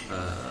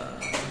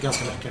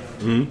ganska mycket.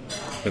 Men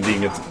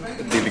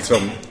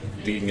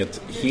det är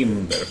inget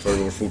hinder för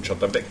vår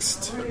fortsatta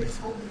växt.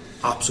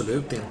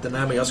 Absolut inte.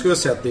 Nej, men jag skulle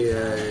säga att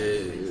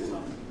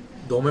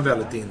de är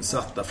väldigt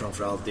insatta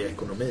framförallt i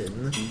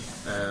ekonomin.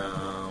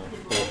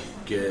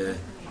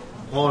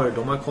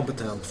 de har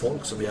kompetent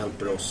folk som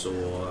hjälper oss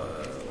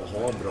att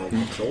ha en bra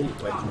kontroll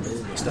på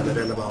ekonomin och ställa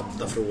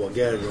relevanta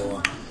frågor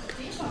och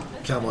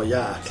kan vara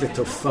jäkligt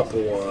tuffa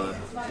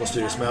på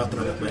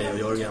styrelsemötena med mig och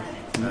Jörgen.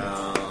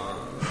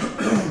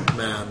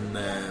 Men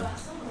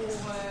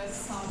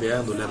vi har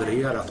ändå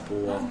levererat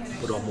på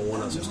de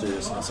målen som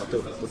styrelsen har satt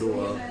upp och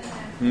då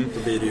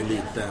blir det ju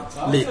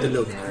lite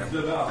lugnare.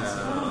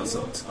 Så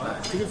att,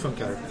 jag tycker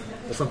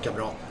det funkar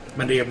bra.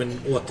 Men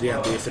återigen,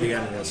 det är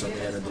föreningen som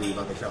är den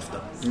drivande kraften.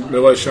 Det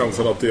var ju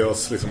känslan att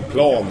deras liksom,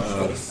 plan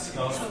är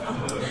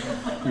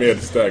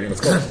med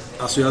stägenskap.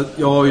 Alltså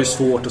jag har ju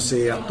svårt att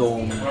se att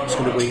de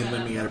skulle gå in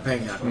med mer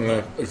pengar.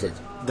 Nej, exakt.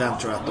 Den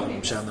tror jag att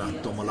de känner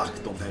att de har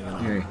lagt de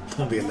pengarna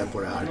de ville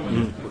på det här.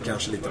 Och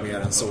kanske lite mer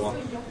än så.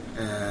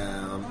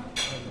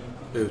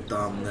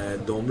 Utan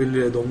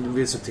de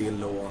vill se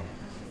till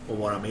att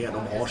vara med.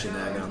 De har sin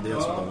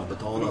ägarandel som de har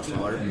betalat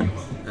för.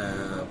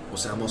 Och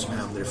sen vad som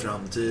händer i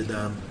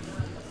framtiden.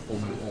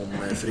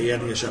 Om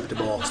föreningen köper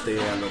tillbaka det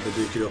eller om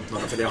det dyker upp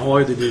något.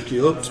 För det dyker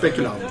ju upp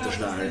spekulanter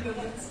sådär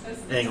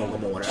en gång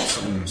om året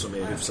som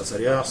är hyfsat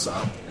seriösa.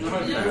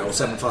 Och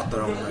sen fattar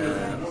de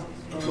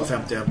vad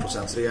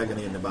 51%-regeln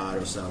innebär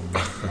och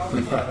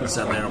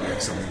sen är de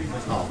liksom,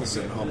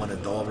 sen har man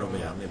ett av dem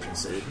igen i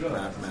princip.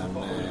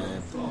 Men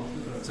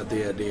så att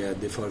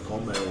det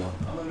förekommer och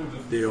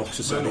det är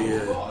också så att det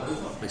är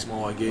liksom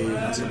AEG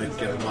är ganska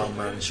mycket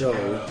one-man show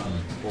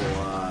och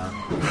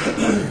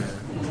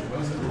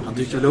han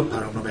dyker väl upp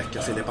här om någon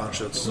vecka, Filip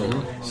Anschutz, som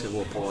ska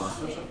gå på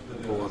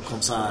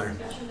konsert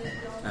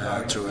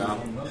tror jag.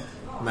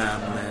 Men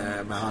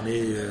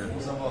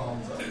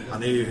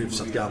han är ju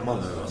hyfsat gammal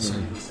nu alltså.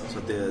 Så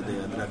att det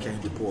där kan ju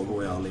inte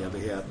pågå i all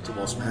evighet. Och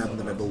vad som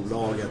händer med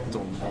bolaget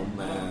om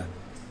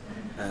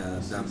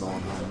den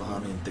dagen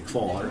han inte är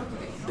kvar,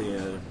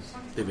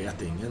 det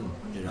vet ingen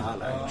i det här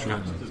läget, tror jag.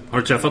 Har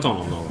du träffat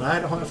honom då?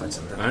 Nej, det har jag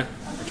faktiskt inte. Nej.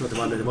 Jag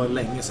tror att det var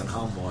länge sedan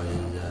han var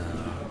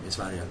i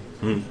Sverige.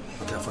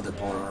 Jag träffade ett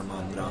par av de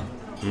andra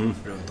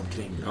runt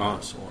omkring. Ja.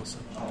 Så.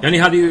 Ja, ni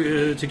hade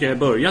ju, tycker jag i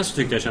början så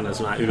tyckte jag kände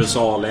sådana här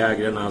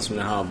USA-lägren som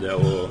ni hade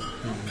och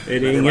är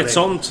det inget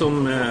sånt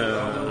som...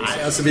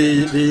 Nej, alltså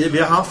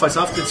vi har faktiskt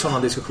haft lite sådana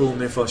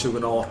diskussioner för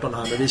 2018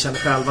 här, men vi känner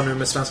själva nu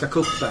med Svenska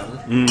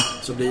Cupen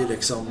så blir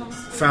liksom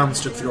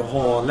fönstret för att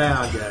ha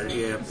läger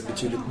är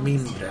betydligt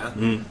mindre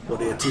och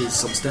det är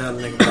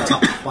tidsomställning, man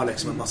tappar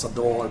liksom en massa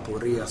dagar på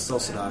att resa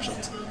och sådär, så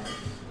att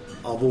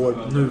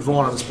vår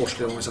nuvarande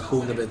sportsliga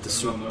organisation är inte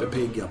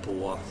superpigga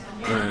på.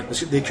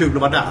 Det är kul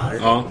att vara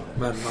där,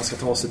 men man ska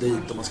ta sig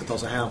dit och man ska ta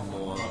sig hem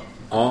och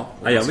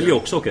jag vill ju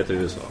också åka till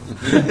USA.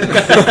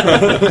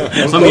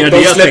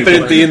 De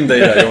släpper inte in dig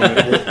där,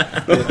 Johnny.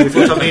 Vi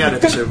får ta med det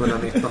till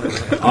 2019.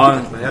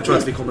 Men jag tror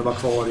att vi kommer vara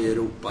kvar i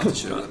Europa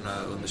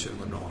under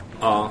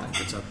 2018.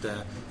 Så att,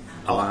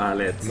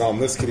 härligt.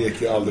 Nanne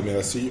skrek ju aldrig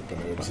mer Cypern.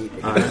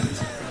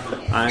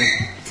 Nej.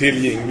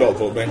 Till Jingblad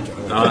på bänken.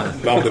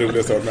 Bland det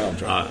roligaste jag varit med om,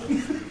 tror jag.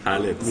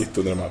 Härligt. Mitt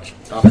under en match.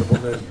 På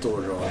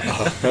mutor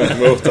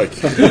och... Tack.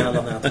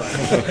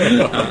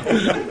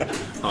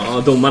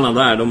 Domarna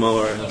där, de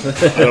har...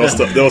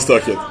 Det var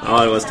stökigt.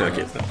 Ja, det var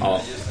stökigt.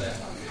 Ja.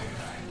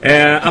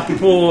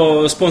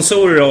 Apropå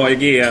sponsorer då,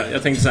 AEG,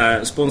 jag tänkte så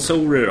här,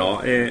 sponsorer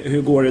då,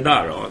 hur går det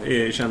där då?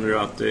 Känner du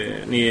att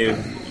ni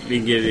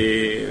ligger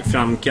i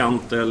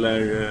framkant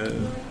eller...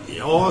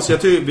 Ja, så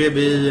jag tycker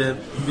vi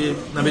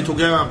när vi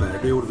tog över,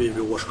 det gjorde vi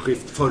vid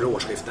förra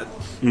årsskiftet.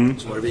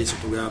 Så var det vi som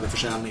tog över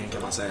försäljningen,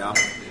 kan man säga.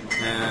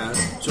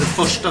 Så det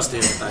första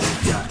steget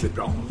är jäkligt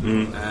bra.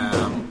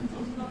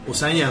 Och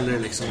sen gäller det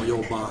liksom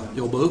att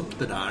jobba upp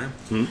det där.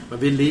 Men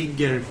vi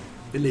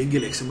ligger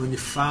liksom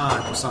ungefär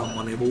på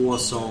samma nivå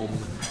som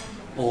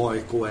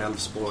AIK,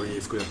 Elfsborg,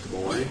 IFK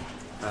Göteborg.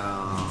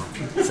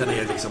 Sen är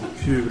det liksom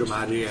hur de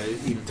här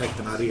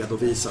intäkterna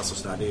redovisas och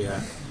så där.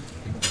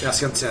 Jag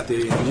ska inte säga att det är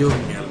en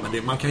djungel,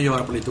 men man kan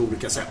göra på lite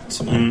olika sätt.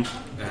 De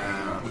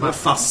här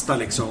fasta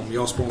liksom,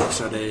 jag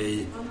sponsrar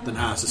dig den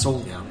här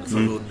säsongen för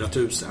 100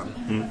 000.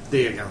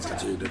 Det är ganska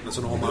tydligt. Men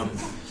så har man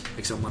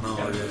liksom,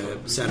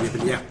 säljer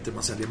biljetter,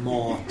 man säljer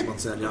mat, man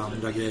säljer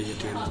andra grejer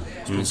till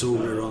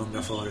sponsorer och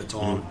andra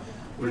företag.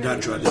 Och det där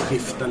tror jag det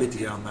skiftar lite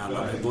grann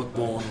mellan var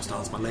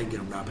någonstans man lägger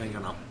de där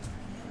pengarna.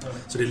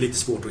 Så det är lite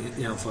svårt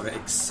att jämföra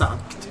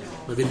exakt.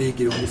 Men vi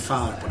ligger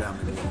ungefär på den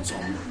nivån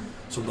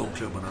som de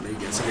klubbarna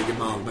ligger. Så ligger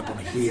Malmö på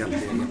en helt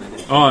egen nivå.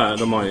 Ja,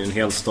 de har ju en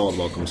hel stad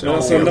bakom sig.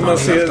 Ja, när man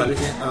ser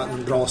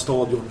en bra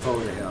stadion för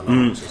det hela.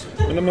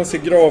 Men när man ser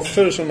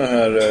grafer såna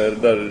här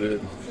där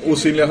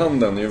osynliga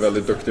handen är ju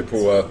väldigt duktig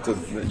på att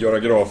göra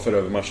grafer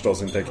över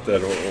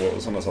matchdagsintäkter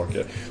och sådana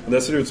saker. Och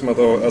det ser ut som att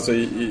alltså,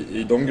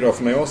 i de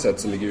graferna jag har sett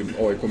så ligger ju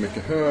AIK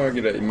mycket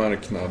högre i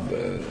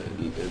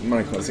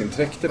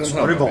marknadsintäkter än så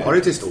har det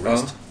varit historiskt.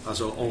 Ja.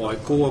 Alltså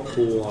AIK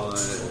på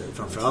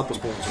framförallt på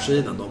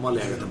sponsorsidan, de har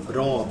legat en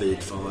bra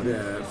bit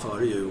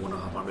före Djurgården och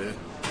Hammarby.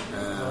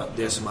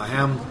 Det som har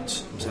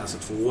hänt de senaste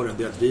 2 åren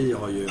det är att vi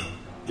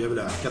har väl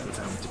ökat med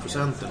 50%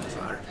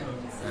 ungefär.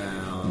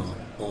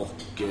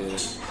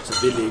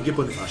 Så vi ligger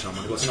på ungefär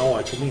samma nivå. Sen har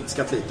AIK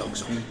minskat lite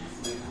också.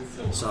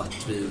 Så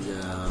att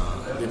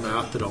vi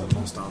möter dem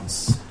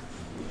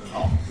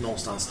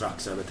någonstans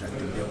strax över 30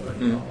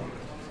 miljoner.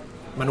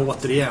 Men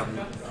återigen,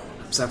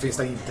 sen finns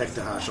det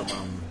intäkter här som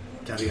man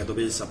kan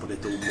redovisa på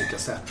lite olika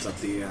sätt. Så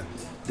att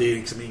det är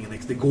liksom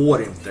det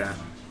går inte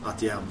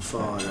att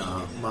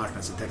jämföra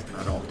marknadsintäkterna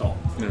rakt av.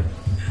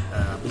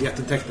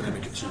 Biljettintäkterna är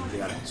mycket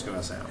tydligare, ska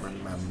jag säga.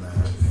 Men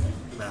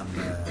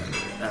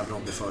även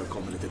om det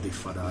förekommer lite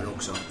diffar där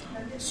också,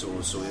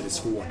 så är det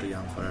svårt att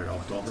jämföra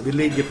rakt av. Men vi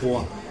ligger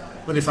på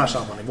ungefär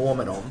samma nivå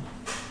med dem.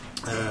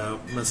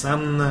 Men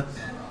sen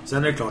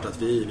är det klart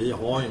att vi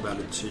har en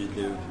väldigt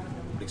tydlig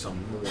liksom,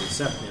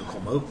 målsättning att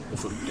komma upp på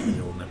 40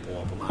 miljoner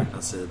på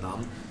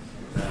marknadssidan.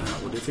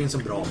 Och det finns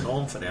en bra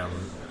plan för det.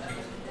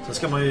 Sen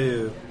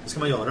ska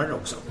man göra det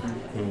också.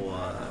 Och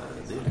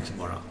det är liksom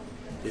bara,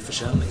 det är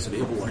försäljning, så det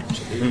är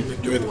hårt. Det är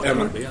mycket hårt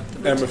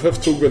arbete. MFF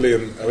tog väl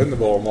in, jag vet inte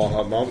vad man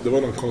hade, det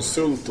var någon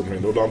konsult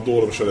omkring, och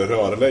då de körde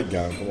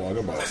rörläggaren på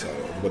magen bara så här.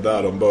 Det var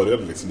där de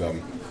började liksom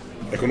den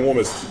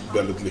ekonomiskt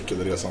väldigt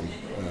lyckade resan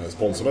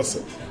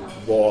sponsormässigt.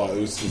 Vad är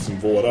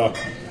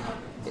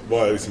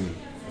liksom,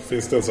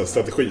 finns det en sån här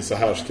strategi, så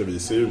här ska vi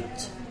se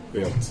ut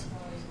rent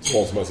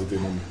sponsormässigt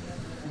inom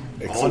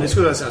Exo? Ja, det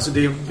skulle jag säga. Alltså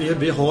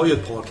vi har ju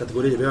ett par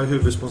kategorier. Vi har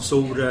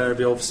huvudsponsorer,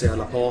 vi har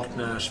officiella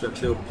partners, vi har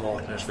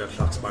klubbpartners, vi har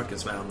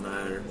Klacksparkens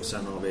vänner, och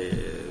sen har vi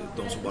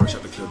de som bara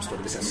köper klubbstår,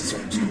 det vill säga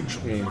säsongskort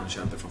som man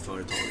köper från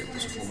företaget,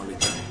 och så får man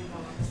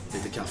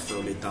lite kaffe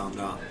och lite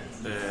andra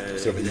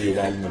så vi ju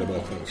Valm eller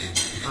bakom.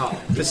 Ja,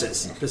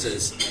 precis.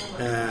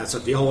 Så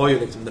att vi har ju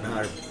liksom den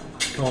här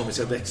planen, vi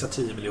ska växa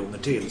 10 miljoner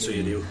till, så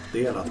är det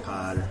uppdelat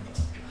per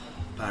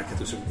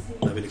kategori.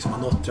 När vi liksom har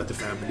nått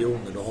 35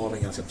 miljoner, då har vi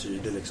en ganska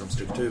tydlig liksom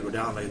struktur. Och det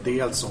handlar ju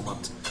dels om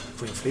att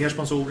få in fler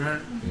sponsorer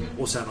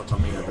och sen att ta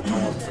mer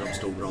betalt för de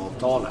stora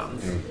avtalen.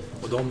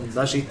 Och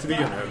där sitter vi ju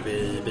nu.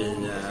 Vi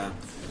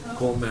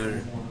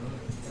kommer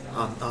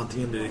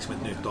antingen blir det liksom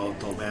ett nytt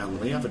avtal med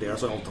LV, för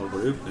deras avtal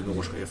går ut nu vid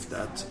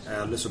årsskiftet,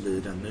 eller så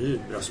blir det en ny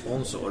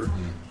sponsor.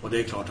 Och det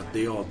är klart att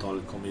det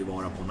avtalet kommer ju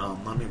vara på en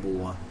annan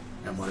nivå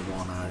än vad det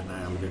var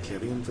när LV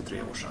klev in för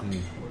 3 år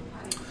sedan.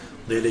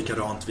 Det är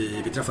likadant,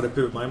 vi träffade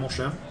Puma i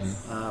morse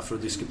för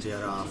att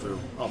diskutera,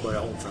 för att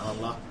börja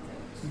omförhandla.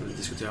 Vi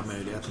diskuterar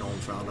möjligheten att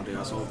omförhandla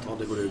deras avtal.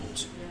 Det går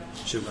ut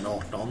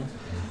 2018.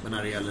 Men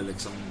när det gäller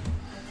liksom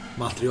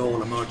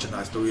material och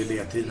merchandise, då är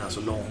ledtiderna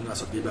så långa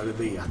så att vi behöver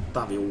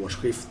veta vid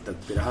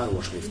det här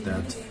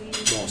årsskiftet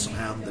vad som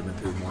händer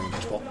med Puma och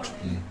Intersport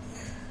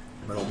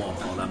med de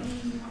avtalen.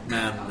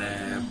 Men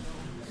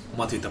om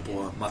man tittar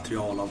på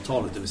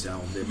materialavtalet, det vill säga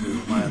om det är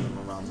Puma eller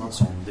någon annan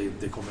sån,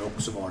 det kommer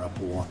också vara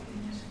på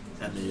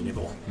en ny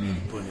nivå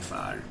på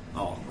ungefär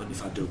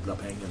dubbla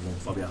pengar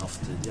mot vad vi har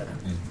haft tidigare.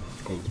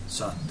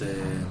 Så att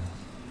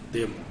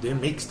det är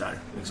en mix där.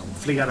 Liksom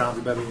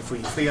vi behöver få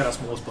in flera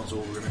små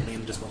sponsorer med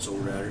mindre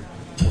sponsorer,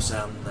 och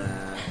sen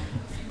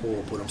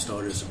på de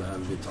större så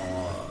behöver vi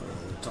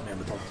ta mer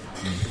betalt.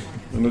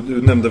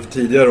 Du nämnde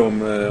tidigare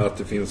om att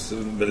det finns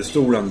en väldigt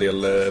stor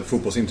andel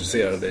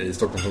fotbollsintresserade i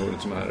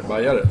Stockholmsområdet som är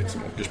bajare,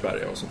 liksom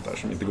Åkersberga och sånt där,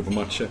 som inte går på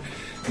matcher.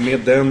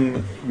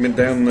 Med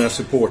den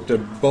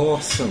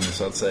supporterbasen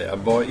så att säga,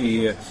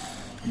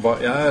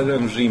 vad är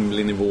en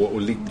rimlig nivå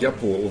att ligga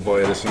på, och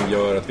vad är det som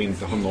gör att vi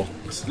inte har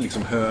nått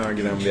liksom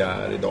högre än vi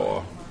är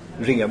idag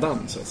redan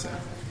så att säga?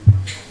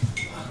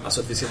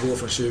 Alltså att vi ska gå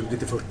från 20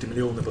 till 40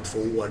 miljoner på 2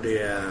 år,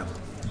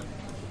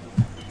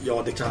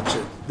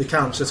 det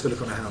kanske skulle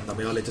kunna hända, men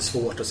jag har lite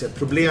svårt att se.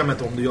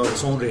 Problemet om du gör en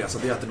sån resa,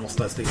 det är att den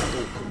oftast är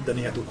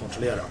helt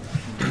okontrollerad.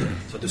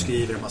 Så att du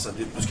skriver en massa,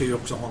 du ska ju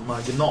också ha en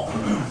marginal.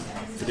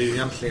 För det är ju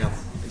egentligen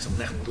liksom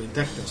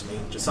nettointäkten som är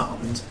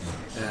intressant.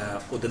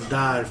 Och den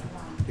där,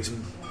 liksom,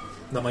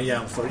 när man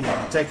jämför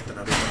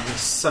intäkterna, det man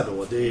missar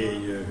då, det är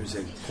ju hur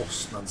ser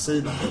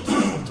kostnadssidan ut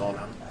för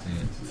avtalen.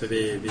 För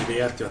vi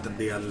vet ju att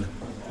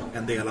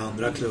en del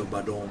andra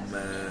klubbar,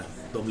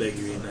 de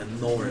lägger ju in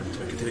enormt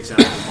mycket, till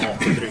exempel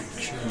mat och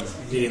dryck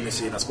in i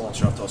sina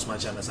sponsoravtal, så man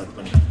känner sig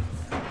att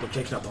de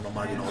kan knappt ha någon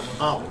marginal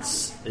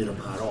alls i de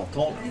här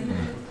avtalen.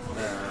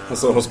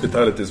 Alltså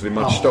hospitalities vid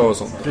matchdag och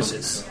sånt.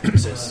 Precis.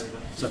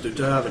 Så att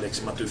utöver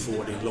liksom att du får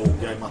din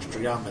logga i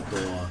matchprogrammet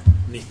och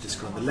 90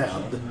 sekunder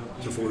LED,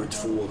 så får du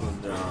 200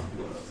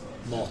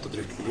 mat- och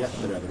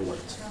dryckbiljetter över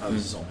året, över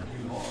säsongen.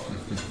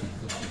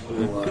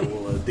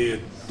 Och det är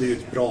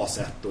ett bra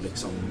sätt att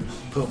liksom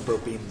pumpa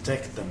upp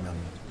intäkten, men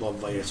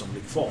vad är det som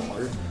blir kvar?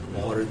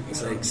 Och har du en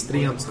så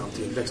extremt snabb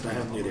tillväxt, då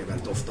händer ju det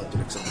väldigt ofta att du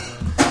liksom,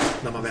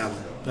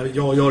 när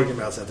jag och Jörgen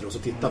väl sätter oss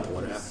och tittar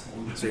på det,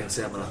 så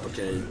inser man att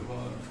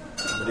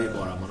men det är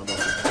bara, man har bara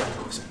fått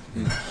det också.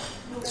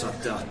 Så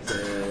att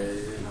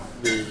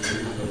vi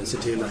ser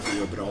till att vi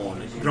gör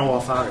bra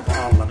affärer på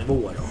alla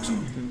nivåer också.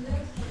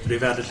 För det är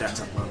väldigt lätt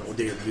att och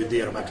det är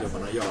det de här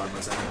klubbarna gör.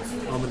 Men sen,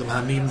 men de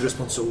här mindre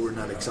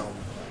sponsorerna liksom,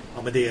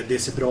 men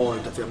det ser bra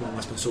ut att vi har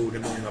många sponsorer,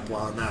 många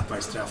på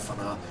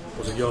nätverksträffarna,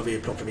 och så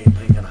plockar vi in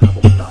pengarna här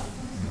borta.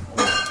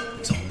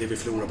 Liksom, det vi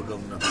förlorar på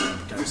gungorna på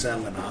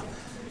karusellerna.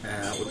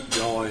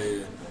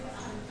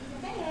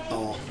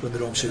 Och under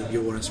de 20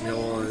 åren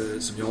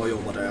som jag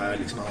jobbade, jag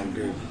liksom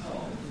aldrig,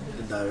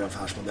 där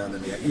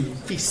affärsmodellen är. I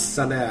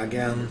vissa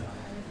lägen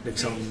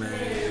liksom,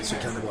 så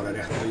kan det vara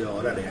rätt att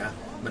göra det.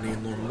 Men i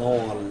en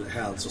normal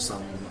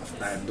hälsosam,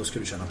 nej, då ska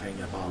du tjäna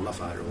pengar på alla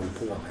affärer och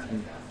hålla på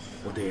med.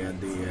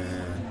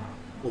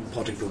 Och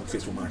Patrik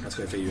Blomqvist, vår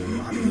marknadschef,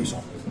 han är ju sån.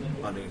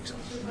 Han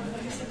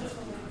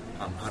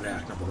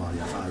räknar på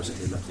varje affär och ser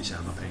till att vi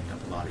tjänar pengar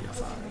på varje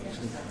affär.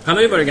 Han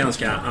har ju varit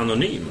ganska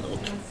anonym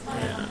dock.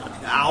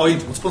 Ja,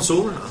 inte mot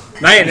sponsorerna.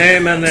 Nej,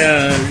 men...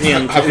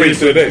 han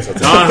skiter i dig, så att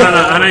säga. Ja,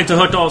 han har inte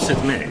hört av sig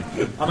till mig.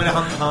 Ja, men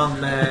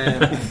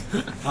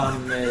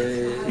han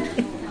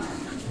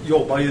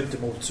jobbar ju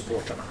inte mot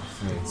supporterna.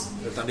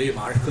 Utan det är ju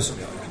Marcus som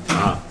gör det.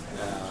 Ja.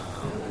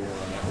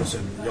 Och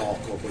sen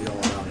Jakob och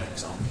Göran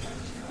liksom.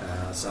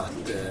 Så att,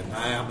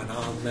 nej,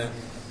 men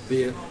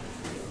vi är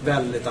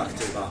väldigt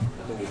aktiva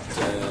mot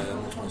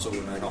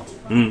sponsorerna idag.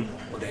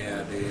 Och det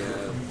är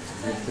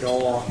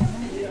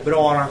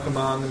bra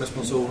arrangemang med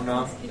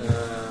sponsorerna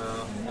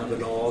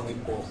överlag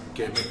och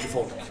mycket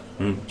folk.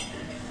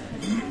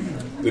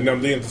 Du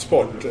nämnde inte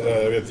sport.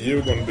 Jag vet,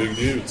 Djurgården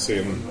byggde ut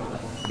sin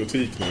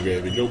butik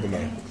nu vid Globen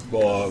där.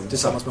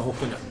 Tillsammans med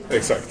hockeyn.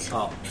 Exakt.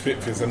 Ja.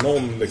 Finns det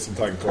någon liksom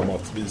tanke om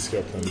att vi ska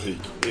öppna en butik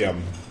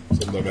igen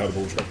som där vi hade på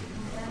Orsak?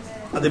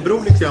 Ja, det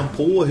beror lite grann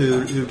på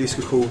hur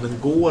diskussionen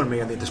går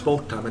med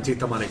Intersport här. Men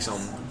tittar man liksom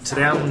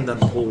trenden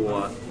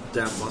på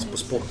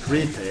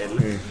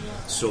sportretail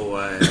så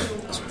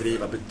alltså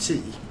driva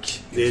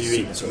butik, det är ju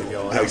ingen som vill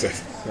göra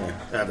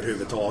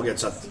överhuvudtaget.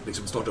 Så att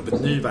liksom starta upp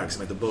en ny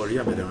verksamhet och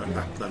börja med att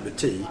öppna en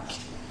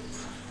butik,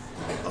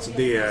 alltså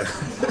det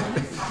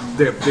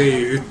är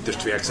ju ytterst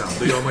tveksamt.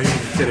 Då gör man ju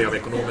inte det av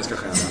ekonomiska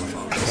skäl i alla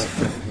fall,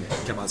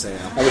 kan man säga.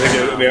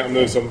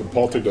 Nu som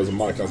Patrik då, som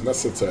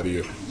marknadsmässigt så är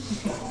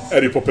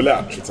det ju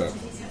populärt, så att säga.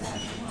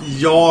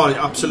 Ja,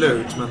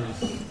 absolut, men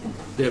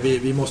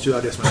vi måste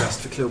göra det som är bäst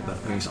för klubben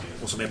liksom,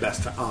 och som är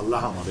bäst för alla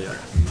Hammarbyare.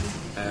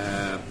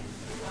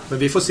 Men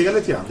vi får se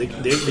lite grann.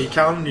 Vi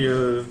kan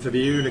ju, för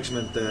vi är ju liksom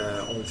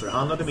inte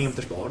omförhandlade med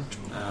Intersport.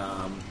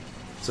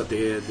 Så att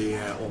det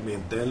om vi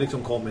inte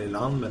liksom kommer i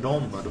land med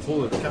dem, då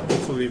får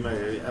vi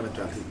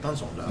eventuellt hitta en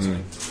sån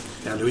lösning.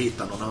 Eller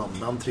hitta någon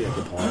annan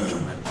tredje part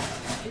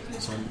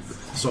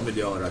som vill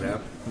göra det.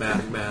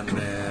 Men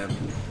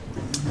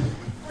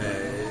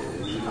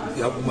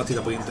om man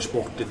tittar på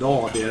Intersport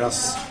idag,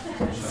 deras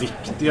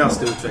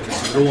viktigaste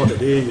utvecklingsområde,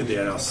 det är ju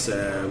deras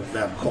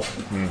webbshop.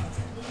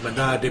 Men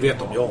det vet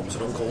de ju om, så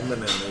de kommer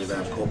med en ny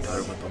webbshop här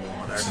om ett par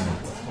månader.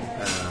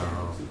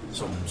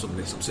 Som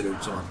liksom ser ut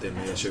som att det är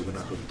med 2017-2018.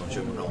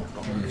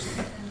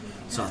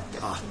 Så att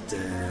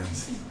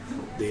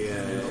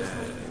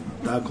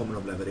där kommer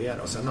de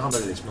leverera. Och sen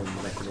handlar det liksom om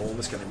de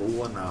ekonomiska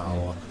nivåerna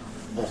och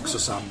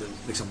också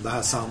liksom det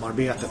här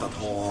samarbetet att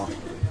ha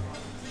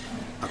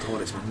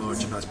liksom en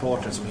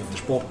merchandise-partner som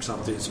Intersport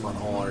samtidigt som man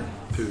har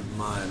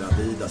Puma eller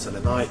Adidas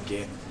eller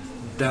Nike.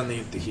 Den är ju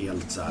inte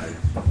helt så här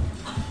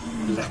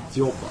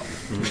lättjobbad,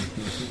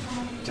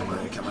 kan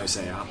man ju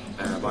säga.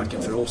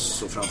 Varken för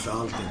oss och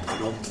framförallt inte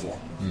för de två.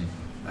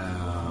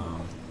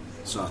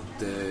 Så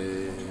att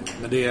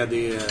men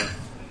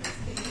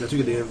jag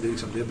tycker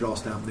det är bra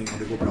stämning och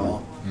det går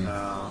bra.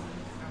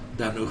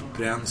 Den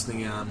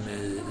upprensningen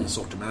i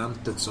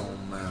sortimentet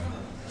som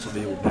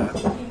vi gjorde,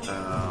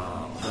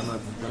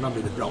 den har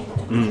blivit bra.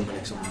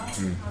 Liksom,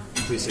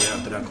 vi ser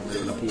att det där kommer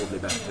rulla på och bli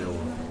bättre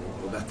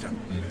och bättre.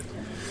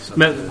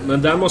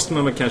 Men där måste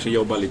man väl kanske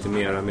jobba lite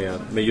mer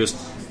med just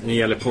när det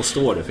gäller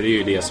postorder, för det är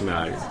ju det som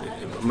är,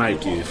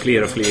 märker ju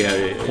fler och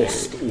fler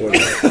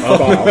postorder.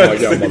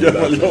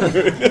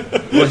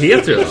 Vad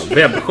heter det då?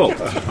 Webbshop.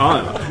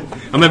 Ja,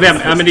 men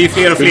men det är ju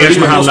fler och fler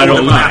som handlar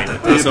online,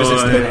 alltså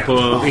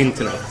på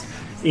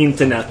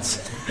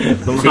internet.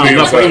 De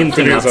handlar på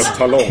internet.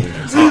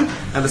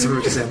 Eller som vi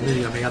brukar säga,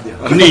 nya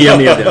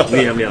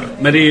medier.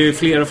 Men det är ju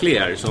fler och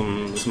fler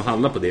som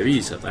handlar på det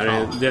viset.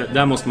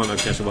 Där måste man väl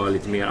kanske vara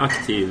lite mer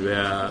aktiv,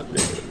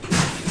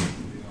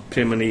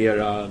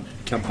 prenumerera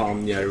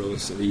kampanjer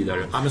och så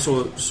vidare. Ja, men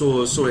så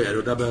är det,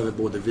 och där behöver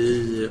både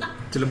vi,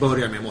 till att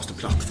börja med måste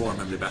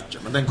plattformen bli bättre,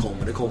 men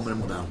det kommer en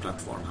modern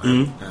plattform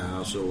här.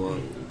 Så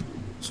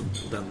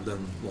den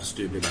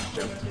måste ju bli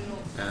bättre.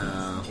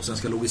 Och sen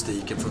ska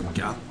logistiken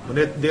funka. Men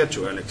det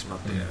tror jag liksom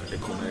att det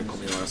kommer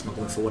göras. Man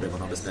kommer få det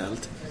man har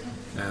beställt.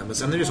 Men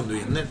sen är det som du är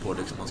inne på,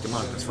 liksom, man ska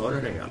marknadsföra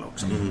det hela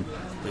också.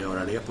 Och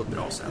göra det på ett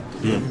bra sätt.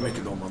 Och det är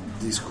mycket de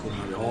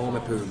diskussioner vi har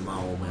med Puma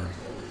och med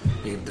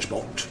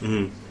Intersport.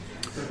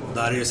 Och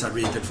där är det så här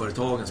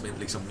retailföretagen som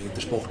liksom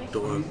Intersport,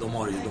 och de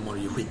har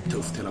ju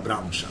skittufft hela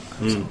branschen.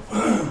 Liksom.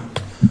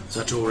 Så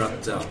jag tror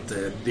att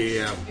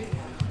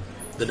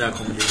det där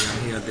kommer bli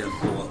en hel del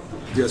på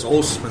dels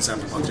oss, men sen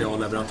på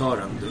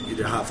materialleverantören, i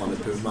det här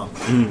fallet Puma.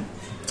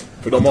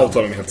 För de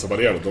avtalen är helt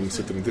separerade, de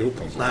sitter inte ihop.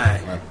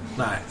 Nej.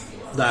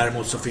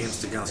 Däremot så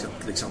finns det ganska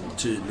liksom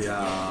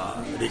tydliga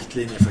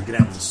riktlinjer för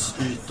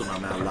gränsytorna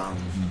mellan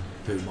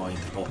Puma och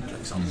Intersport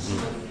liksom.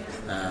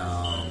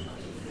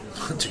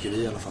 Tycker vi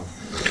i alla fall.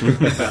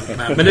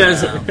 Men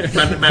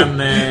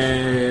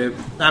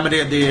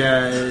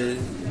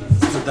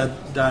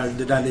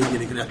det där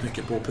ligger rätt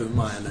mycket på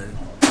Puma eller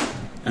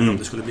än om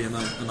det skulle bli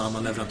en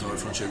annan leverantör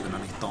från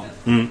 2019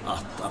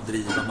 att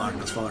driva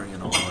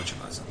marknadsföringen av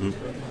merchandise.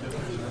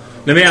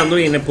 När vi är ändå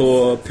inne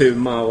på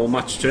Puma och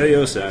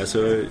matchtröjor och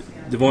så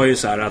det var ju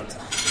så här att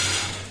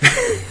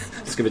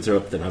ska vi dra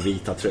upp den här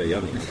vita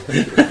tröjan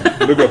igen?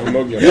 Du går på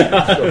muggen.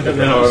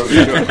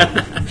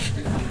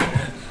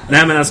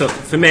 Nej, men alltså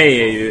för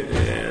mig är ju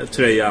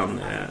tröjan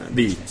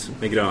vit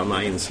med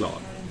gröna inslag.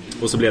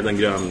 Och så blev den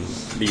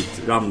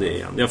grön-vit randig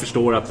igen. Jag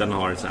förstår att den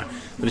har så här,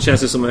 men det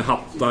känns ju som att vi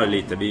hattar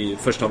lite.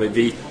 Först har vi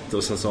vitt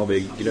och sen så har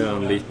vi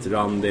grön-vitt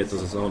randigt och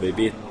sen så har vi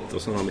vitt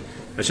och sen har vi...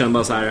 Jag känner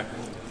bara så här,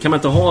 kan man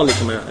inte ha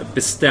liksom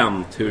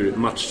bestämt hur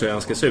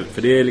matchtröjan ska se ut?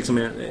 För det är liksom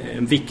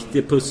en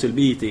viktig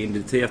pusselbit i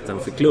identiteten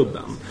för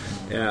klubben.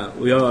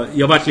 Och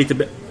jag varit lite...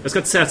 Jag ska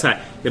inte säga så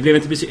här, jag blev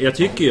inte besviken. Jag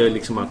tycker ju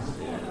liksom att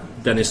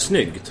den är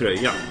snygg,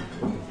 tröjan.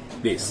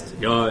 Visst,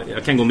 jag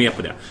kan gå med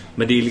på det.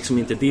 Men det är liksom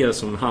inte det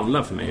som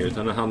handlar för mig,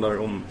 utan det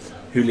handlar om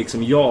hur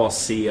liksom jag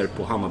ser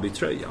på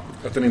Hammarby-tröjan.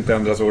 Att den inte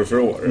ändras år för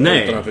år?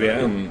 Nej. Utan att det är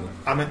en...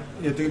 Ja, men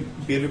jag tycker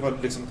Billy var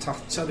liksom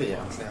touchade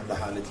egentligen det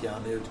här lite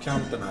grann i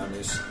utkanten här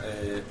nyss.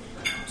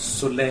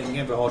 Så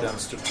länge vi har den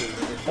strukturen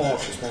vi har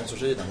på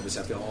sponsorsidan, det vill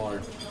säga att vi har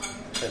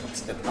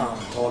ett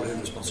antal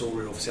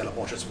huvudsponsorer och officiella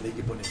partner som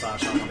ligger på ungefär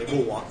samma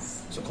nivå,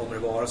 så kommer det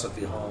vara så att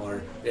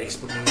vi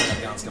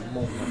exponerar ganska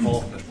många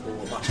partners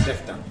på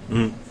matchdräkten.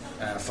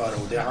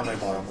 Och det handlar ju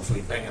bara om att få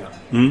in pengarna.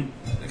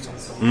 Liksom.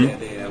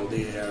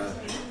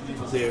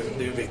 Det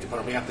är en viktig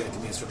parameter,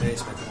 inte minst för mig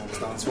som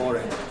ekonomiskt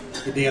ansvarig.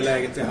 I det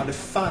läget vi hade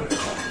färre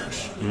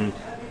partners,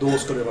 då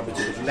skulle det vara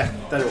betydligt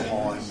lättare att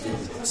ha en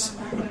vit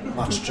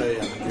matchtröja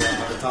med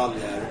gröna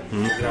detaljer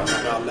och gröna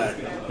brallor.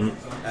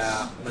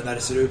 Men när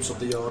det ser ut som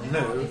det gör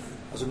nu,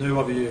 alltså nu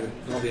har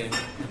vi en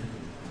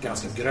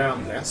ganska grön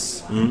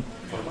dress.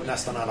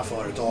 Nästan alla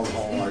företag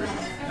har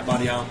en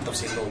variant av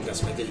sin logga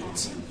som är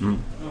vit.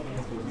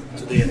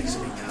 Så det är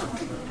liksom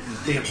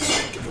det är inte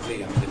så mycket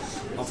problem.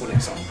 Man får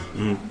liksom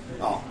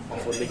man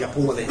får ligga på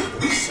lite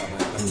på vissa,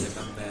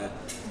 men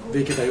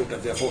vilket har gjort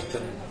att vi har fått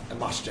en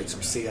matchdräkt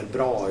som ser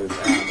bra ut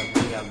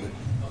även med,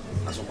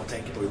 alltså om man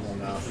tänker på hur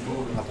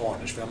många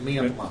partners vi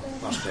har med på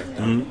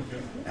matchdräkten.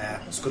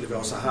 Skulle vi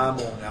ha så här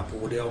många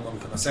på, det har man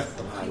kunnat sett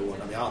de här åren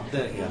när vi hade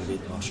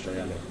helvit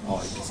matchtröja, eller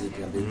i princip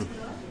helvit,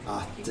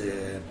 att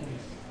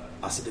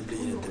alltså det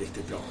blir inte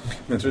riktigt bra.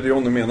 Men jag tror det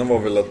Johnny menar var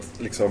väl att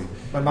liksom...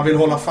 Men man vill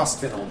hålla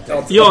fast vid någonting.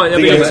 Ja, jag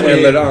vill liksom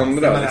eller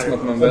andra. Liksom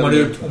att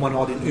om man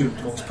har din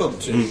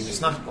utgångspunkt så är det inget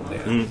snack om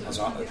det.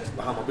 Alltså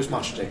Hammarbys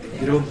matchdräkt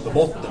i grund och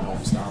botten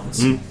någonstans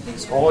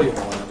ska ju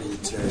vara en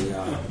vit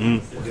tröja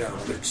och gröna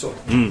byxor.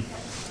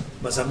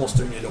 Men sen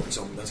måste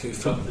den ska ju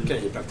funka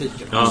i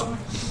praktiken också.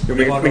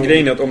 Men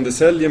grejen är att om det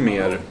säljer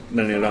mer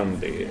när den är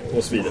randig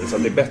och så vidare, så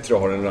att det är bättre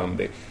att ha den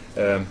randig,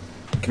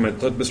 kan man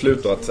ta ett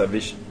beslut då att så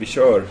här, vi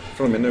kör,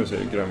 från och med nu så är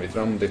det grönvitt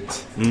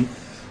randigt.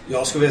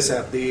 Jag skulle vilja säga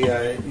att det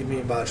är, i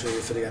min värld så är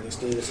det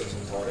föreningsstyrelsen som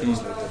tar det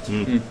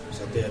beslutet.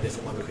 Så att det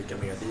får man väl skicka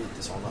med dit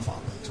i sådana fall.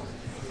 Liksom.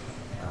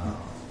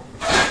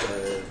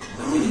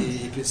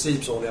 I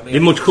princip så håller jag med. Det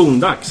är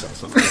motiondags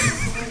alltså.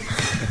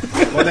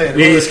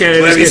 Vi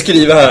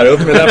skriver här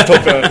upp med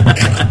laptopen.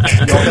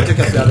 Jag kan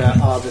tycka att vi hade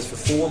alldeles för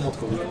få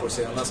motioner på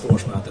senaste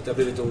årsmötet. Jag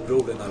blir lite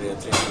orolig när det är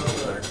 3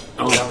 motioner.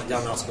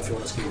 Janne Askefjord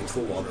har skrivit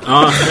 2 av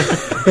dem.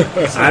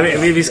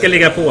 Nej, vi ska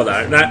ligga på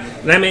där.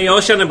 Nej, men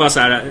jag känner bara så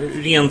här,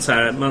 rent så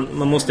här,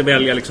 man måste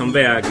välja liksom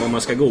väg var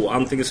man ska gå.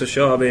 Antingen så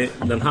kör vi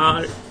den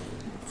här,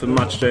 för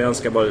matchtröjan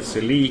ska bara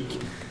se lik,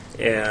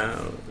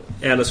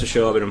 eller så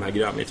kör vi de här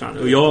grönvitrarna.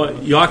 Och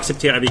jag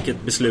accepterar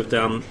vilket beslut det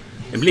än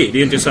blir. Det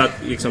är inte så att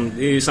liksom,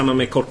 det är ju samma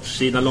med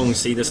kortsida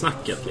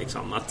långsidesnacket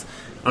liksom, att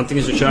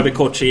antingen så kör vi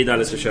kortsida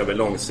eller så kör vi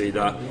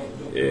långsida.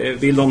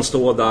 Vill de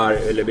stå där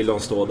eller vill de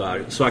stå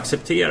där, så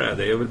accepterar jag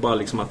det. Jag vill bara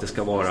liksom att det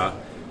ska vara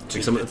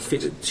liksom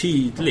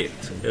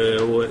tydligt.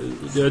 Och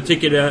jag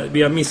tycker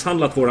vi har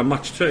misshandlat våra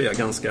matchtröja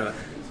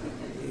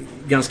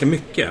ganska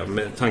mycket,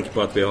 med tanke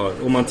på att vi har,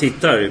 om man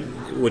tittar,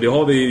 och det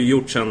har vi ju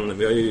gjort sen,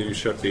 vi har ju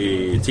kört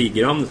i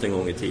Tigerandet en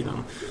gång i tiden.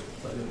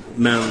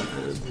 Men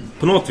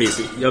på något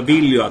vis, jag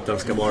vill ju att den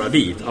ska vara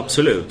vit,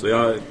 absolut. Och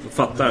jag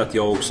fattar att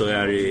jag också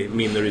är i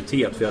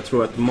minoritet, för jag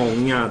tror att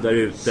många där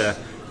ute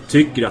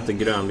tycker att den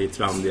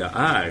grönvit-randiga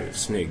är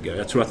snyggare.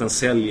 Jag tror att den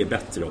säljer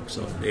bättre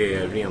också. Det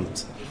är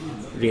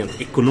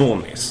rent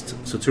ekonomiskt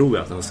så tror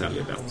jag att den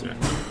säljer bättre.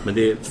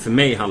 Men för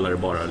mig handlar det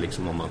bara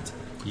liksom om att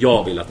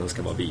jag vill att den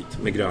ska vara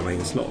vit med gröna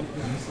inslag.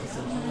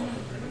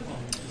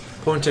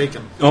 Point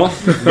taken. Ja,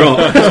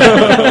 bra.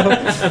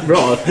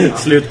 Bra,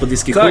 slut på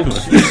diskussionen.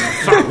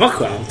 Fan vad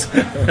skönt.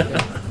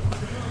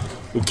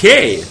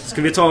 Okej,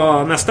 ska vi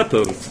ta nästa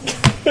punkt?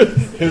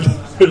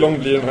 Hur lång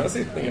blir den här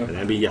sittningen?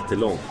 Den blir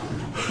jättelång.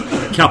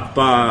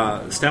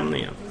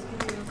 Kappa-stämningen.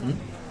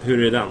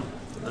 Hur är den?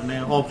 Den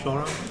är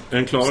avklarad. Är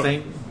den klar?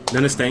 Stängd.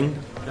 Den är stängd.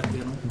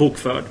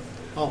 Bokförd.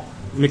 Ja.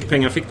 Hur mycket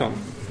pengar fick de?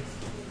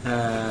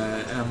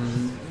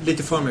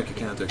 Lite för mycket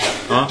kan jag tycka.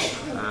 Ja.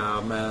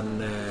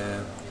 Men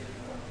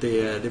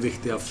det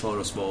viktiga för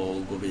oss var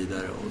att gå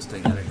vidare och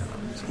stänga det hela.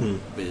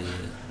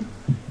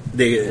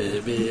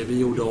 Vi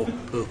gjorde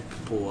upp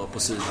på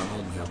sidan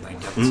om helt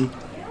enkelt.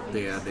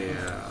 det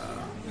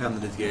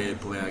hände lite grejer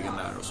på vägen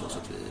där och så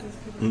att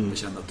vi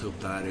kände att ta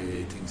upp det här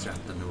i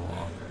tingsrätten.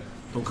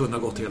 De kunde ha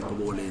gått helt på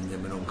vår linje,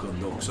 men de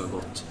kunde också ha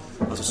gått...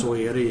 Alltså så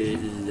är det i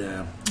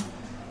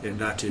den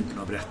där typen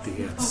av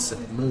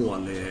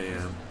rättighetsmål.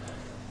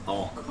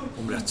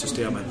 Om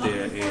rättssystemet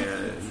är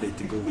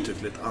lite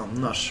godtyckligt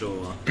annars så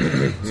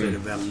är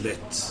det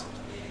väldigt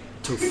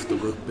tufft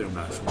att gå upp i de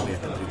där, för man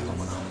vet inte riktigt vad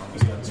man hamnar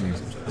någonstans.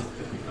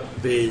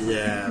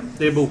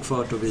 Det är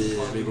bokfört och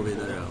vi går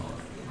vidare och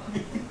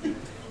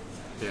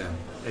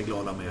är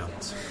glada med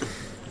att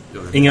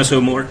göra det. Inga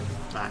summor?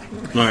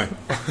 Nej.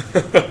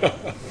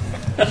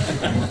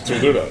 Tror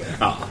du det?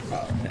 Ja.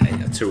 Nej,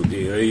 jag tror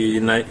det. Jag är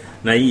ju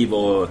naiv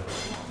och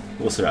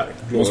sådär.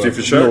 Måste ju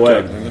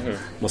försöka.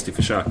 Måste ju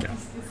försöka.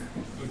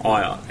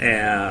 Ja.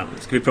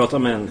 Ska vi prata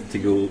med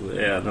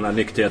den här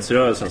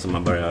nykterhetsrörelsen som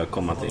man börjar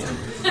komma till?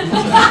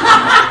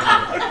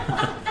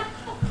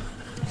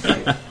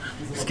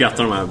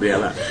 Skrattar de här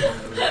bredvid.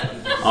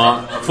 Ja,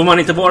 får man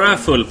inte vara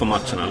full på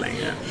matcherna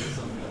längre?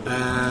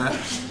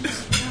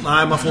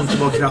 Nej, man får inte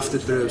vara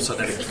kraftigt berusad.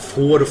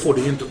 Får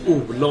det är ju inte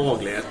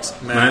olagligt.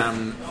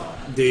 Men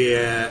det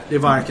är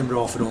varken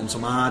bra för de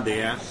som är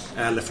det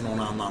eller för någon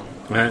annan.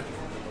 Nej.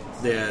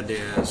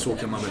 Så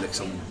kan man väl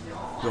liksom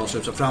dra sig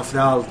upp. Så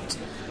framförallt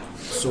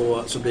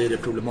så blir det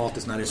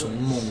problematiskt när det är så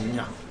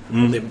många.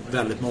 Det är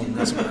väldigt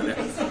många som är det.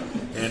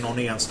 Är det någon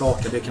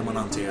enstaka, det kan man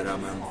hantera.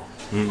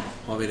 Men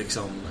har vi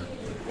liksom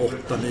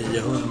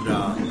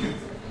 800-900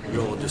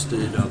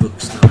 radiostyrda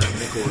vuxna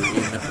människor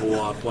inne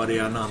på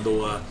arenan,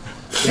 då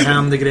det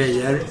händer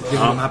grejer kring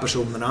de här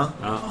personerna.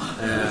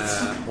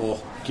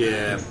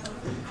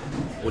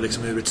 Och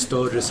liksom ur ett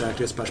större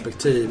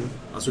säkerhetsperspektiv,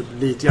 alltså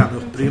lite grann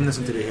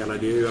upprinnelsen till det hela,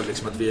 det är ju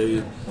liksom att vi har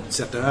ju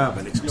sett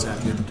över liksom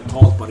säkerheten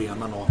totalt på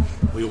arenan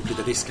och gjort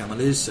lite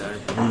riskanalyser.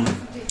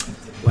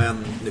 Och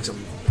en liksom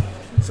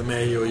för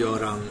mig och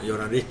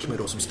Göran Rickmer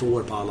då, som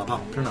står på alla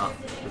papperna,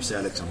 det vill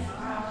säga liksom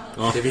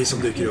det är vi som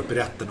dyker upp i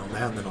rätten om det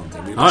händer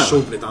någonting. Vi är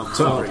personligt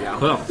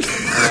ansvariga.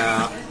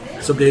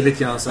 Så blir det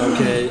lite grann så här,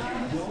 okej,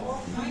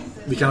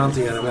 vi kan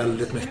hantera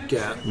väldigt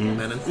mycket,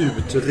 men en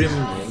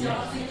utrymning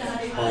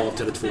av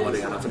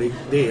Tele2-arenan, för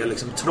det är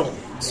liksom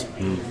trångt.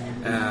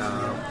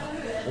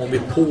 Om vi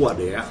på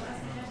det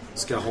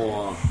ska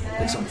ha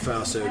liksom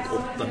fösa ut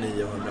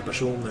 800-900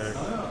 personer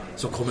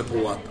som kommer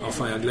på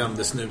att jag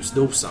glömde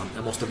snusdosan,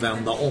 jag måste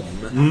vända om.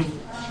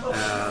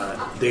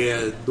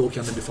 Då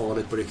kan det bli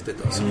farligt på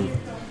riktigt alltså.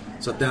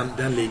 Så att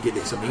den ligger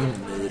liksom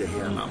in i det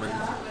hela. Men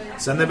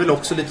sen är det väl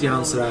också lite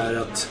grann så här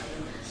att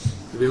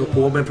vi har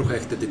på med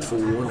projektet i 2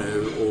 år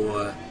nu,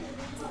 och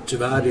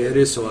tyvärr är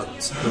det så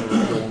att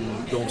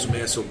de som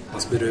är så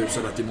pass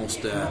berusade att vi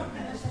måste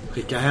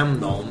skicka hem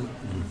dem,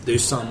 det är ju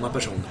samma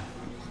personer.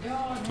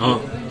 Ja.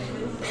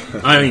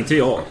 Nej, inte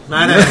jag.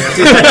 Nej,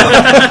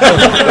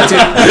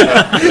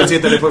 jag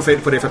tittade på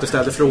det för att du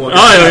ställde frågor.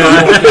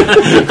 Ja.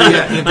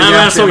 Inte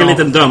jag såg en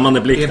liten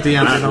dömande blick. Inte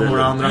egentligen om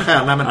våra andra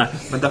skäl. Nej,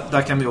 men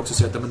där kan vi också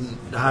säga att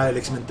det här är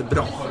liksom inte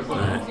bra.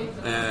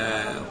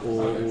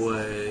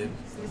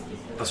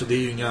 Alltså det är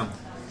ju inga,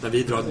 där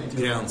vi drar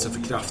gränsen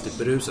för kraftigt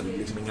berusade, det är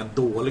liksom inga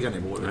dåliga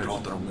nivåer vi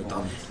pratar om,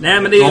 utan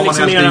nej, men det är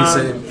liksom mera...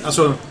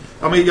 alltså,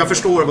 men jag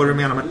förstår vad du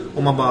menar, men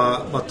om man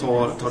bara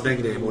tar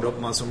den grejen,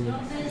 och man som,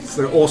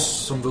 för oss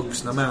som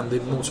vuxna män, det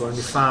motsvarar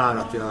ungefär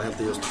att vi har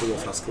hällt i just 2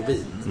 flaskor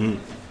vin.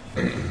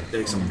 Det är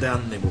liksom den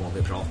nivån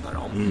vi pratar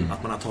om.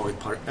 Att man har tagit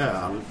ett par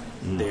öl,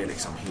 det är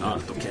liksom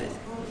helt okej.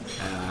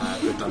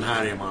 Utan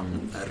här är man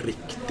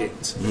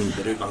riktigt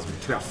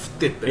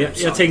kraftigt berusad.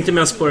 Jag tänkte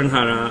mest på den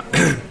här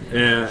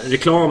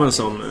reklamen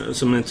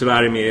som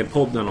tyvärr är med i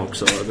podden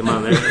också.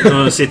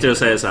 De sitter och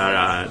säger så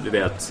här, du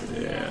vet,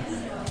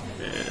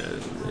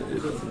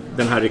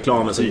 den här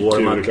reklamen som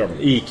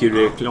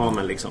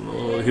IQ-reklamen liksom,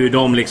 och hur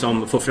de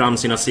liksom får fram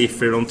sina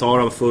siffror, de tar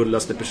de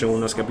fullaste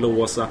personerna, ska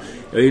blåsa.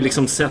 Jag har ju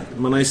liksom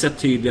man har ju sett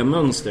tydliga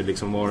mönster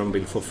liksom vad de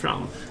vill få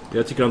fram.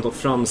 Jag tycker att de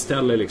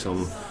framställer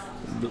liksom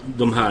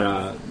de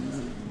här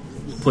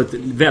på ett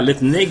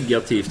väldigt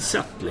negativt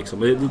sätt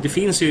liksom. Det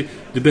finns ju,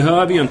 du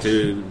behöver ju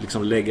inte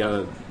liksom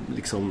lägga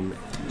liksom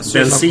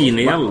bensin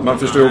i elden. Man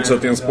förstår också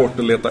att det är en sport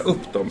att leta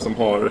upp dem som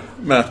har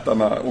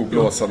mätarna och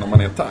blåsa när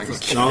man är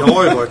tank. Jag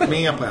har ju varit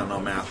med på en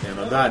av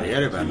mätningarna, och där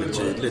är det väldigt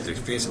tydligt.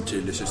 Det finns en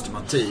tydlig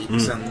systematik.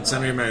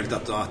 Sen är det möjligt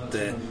att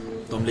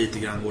de lite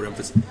grann går en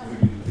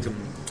liksom,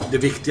 det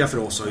viktiga för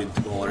oss har ju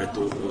inte varit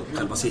och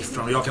själva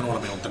siffran, och jag kan hålla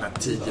med om den här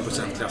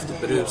 10%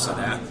 kraftigt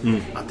berusade,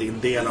 att det är en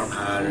del av de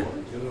här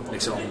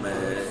liksom,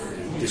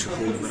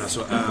 diskussionerna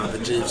så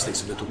överdrivs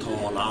liksom det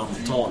totala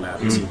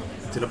antalet.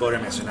 Till att börja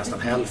med så är nästan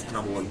hälften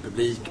av vår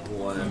publik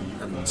på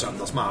en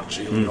söndagsmatch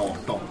i under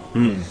 18.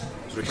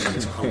 Så du kan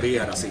liksom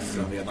halvera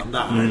siffran redan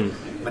där.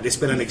 Men det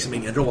spelar liksom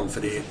ingen roll,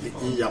 för det är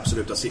i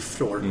absoluta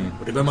siffror.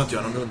 Och det behöver man inte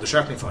göra någon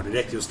undersökning för. Det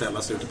räcker ju att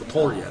ställa sig ute på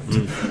torget.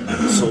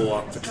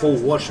 Så för 2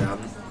 år sedan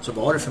så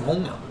var det för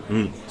många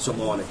som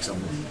var liksom,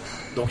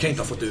 de kan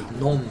inte ha fått ut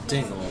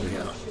någonting av det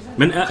hela.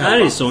 Men är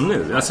det så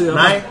nu? Alltså,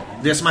 Nej,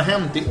 det som har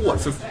hänt i år,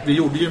 för vi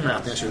gjorde ju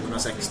mätningen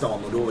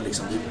 2016 och då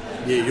liksom,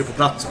 vi är ju på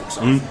plats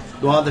också.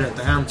 Då hade det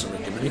inte hänt så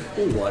mycket, men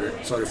i år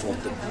så har det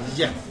fått ett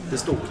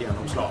jättestort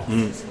genomslag.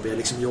 Vi har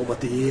liksom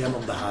jobbat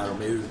igenom det här och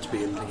med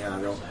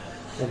utbildningar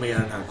och med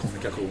den här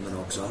kommunikationen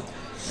också.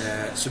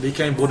 Så vi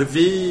kan ju, både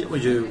vi och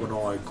Djurgården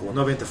och AIK, nu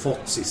har vi inte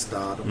fått sista,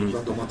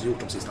 de har inte gjort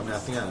de sista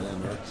mätningarna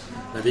ännu,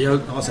 men vi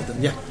har sett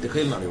en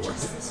jätteskillnad i år.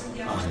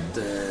 Att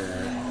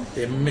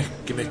det är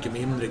mycket, mycket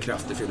mindre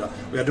kraft i fylla.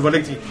 Och det var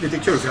lite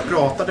kul, för jag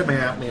pratade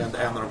med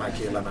en av de här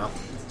killarna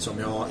som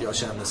jag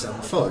känner sedan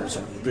förr,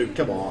 som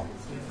brukar vara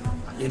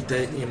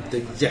inte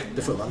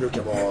jättefull, han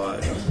brukar vara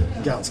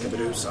ganska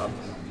berusad.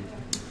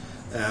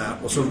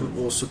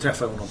 Och så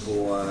träffade jag honom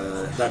på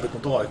derbyt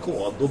mot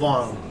AIK. Då var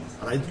han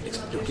hade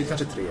liksom druckit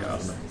kanske 3 öl.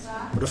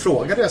 Och då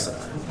frågade jag så här,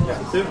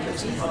 rätt ut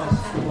liksom,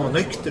 vad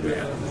nykter du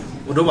är.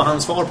 Och då var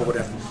hans svar på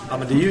det, ja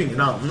men det är ju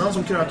ingen annan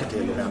som krökar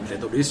till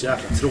ordentligt. Och det är så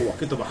jäkla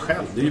tråkigt att vara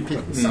själv, det är ju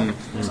pinsamt.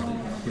 Liksom.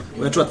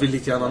 Och jag tror att vi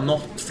lite grann har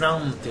nått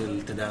fram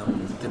till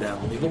den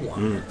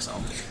nivån. Liksom.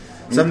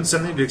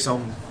 Sen är det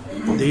liksom,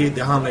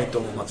 det handlar inte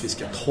om att vi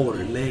ska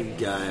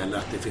torrlägga eller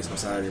att det finns någon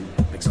så här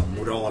liksom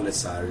moraliskt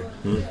så här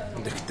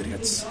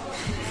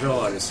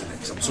nykterhetsrörelse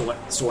liksom.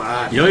 Så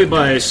är det. Jag är ju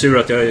bara sur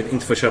att jag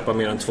inte får köpa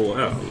mer än 2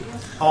 öl.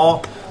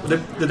 Ja, och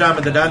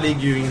det där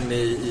ligger ju in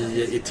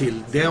i till,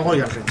 det har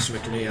egentligen inte så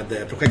mycket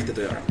med projektet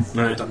att göra.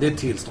 Nej. Utan det är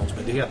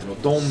tillståndsmyndigheten och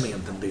de är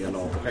inte en del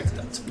av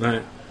projektet. Nej.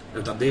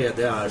 Utan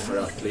det är för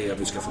att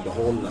Levi ska få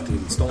behålla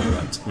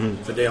tillståndet.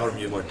 För det har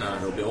de ju varit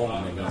nära att bli av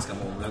med ganska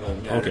många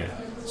gånger. Okay.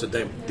 Så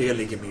det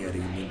ligger mer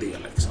in i det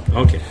liksom.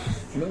 Okay.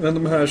 Men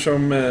de här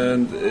som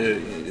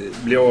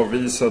blir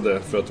avvisade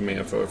för att de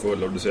är för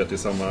fulla, och du säger att det är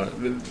samma,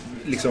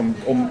 liksom,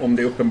 om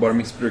det är uppenbara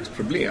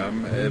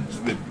missbruksproblem,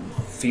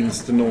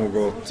 finns det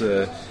något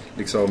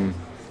liksom,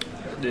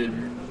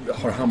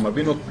 har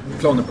Hammarby något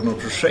planer på något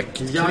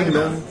projekt? Ja,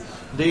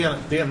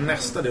 det är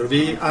nästa del.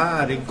 Vi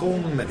är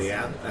igång med det.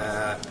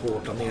 På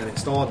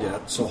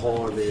planeringsstadiet så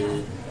har vi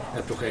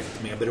ett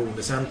projekt med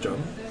Beroendecentrum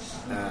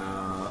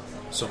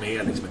som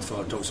är liksom ett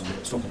företag som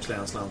Stockholms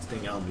läns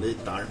landsting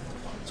anlitar.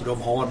 Så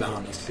de har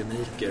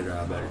behandlingskliniker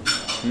över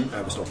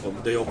Stockholm.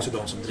 Det är också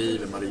de som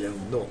driver Maria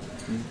Ungdom.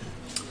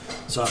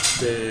 Så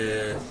att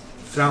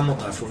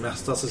framåt här från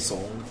nästa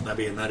säsong,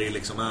 när det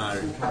liksom är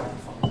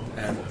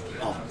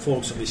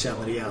folk som vi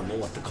känner igen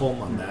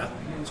återkommande,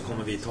 så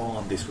kommer vi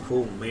ta en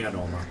diskussion med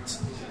dem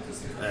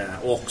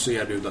och också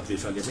erbjuda att vi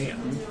följer med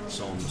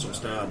som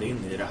stöd in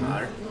i det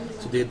här.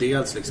 Så det är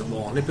dels liksom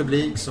vanlig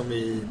publik som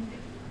vi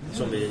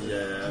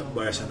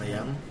börjar känna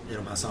igen i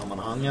de här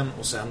sammanhangen,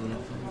 och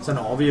sen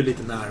har vi ju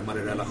lite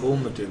närmare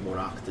relationer till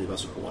våra aktiva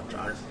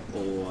supportrar,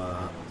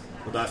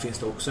 och där finns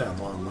det också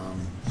en och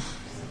annan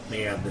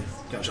med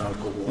kanske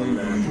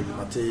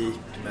alkoholproblematik,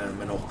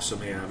 men också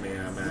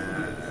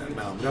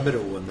med andra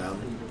beroenden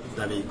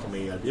där vi kommer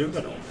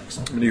erbjuda dem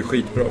liksom. Men det är ju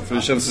skitbra, för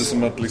det känns ju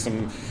som att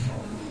liksom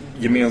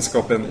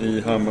gemenskapen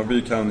i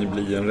Hammarby kan ju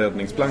bli en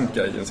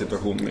räddningsplanka i en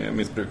situation med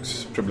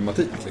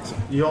missbruksproblematik liksom.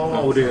 Ja,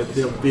 och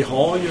vi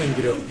har ju en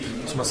grupp,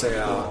 som man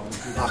säger,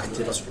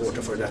 aktiva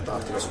supportrar, för detta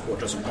aktiva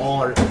supportrar, som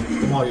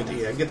har ju ett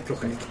eget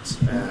projekt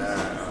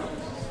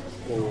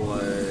och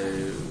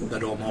där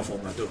de har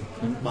fångat upp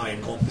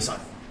kompisar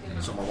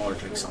som har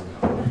varit liksom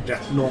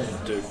rätt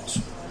långt ut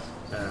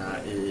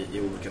i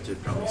olika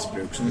typer av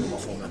missbruk som de har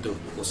fångat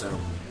upp, och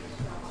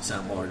sen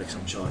var det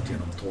liksom kört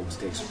genom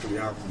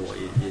 12-stegsprogram då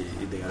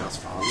i deras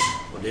fall,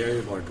 och det har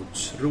ju varit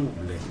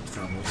otroligt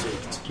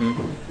framgångsrikt.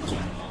 Alltså,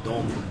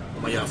 om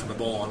man jämför med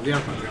vanliga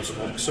program som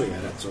också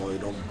är rätt, så har ju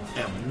de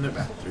ännu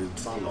bättre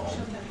utfall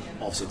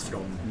av sitt, för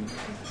de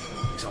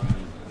liksom,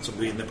 som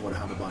du är inne på det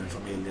här med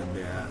barnfamiljen,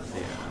 det är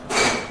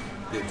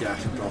ett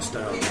jäkligt bra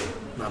stöd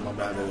när man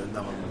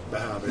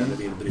behöver eller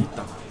vill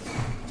bryta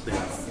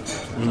det.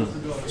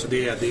 Så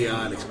det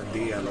är liksom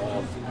en del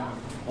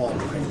av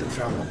projektet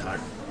framåt här.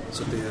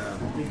 Så det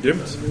är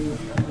grymt.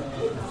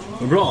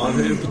 Bra,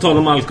 på tal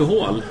om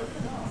alkohol.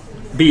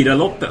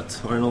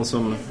 Biraloppet, var det någon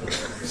som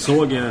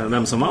såg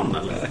vem som vann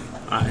eller?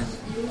 Nej.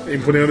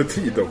 Imponerande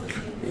tid dock.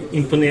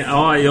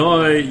 Ja,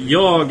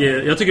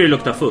 jag tycker det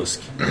luktar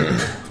fusk.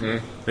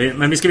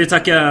 Men vi ska väl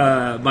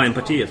tacka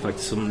Bajenpartiet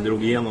faktiskt, som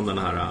drog igenom den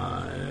här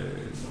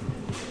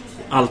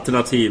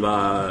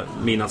alternativa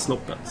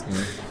midnattsloppet.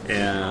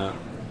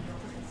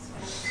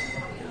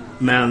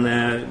 Men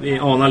vi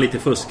anar lite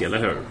fusk, eller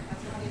hur?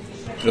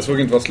 Jag såg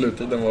inte vad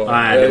sluttiden var.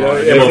 Nej, det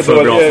var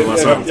för bra för att vara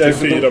sant. Jag är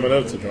 4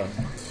 minuter tror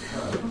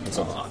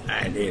jag.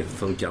 Nej, det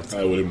funkar inte.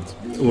 Nej,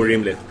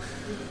 Orimligt.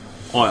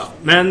 Ja.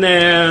 Men vi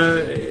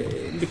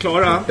är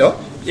klara. Ja.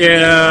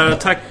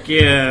 Tack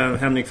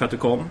Henrik för att du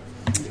kom.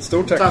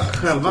 Stort tack. Tack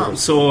själva.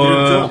 Så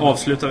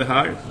avslutar vi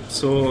här.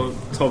 Så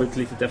tar vi ett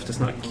litet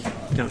eftersnack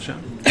kanske.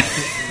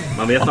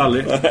 Man vet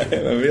aldrig.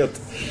 Nej, man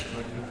vet.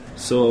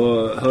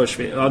 Så hörs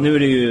vi. Ja, nu är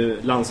det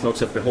ju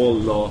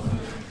landslagsuppehåll och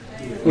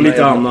Och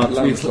lite annat.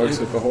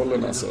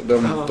 Landslagsuppehållen alltså.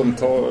 De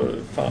tar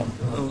fan.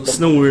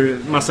 Snor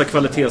massa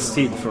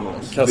kvalitetstid från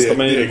oss. Kastar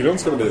mig. Egelund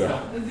skulle bli det.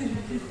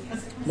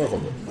 Bara kom.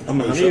 Ja,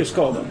 men han är ju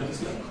skadad.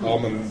 Ja,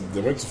 men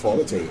det var inte så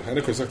farligt. Tror jag.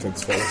 Henrik har ju sagt att det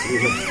inte är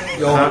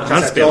så farligt.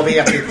 Han spelar.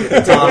 Jag vet inte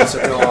detalj så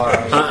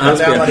Han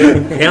spelar.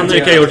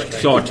 Henrik har gjort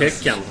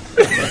klartecken.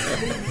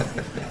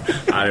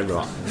 Ja, det är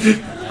bra.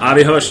 Ja,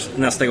 vi hörs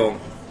nästa gång.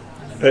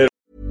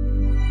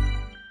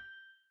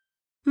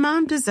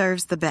 Mom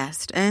deserves the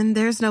best, and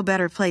there's no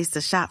better place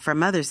to shop for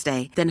Mother's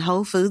Day than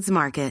Whole Foods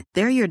Market.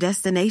 They're your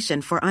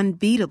destination for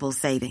unbeatable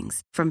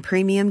savings, from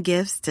premium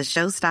gifts to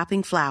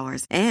show-stopping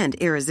flowers and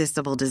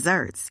irresistible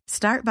desserts.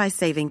 Start by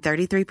saving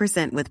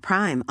 33% with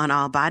Prime on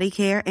all body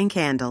care and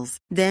candles.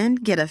 Then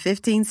get a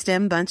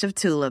 15-stem bunch of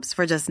tulips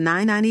for just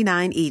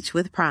 $9.99 each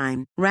with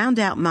Prime. Round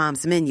out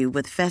Mom's menu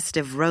with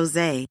festive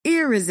rosé,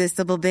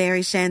 irresistible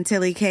berry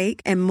chantilly cake,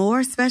 and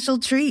more special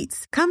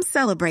treats. Come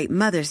celebrate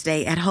Mother's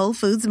Day at Whole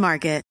Foods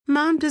Market.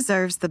 Mom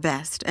deserves the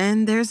best,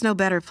 and there's no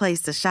better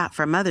place to shop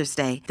for Mother's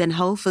Day than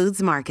Whole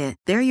Foods Market.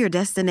 They're your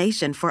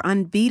destination for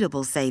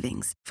unbeatable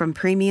savings, from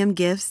premium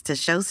gifts to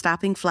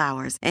show-stopping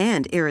flowers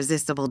and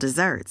irresistible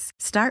desserts.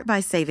 Start by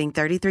saving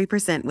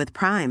 33% with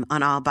Prime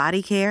on all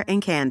body care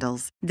and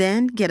candles.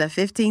 Then get a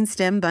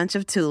 15-stem bunch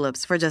of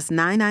tulips for just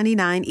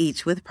 $9.99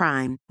 each with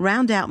Prime.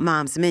 Round out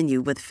Mom's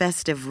menu with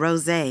festive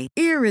rosé,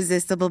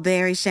 irresistible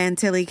berry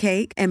chantilly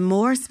cake, and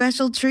more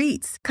special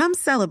treats. Come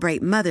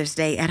celebrate Mother's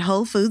Day at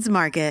Whole Foods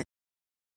Market.